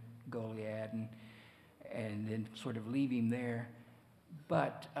have him at Goliad and then sort of leave him there.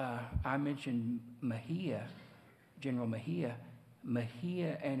 But I mentioned Mejia, General Mejia.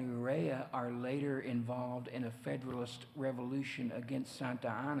 Mejia and Urrea are later involved in a Federalist revolution against Santa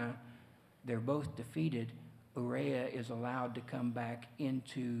Anna. They're both defeated. Urrea is allowed to come back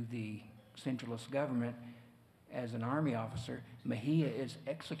into the centralist government, as an Army officer, Mejia is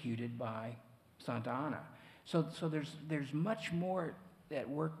executed by Santa Anna. So there's much more at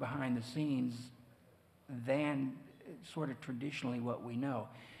work behind the scenes than sort of traditionally what we know.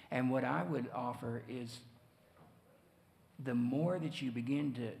 And what I would offer is the more that you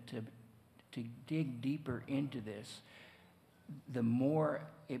begin to dig deeper into this, the more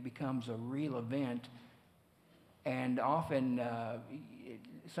it becomes a real event. And often,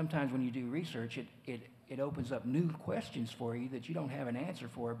 sometimes when you do research, it opens up new questions for you that you don't have an answer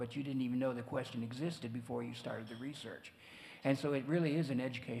for, but you didn't even know the question existed before you started the research. And so it really is an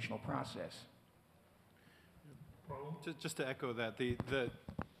educational process. Just to echo that,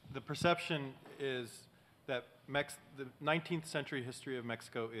 the perception is that the 19th century history of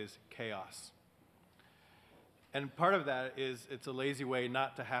Mexico is chaos. And part of that is it's a lazy way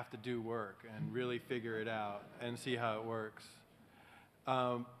not to have to do work and really figure it out and see how it works.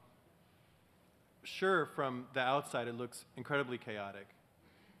 Sure, from the outside it looks incredibly chaotic.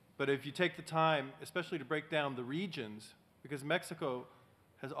 But if you take the time, especially to break down the regions, because Mexico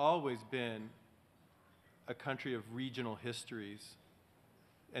has always been a country of regional histories,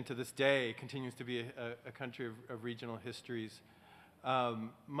 and to this day continues to be a country of regional histories,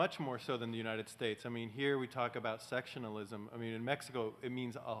 much more so than the United States. I mean, here we talk about sectionalism. I mean, in Mexico, it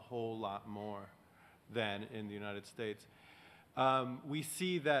means a whole lot more than in the United States. We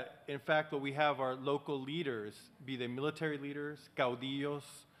see that, in fact, what we have are local leaders, be they military leaders, caudillos,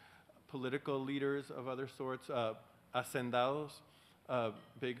 political leaders of other sorts, hacendados,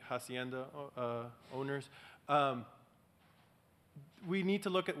 big hacienda owners. We need to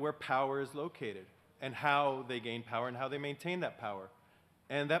look at where power is located and how they gain power and how they maintain that power.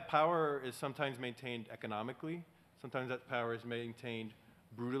 And that power is sometimes maintained economically. Sometimes that power is maintained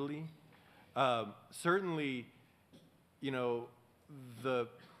brutally. Certainly, you know,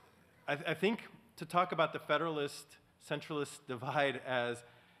 I think to talk about the federalist, centralist divide as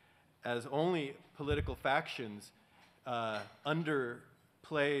only political factions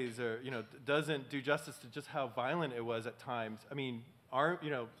underplays or, you know, doesn't do justice to just how violent it was at times. I mean,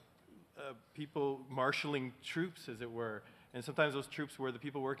 people marshaling troops, as it were, and sometimes those troops were the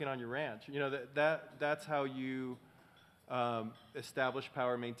people working on your ranch. You know, that's how you establish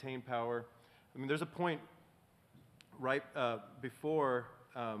power, maintain power. I mean, there's a point right before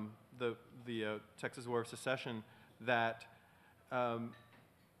the Texas War of Secession that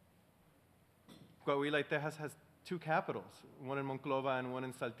Coahuila y Texas has two capitals, one in Monclova and one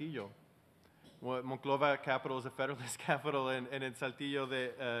in Saltillo. Monclova capital is a federalist capital, and in Saltillo,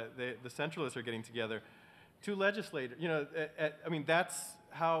 the centralists are getting together. Two legislators, you know, I mean, that's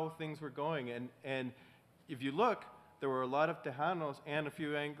how things were going. And if you look, there were a lot of Tejanos and a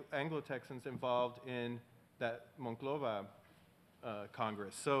few Anglo-Texans involved in that Monclova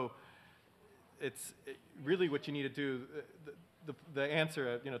Congress. So it's really what you need to do. The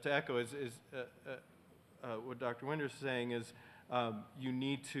answer, you know, to echo is what Dr. Winter's saying is you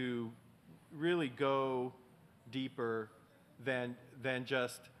need to really go deeper than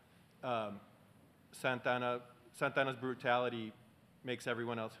just Santana's brutality makes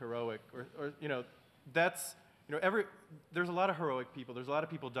everyone else heroic, or you know, that's, you know, there's a lot of heroic people. There's a lot of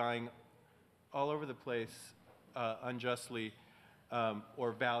people dying all over the place unjustly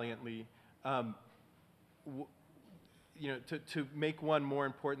or valiantly. You know, to make one more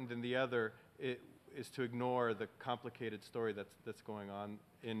important than the other is to ignore the complicated story that's going on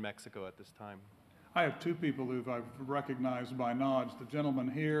in Mexico at this time. I have two people who I've recognized by nods. The gentleman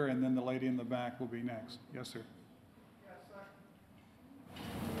here, and then the lady in the back will be next. Yes, sir. Yes, sir.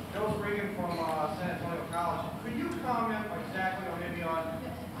 Joe Regan from San Antonio College. Could you comment exactly on maybe on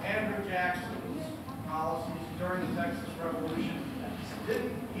Andrew Jackson's policies during the Texas Revolution?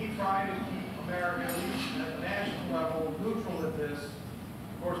 Didn't he try to keep America, at least at the national level, neutral at this?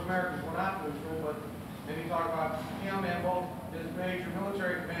 Of course, Americans were not neutral, but maybe talk about him and both his major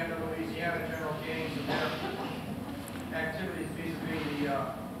military commander, Louisiana, General Gaines, and their activities vis-a-vis the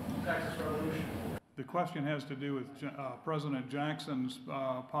Texas Revolution. The question has to do with President Jackson's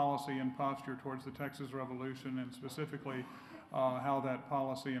policy and posture towards the Texas Revolution, and specifically how that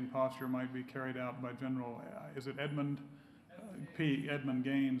policy and posture might be carried out by General, is it Edmund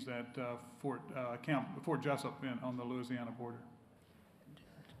Gaines at Fort Jessup on the Louisiana border.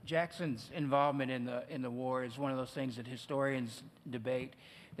 Jackson's involvement in the war is one of those things that historians debate.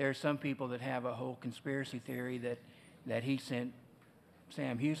 There are some people that have a whole conspiracy theory that he sent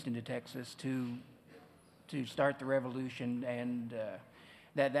Sam Houston to Texas to start the revolution, and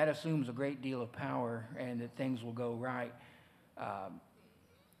that assumes a great deal of power and that things will go right.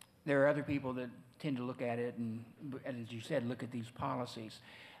 There are other people that tend to look at it and as you said, look at these policies.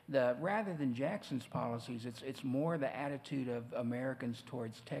 Rather than Jackson's policies, it's more the attitude of Americans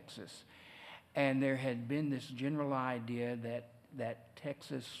towards Texas. And there had been this general idea that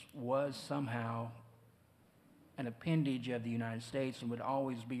Texas was somehow an appendage of the United States and would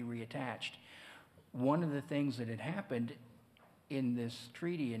always be reattached. One of the things that had happened in this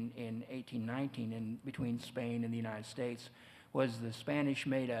treaty in 1819 between Spain and the United States was the Spanish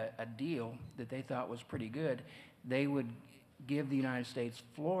made a deal that they thought was pretty good. They would give the United States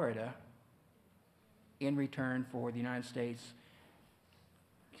Florida in return for the United States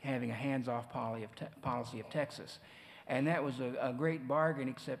having a hands-off policy of Texas. And that was a great bargain,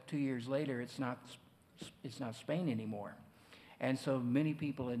 except 2 years later, it's not Spain anymore. And so many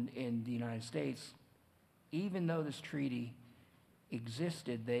people in the United States, even though this treaty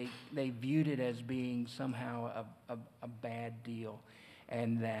existed, they viewed it as being somehow a bad deal,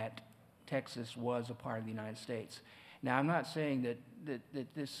 and that Texas was a part of the United States. Now, I'm not saying that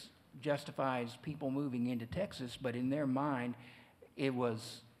this justifies people moving into Texas, but in their mind, it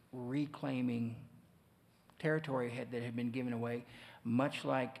was reclaiming territory that had been given away, much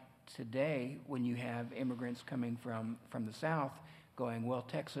like today when you have immigrants coming from the South going, well,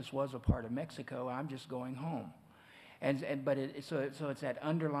 Texas was a part of Mexico, I'm just going home. So it's that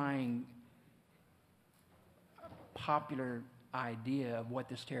underlying popular idea of what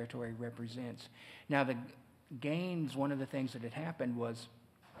this territory represents. Now, the gains, one of the things that had happened was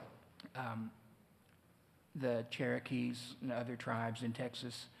the Cherokees and other tribes in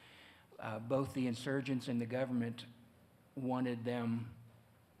Texas, both the insurgents and the government wanted them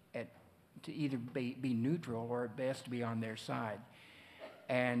to either be neutral or at best be on their side.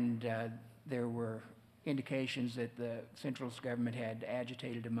 And there were indications that the centralist government had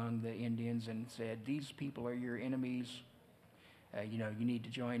agitated among the Indians and said, these people are your enemies, you need to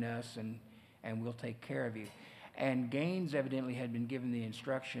join us and we'll take care of you. And Gaines evidently had been given the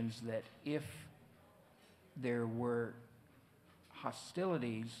instructions that if there were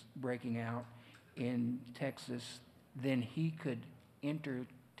hostilities breaking out in Texas, then he could enter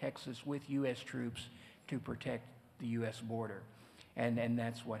Texas with U.S. troops to protect the U.S. border. And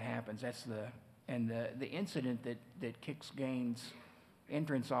that's what happens. That's the incident that kicks Gaines'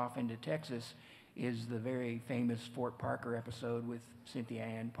 entrance off into Texas is the very famous Fort Parker episode with Cynthia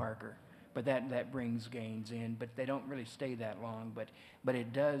Ann Parker. But that brings Gaines in, but they don't really stay that long. But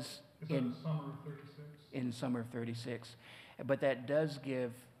it does in the summer of 36? In the summer of 36. But that does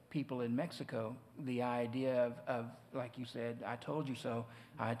give people in Mexico the idea of like you said, I told you so.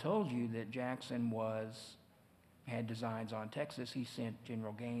 I told you that Jackson had designs on Texas. He sent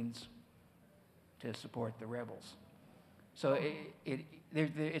General Gaines to support the rebels. So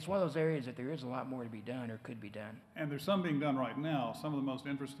it's one of those areas that there is a lot more to be done or could be done. And there's some being done right now. Some of the most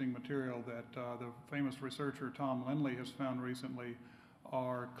interesting material that the famous researcher Tom Lindley has found recently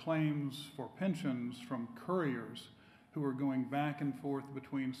are claims for pensions from couriers who are going back and forth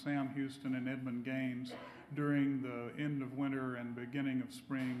between Sam Houston and Edmund Gaines during the end of winter and beginning of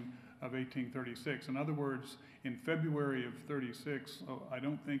spring of 1836. In other words, in February of 36, I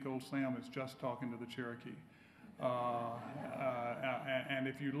don't think old Sam is just talking to the Cherokee. And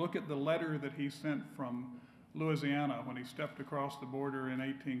if you look at the letter that he sent from Louisiana when he stepped across the border in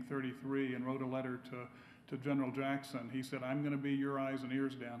 1833 and wrote a letter to General Jackson, he said, I'm going to be your eyes and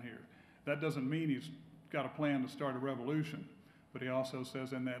ears down here. That doesn't mean he's got a plan to start a revolution, but he also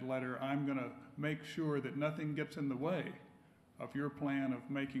says in that letter, I'm going to make sure that nothing gets in the way of your plan of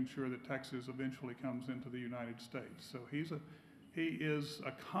making sure that Texas eventually comes into the United States. So he is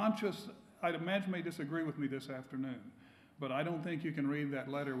a conscious, I'd imagine may disagree with me this afternoon, but I don't think you can read that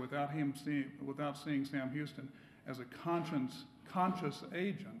letter without seeing Sam Houston as a conscious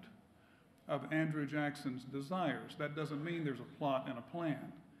agent of Andrew Jackson's desires. That doesn't mean there's a plot and a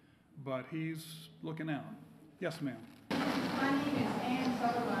plan, but he's looking out. Yes, ma'am. My name is Ann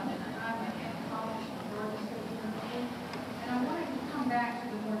Sutherland, and I'm an anthropologist from Georgia State University. And I wanted to come back to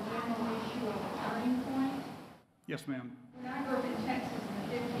the more general issue of the turning point. Yes, ma'am. When I grew up in Texas in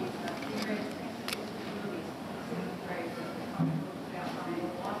the 50s, we raised Texas history movies, specific raised the comic books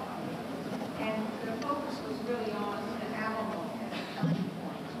about and the focus was really on the Alamo as a turning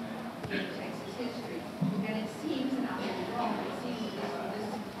point in Texas history. And it seems, and I may be wrong, but it seems that this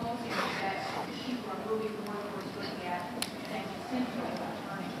symposium that people are moving more towards looking at Jacinto as a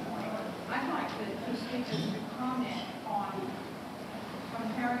turning point. I'd like to speakers to comment on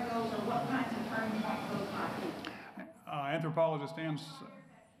comparing those or what kinds of turning points those might be.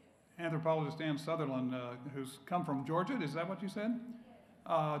 Anthropologist Ann Sutherland, who's come from Georgia, is that what you said?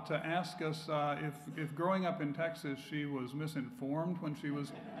 To ask us if growing up in Texas she was misinformed when she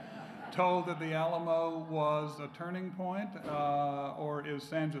was told that the Alamo was a turning point, or is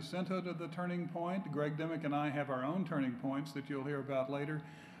San Jacinto the turning point? Greg Dimmick and I have our own turning points that you'll hear about later.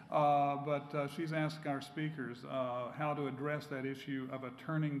 But she's asked our speakers how to address that issue of a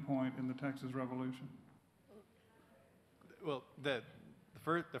turning point in the Texas Revolution. Well, the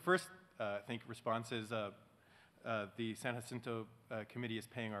first I think response is the San Jacinto committee is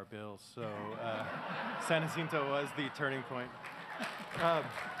paying our bills, so San Jacinto was the turning point.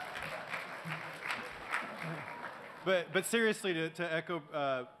 But seriously, to echo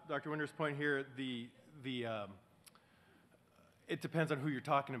Dr. Winter's point here, it depends on who you're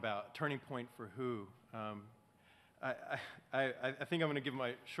talking about. Turning point for who? I think I'm going to give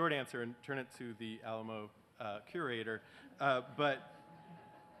my short answer and turn it to the Alamo curator. But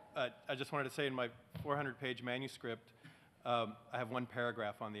I just wanted to say in my 400-page manuscript, I have one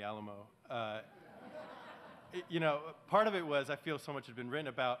paragraph on the Alamo. You know, part of it was I feel so much had been written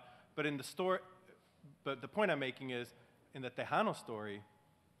about, but in the story, but the point I'm making is in the Tejano story,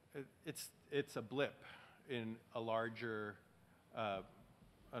 it's a blip in a larger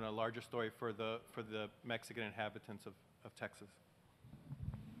story for the Mexican inhabitants of Texas.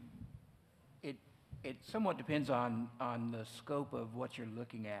 It somewhat depends on the scope of what you're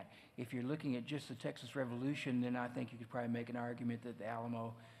looking at. If you're looking at just the Texas Revolution, then I think you could probably make an argument that the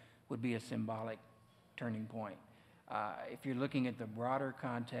Alamo would be a symbolic turning point. If you're looking at the broader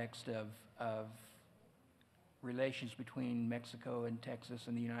context of relations between Mexico and Texas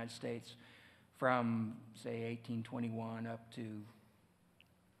and the United States from, say, 1821 up to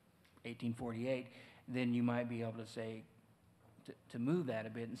 1848, then you might be able to say, to move that a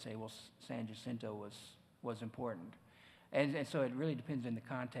bit and say, well, San Jacinto was important. And so it really depends in the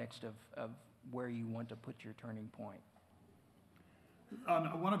context of where you want to put your turning point.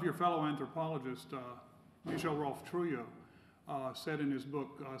 One of your fellow anthropologists, Michel Rolfe Trujillo, said in his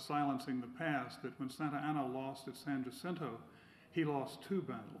book, Silencing the Past, that when Santa Anna lost at San Jacinto, he lost two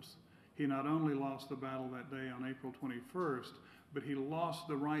battles. He not only lost the battle that day on April 21st, but he lost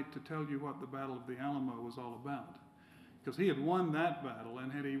the right to tell you what the Battle of the Alamo was all about. Because he had won that battle,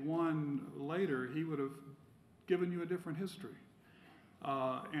 and had he won later, he would have given you a different history.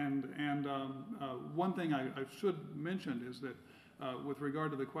 One thing I should mention is that with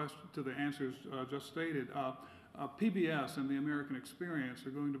regard to the question, to the answers just stated, PBS and the American Experience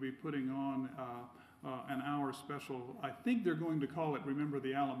are going to be putting on an hour special. I think they're going to call it "Remember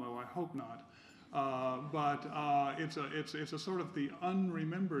the Alamo." I hope not, but it's a sort of the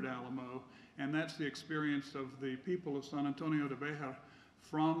unremembered Alamo. And that's the experience of the people of San Antonio de Bejar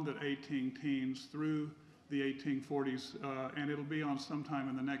from the 18-teens through the 1840s, and it'll be on sometime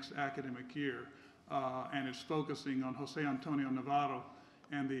in the next academic year. And it's focusing on Jose Antonio Navarro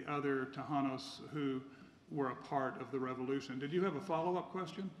and the other Tejanos who were a part of the revolution. Did you have a follow-up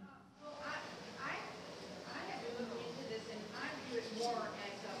question? Well, I have been looking into this, and I view it more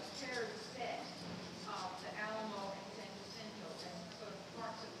as a paired set of the Alamo and San Jacinto as sort of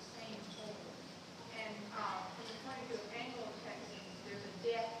parts of the same whole. And from the point of view of Anglo-Texans, there's a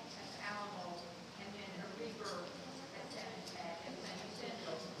death at the Alamo and then a rebirth at San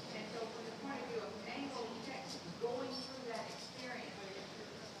Jacinto. And so from the point of view of Anglo-Texans going through that experience,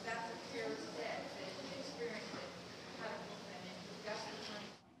 that's a paired set, the experience that catapults them into justice.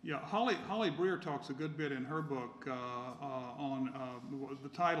 Yeah, Holly Breer talks a good bit in her book on the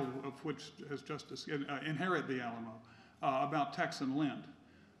title of which has just Inherit the Alamo, about Texan Lent,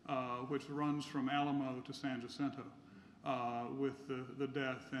 which runs from Alamo to San Jacinto, with the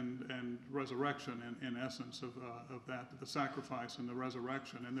death and resurrection in essence of that, the sacrifice and the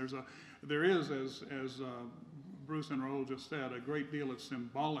resurrection. And there is, as Bruce and Raul just said, a great deal of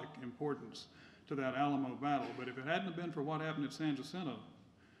symbolic importance to that Alamo battle. But if it hadn't have been for what happened at San Jacinto,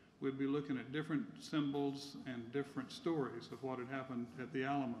 we'd be looking at different symbols and different stories of what had happened at the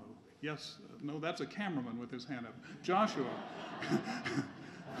Alamo. Yes, no, that's a cameraman with his hand up. Joshua.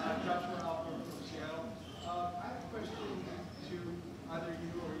 Joshua Alper from Seattle. I have a question to either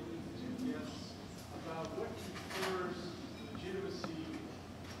you or even to guests about what confers legitimacy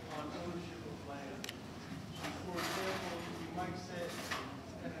on ownership of land. For example, you might say,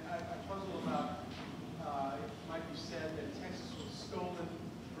 and I puzzle about, it might be said that Texas was stolen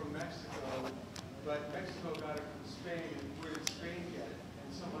from Mexico, but Mexico got it from Spain, and where did Spain get it?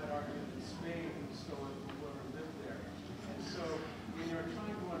 And some might argue that Spain stole it from whoever lived there. And so when you're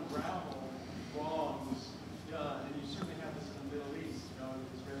trying to unravel wrongs done, and you certainly have this in the Middle East, you know, the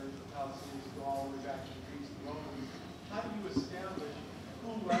Israelis, the Palestinians go all the way back to the Greeks and Romans, how do you establish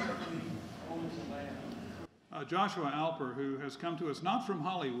who rightfully owns the land? Joshua Alper, who has come to us not from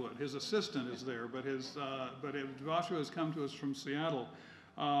Hollywood, his assistant is there, but Joshua has come to us from Seattle.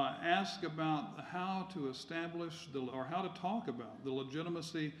 ask about how to establish or how to talk about the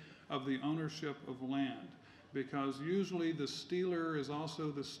legitimacy of the ownership of land, because usually the stealer is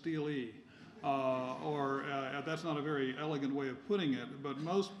also the stealee. That's not a very elegant way of putting it, but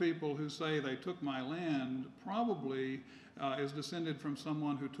most people who say they took my land probably is descended from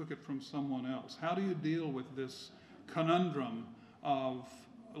someone who took it from someone else. How do you deal with this conundrum of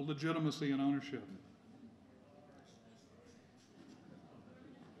legitimacy and ownership?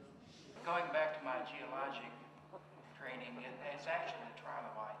 Going back to my geologic training, it's actually the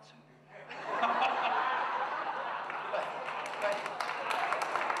trilobites.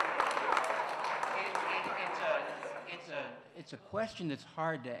 It's a question that's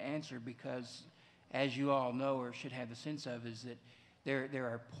hard to answer because, as you all know or should have the sense of, is that there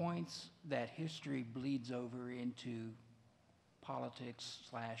are points that history bleeds over into politics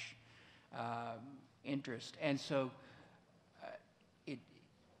 / interest, and so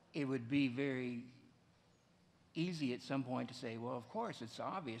it would be very easy at some point to say, well, of course, it's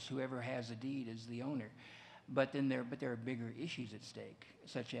obvious whoever has a deed is the owner. But there are bigger issues at stake,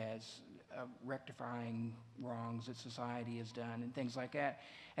 such as rectifying wrongs that society has done and things like that.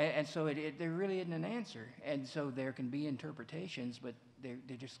 And so there really isn't an answer. And so there can be interpretations, but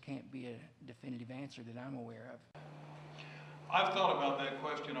there just can't be a definitive answer that I'm aware of. I've thought about that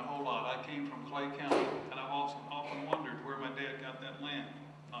question a whole lot. I came from Clay County, and I've often wondered where my dad got that land.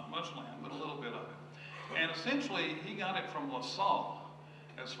 Not much land, but a little bit of it. And essentially, he got it from LaSalle,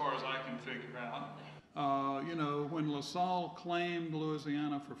 as far as I can figure out. When LaSalle claimed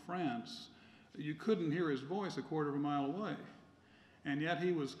Louisiana for France, you couldn't hear his voice a quarter of a mile away. And yet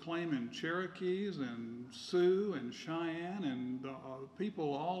he was claiming Cherokees and Sioux and Cheyenne and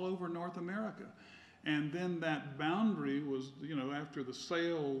people all over North America. And then that boundary was, after the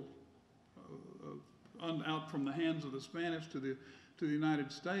sale out from the hands of the Spanish to the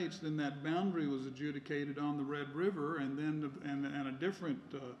United States, then that boundary was adjudicated on the Red River, and then and a different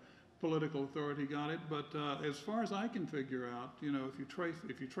political authority got it. But as far as I can figure out, if you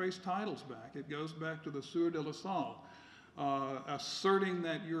trace titles back, it goes back to the Sieur de La Salle, asserting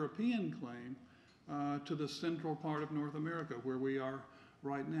that European claim to the central part of North America, where we are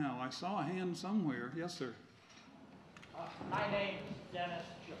right now. I saw a hand somewhere. Yes, sir. My name is Dennis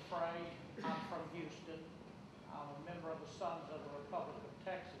Giuffre. I'm from Houston. I'm a member of the Sons of the Republic of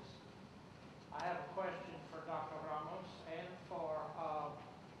Texas. I have a question for Dr. Ramos and for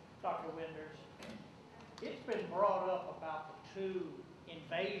Dr. Winders. It's been brought up about the two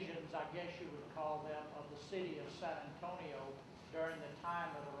invasions, I guess you would call them, of the city of San Antonio during the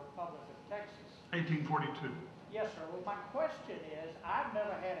time of the Republic of Texas. 1842. Yes, sir. Well, my question is, I've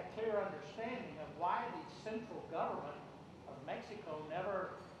never had a clear understanding of why the central government of Mexico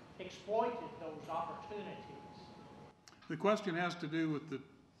never exploited those opportunities. The question has to do with the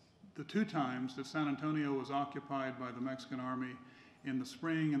two times that San Antonio was occupied by the Mexican army, in the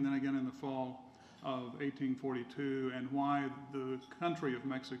spring and then again in the fall of 1842, and why the country of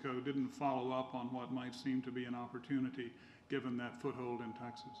Mexico didn't follow up on what might seem to be an opportunity given that foothold in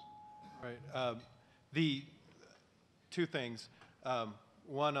Texas. Right. The two things.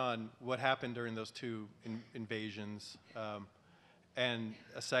 One on what happened during those two invasions, and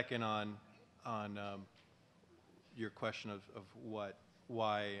a second on your question of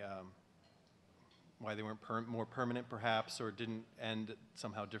why they weren't more permanent, perhaps, or didn't end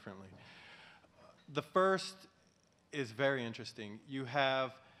somehow differently. The first is very interesting. You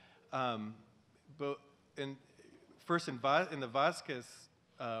have, in the Vasquez,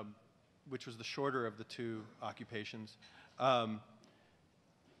 which was the shorter of the two occupations,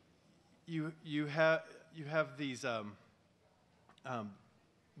 you have these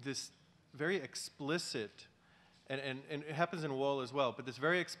this very explicit, and it happens in Wool as well, but this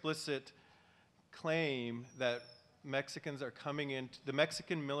very explicit claim that Mexicans are coming in, the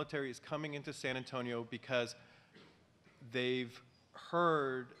Mexican military is coming into San Antonio because they've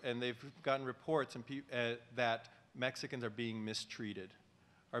heard and they've gotten reports that Mexicans are being mistreated,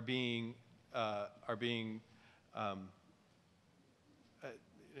 are being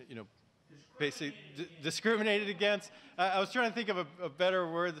basically discriminated against. I was trying to think of a better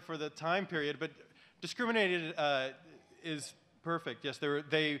word for the time period, but discriminated is perfect. Yes,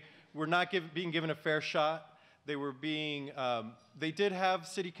 they were not being given a fair shot. They were being, they did have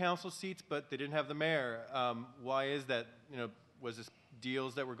city council seats, but they didn't have the mayor. Why is that? Was this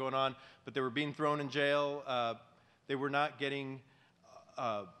deals that were going on? But they were being thrown in jail. They were not getting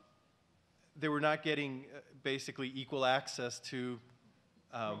basically equal access to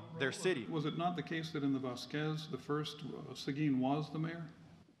their city. Was it not the case that in the Vasquez, the first, Seguin was the mayor?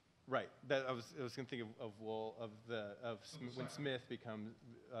 Right. That I was going to think of Wool when Smith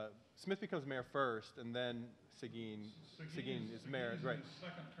becomes mayor first, and then Seguin is mayor. Right. His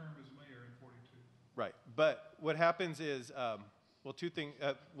second term as mayor in 42. Right. But what happens is, well, two things.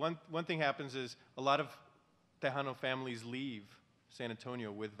 One thing happens is a lot of Tejano families leave San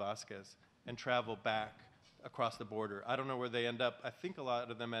Antonio with Vasquez and travel back across the border. I don't know where they end up. I think a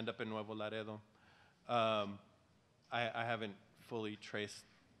lot of them end up in Nuevo Laredo. I haven't fully traced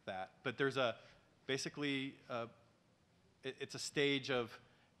that, but there's it's a stage of,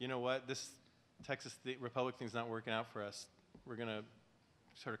 you know what, this Texas Republic thing's not working out for us. We're gonna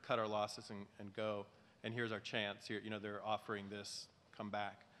sort of cut our losses and go, and here's our chance. Here, you know, they're offering this, come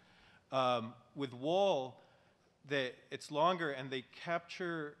back. With Wool, it's longer, and they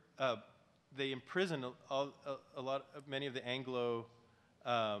capture, they imprison many of the Anglo.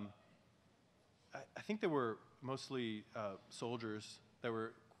 I think they were mostly soldiers that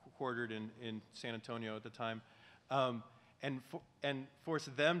were quartered in San Antonio at the time, and force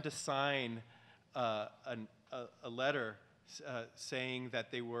them to sign a letter saying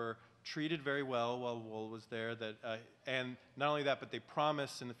that they were treated very well while Wool was there. And not only that, but they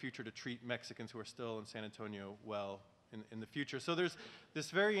promised in the future to treat Mexicans who are still in San Antonio well in the future. So there's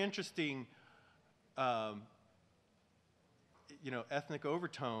this very interesting, ethnic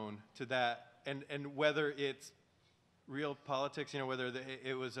overtone to that, and whether it's real politics, whether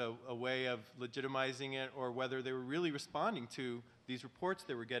it was a way of legitimizing it, or whether they were really responding to these reports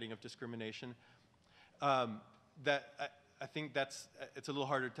they were getting of discrimination. I think it's a little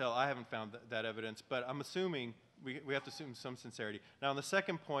harder to tell. I haven't found that evidence, but I'm assuming we have to assume some sincerity. Now, on the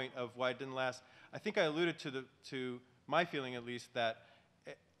second point of why it didn't last, I think I alluded to my feeling, at least, that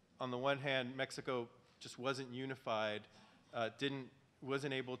on the one hand, Mexico just wasn't unified,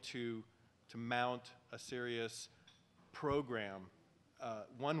 wasn't able to mount a serious program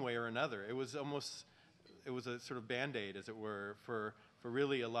one way or another. It was a sort of Band-Aid, as it were, for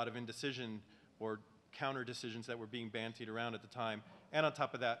really a lot of indecision or counter decisions that were being bandied around at the time. And on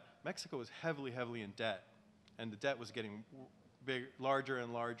top of that, Mexico was heavily, heavily in debt, and the debt was getting larger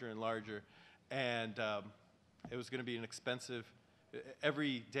and larger and larger, and it was going to be an expensive.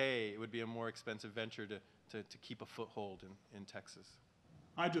 Every day, it would be a more expensive venture to keep a foothold in Texas.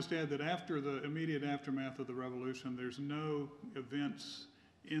 I just add that after the immediate aftermath of the revolution, there's no events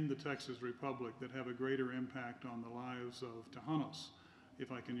in the Texas Republic that have a greater impact on the lives of Tejanos,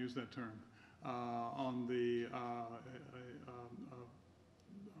 if I can use that term, on the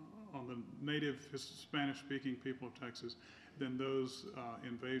native Spanish-speaking people of Texas than those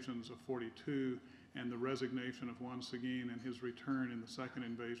invasions of 42 and the resignation of Juan Seguin and his return in the second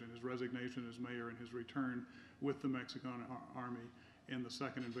invasion, his resignation as mayor and his return with the Mexican army in the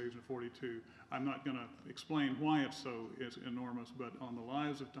second invasion of 42. I'm not going to explain why it's enormous, but on the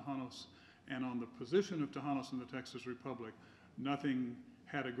lives of Tejanos and on the position of Tejanos in the Texas Republic, nothing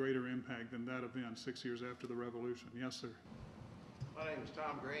had a greater impact than that event 6 years after the revolution. Yes, sir. My name is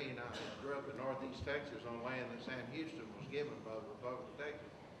Tom Green. I grew up in Northeast Texas on land that Sam Houston was given by the Republic of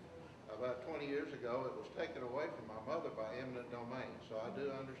Texas. About 20 years ago, it was taken away from my mother by eminent domain, so I do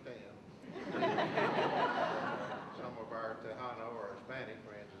understand. Some of our Tejano or Hispanic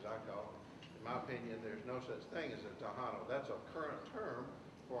friends, as I call them. In my opinion, there's no such thing as a Tejano. That's a current term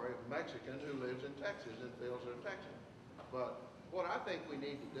for a Mexican who lives in Texas and feels they're Texan. But what I think we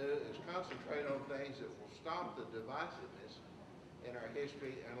need to do is concentrate on things that will stop the divisiveness in our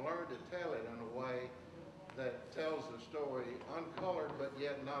history and learn to tell it in a way that tells the story uncolored but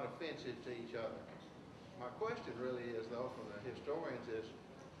yet not offensive to each other. My question really is, though, from the historians is,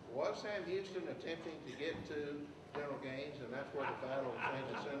 was Sam Houston attempting to get to General Gaines, and that's where the Battle of San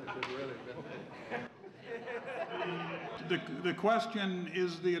Jacinto should really have been? The question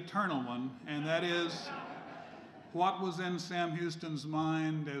is the eternal one, and that is, what was in Sam Houston's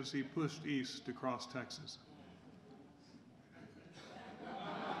mind as he pushed east across Texas?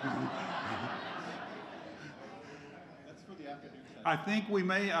 I think we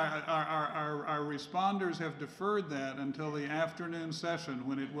may, our responders have deferred that until the afternoon session,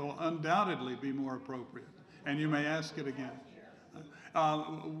 when it will undoubtedly be more appropriate, and you may ask it again.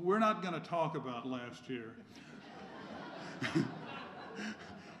 We're not going to talk about last year.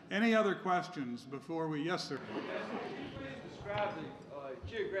 Any other questions before we, yes, sir? Please describe the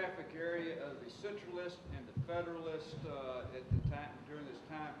geographic area of the Centralist and the Federalist at the time, during this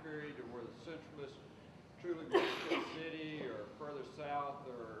time period, or were the Centralists truly Mexico City or further south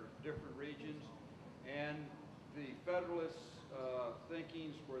or different regions, and the Federalists'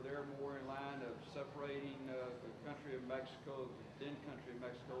 thinkings, were there more in line of separating the country of Mexico, the then country of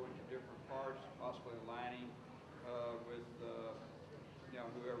Mexico, into different parts, possibly aligning with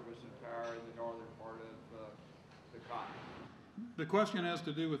whoever was in power in the northern part of the continent. The question has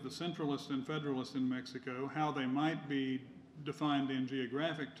to do with the centralists and federalists in Mexico, how they might be defined in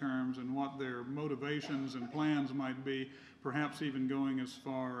geographic terms and what their motivations and plans might be, perhaps even going as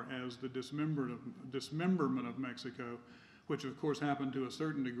far as the dismemberment of Mexico, which of course happened to a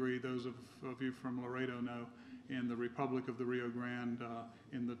certain degree, those of you from Laredo know, in the Republic of the Rio Grande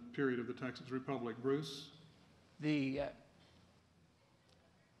in the period of the Texas Republic. Bruce?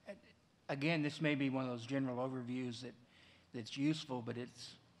 Again, this may be one of those general overviews that's useful, but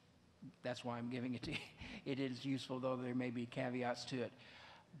that's why I'm giving it to you. It is useful, though there may be caveats to it.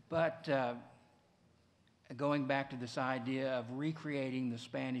 But going back to this idea of recreating the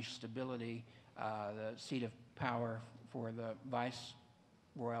Spanish stability, the seat of power for the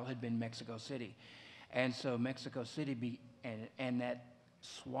viceroyal had been Mexico City. And so Mexico City and that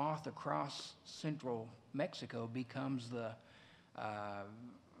swath across central Mexico becomes the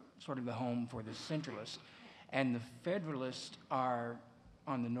sort of the home for the centralists. And the Federalists are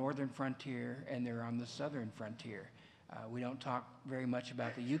on the northern frontier and they're on the southern frontier. We don't talk very much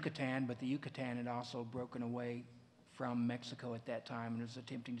about the Yucatan, but the Yucatan had also broken away from Mexico at that time and was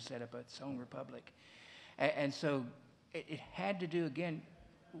attempting to set up its own republic. And so it had to do, again,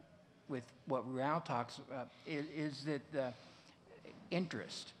 with what Raul talks about, is that the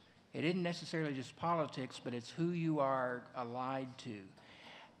interest. It isn't necessarily just politics, but it's who you are allied to.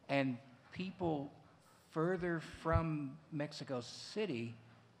 And people further from Mexico City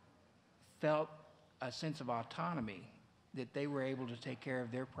felt a sense of autonomy, that they were able to take care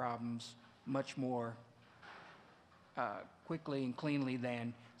of their problems much more quickly and cleanly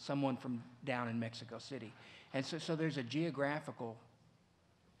than someone from down in Mexico City. And so there's a geographical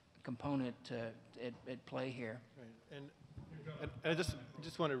component at play here. Right. And I just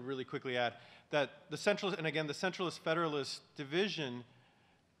want to really quickly add that the Centralist Federalist division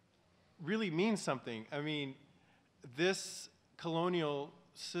really means something. I mean, this colonial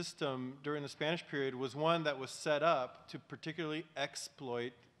system during the Spanish period was one that was set up to particularly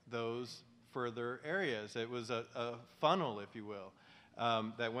exploit those further areas. It was a funnel, if you will,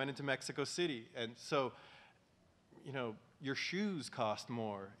 that went into Mexico City. And so, your shoes cost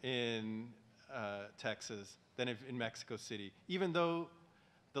more in Texas than in Mexico City, even though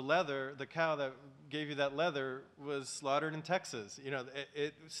the cow that gave you that leather was slaughtered in Texas.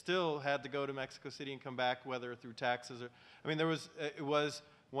 It still had to go to Mexico City and come back, whether through taxes or,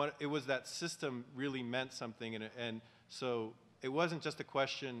 it was that system really meant something, and so it wasn't just a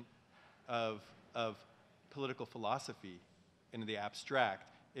question of political philosophy in the abstract.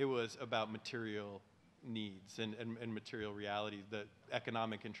 It was about material needs and material realities, the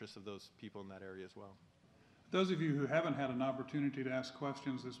economic interests of those people in that area as well. Those of you who haven't had an opportunity to ask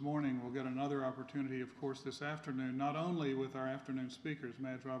questions this morning will get another opportunity, of course, this afternoon, not only with our afternoon speakers,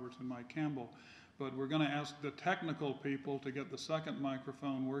 Madge Roberts and Mike Campbell, but we're going to ask the technical people to get the second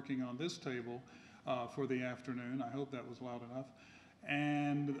microphone working on this table for the afternoon. I hope that was loud enough.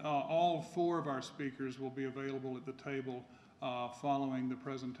 And all four of our speakers will be available at the table following the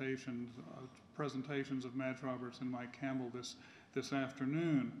presentations of Madge Roberts and Mike Campbell this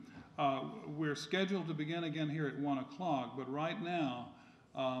afternoon. We're scheduled to begin again here at 1 o'clock, but right now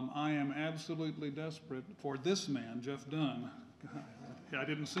I am absolutely desperate for this man, Jeff Dunn. I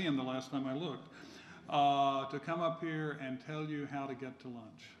didn't see him the last time I looked, to come up here and tell you how to get to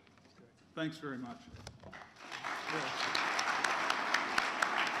lunch. Thanks very much.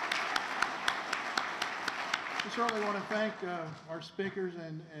 We certainly want to thank our speakers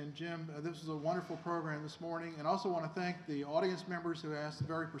and Jim. This was a wonderful program this morning, and also want to thank the audience members who asked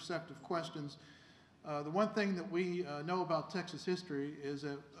very perceptive questions. The one thing that we know about Texas history is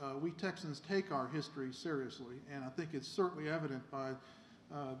that we Texans take our history seriously, and I think it's certainly evident by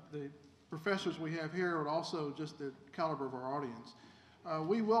the professors we have here, but also just the caliber of our audience.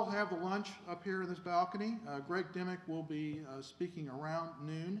 We will have the lunch up here in this balcony. Greg Dimmick will be speaking around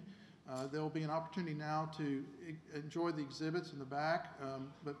noon. There will be an opportunity now to enjoy the exhibits in the back,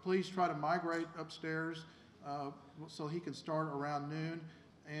 but please try to migrate upstairs so he can start around noon.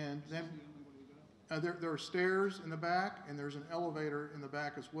 And then there are stairs in the back, and there's an elevator in the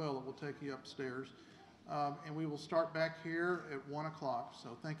back as well that will take you upstairs. And we will start back here at 1 o'clock.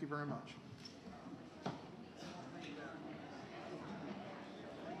 So thank you very much.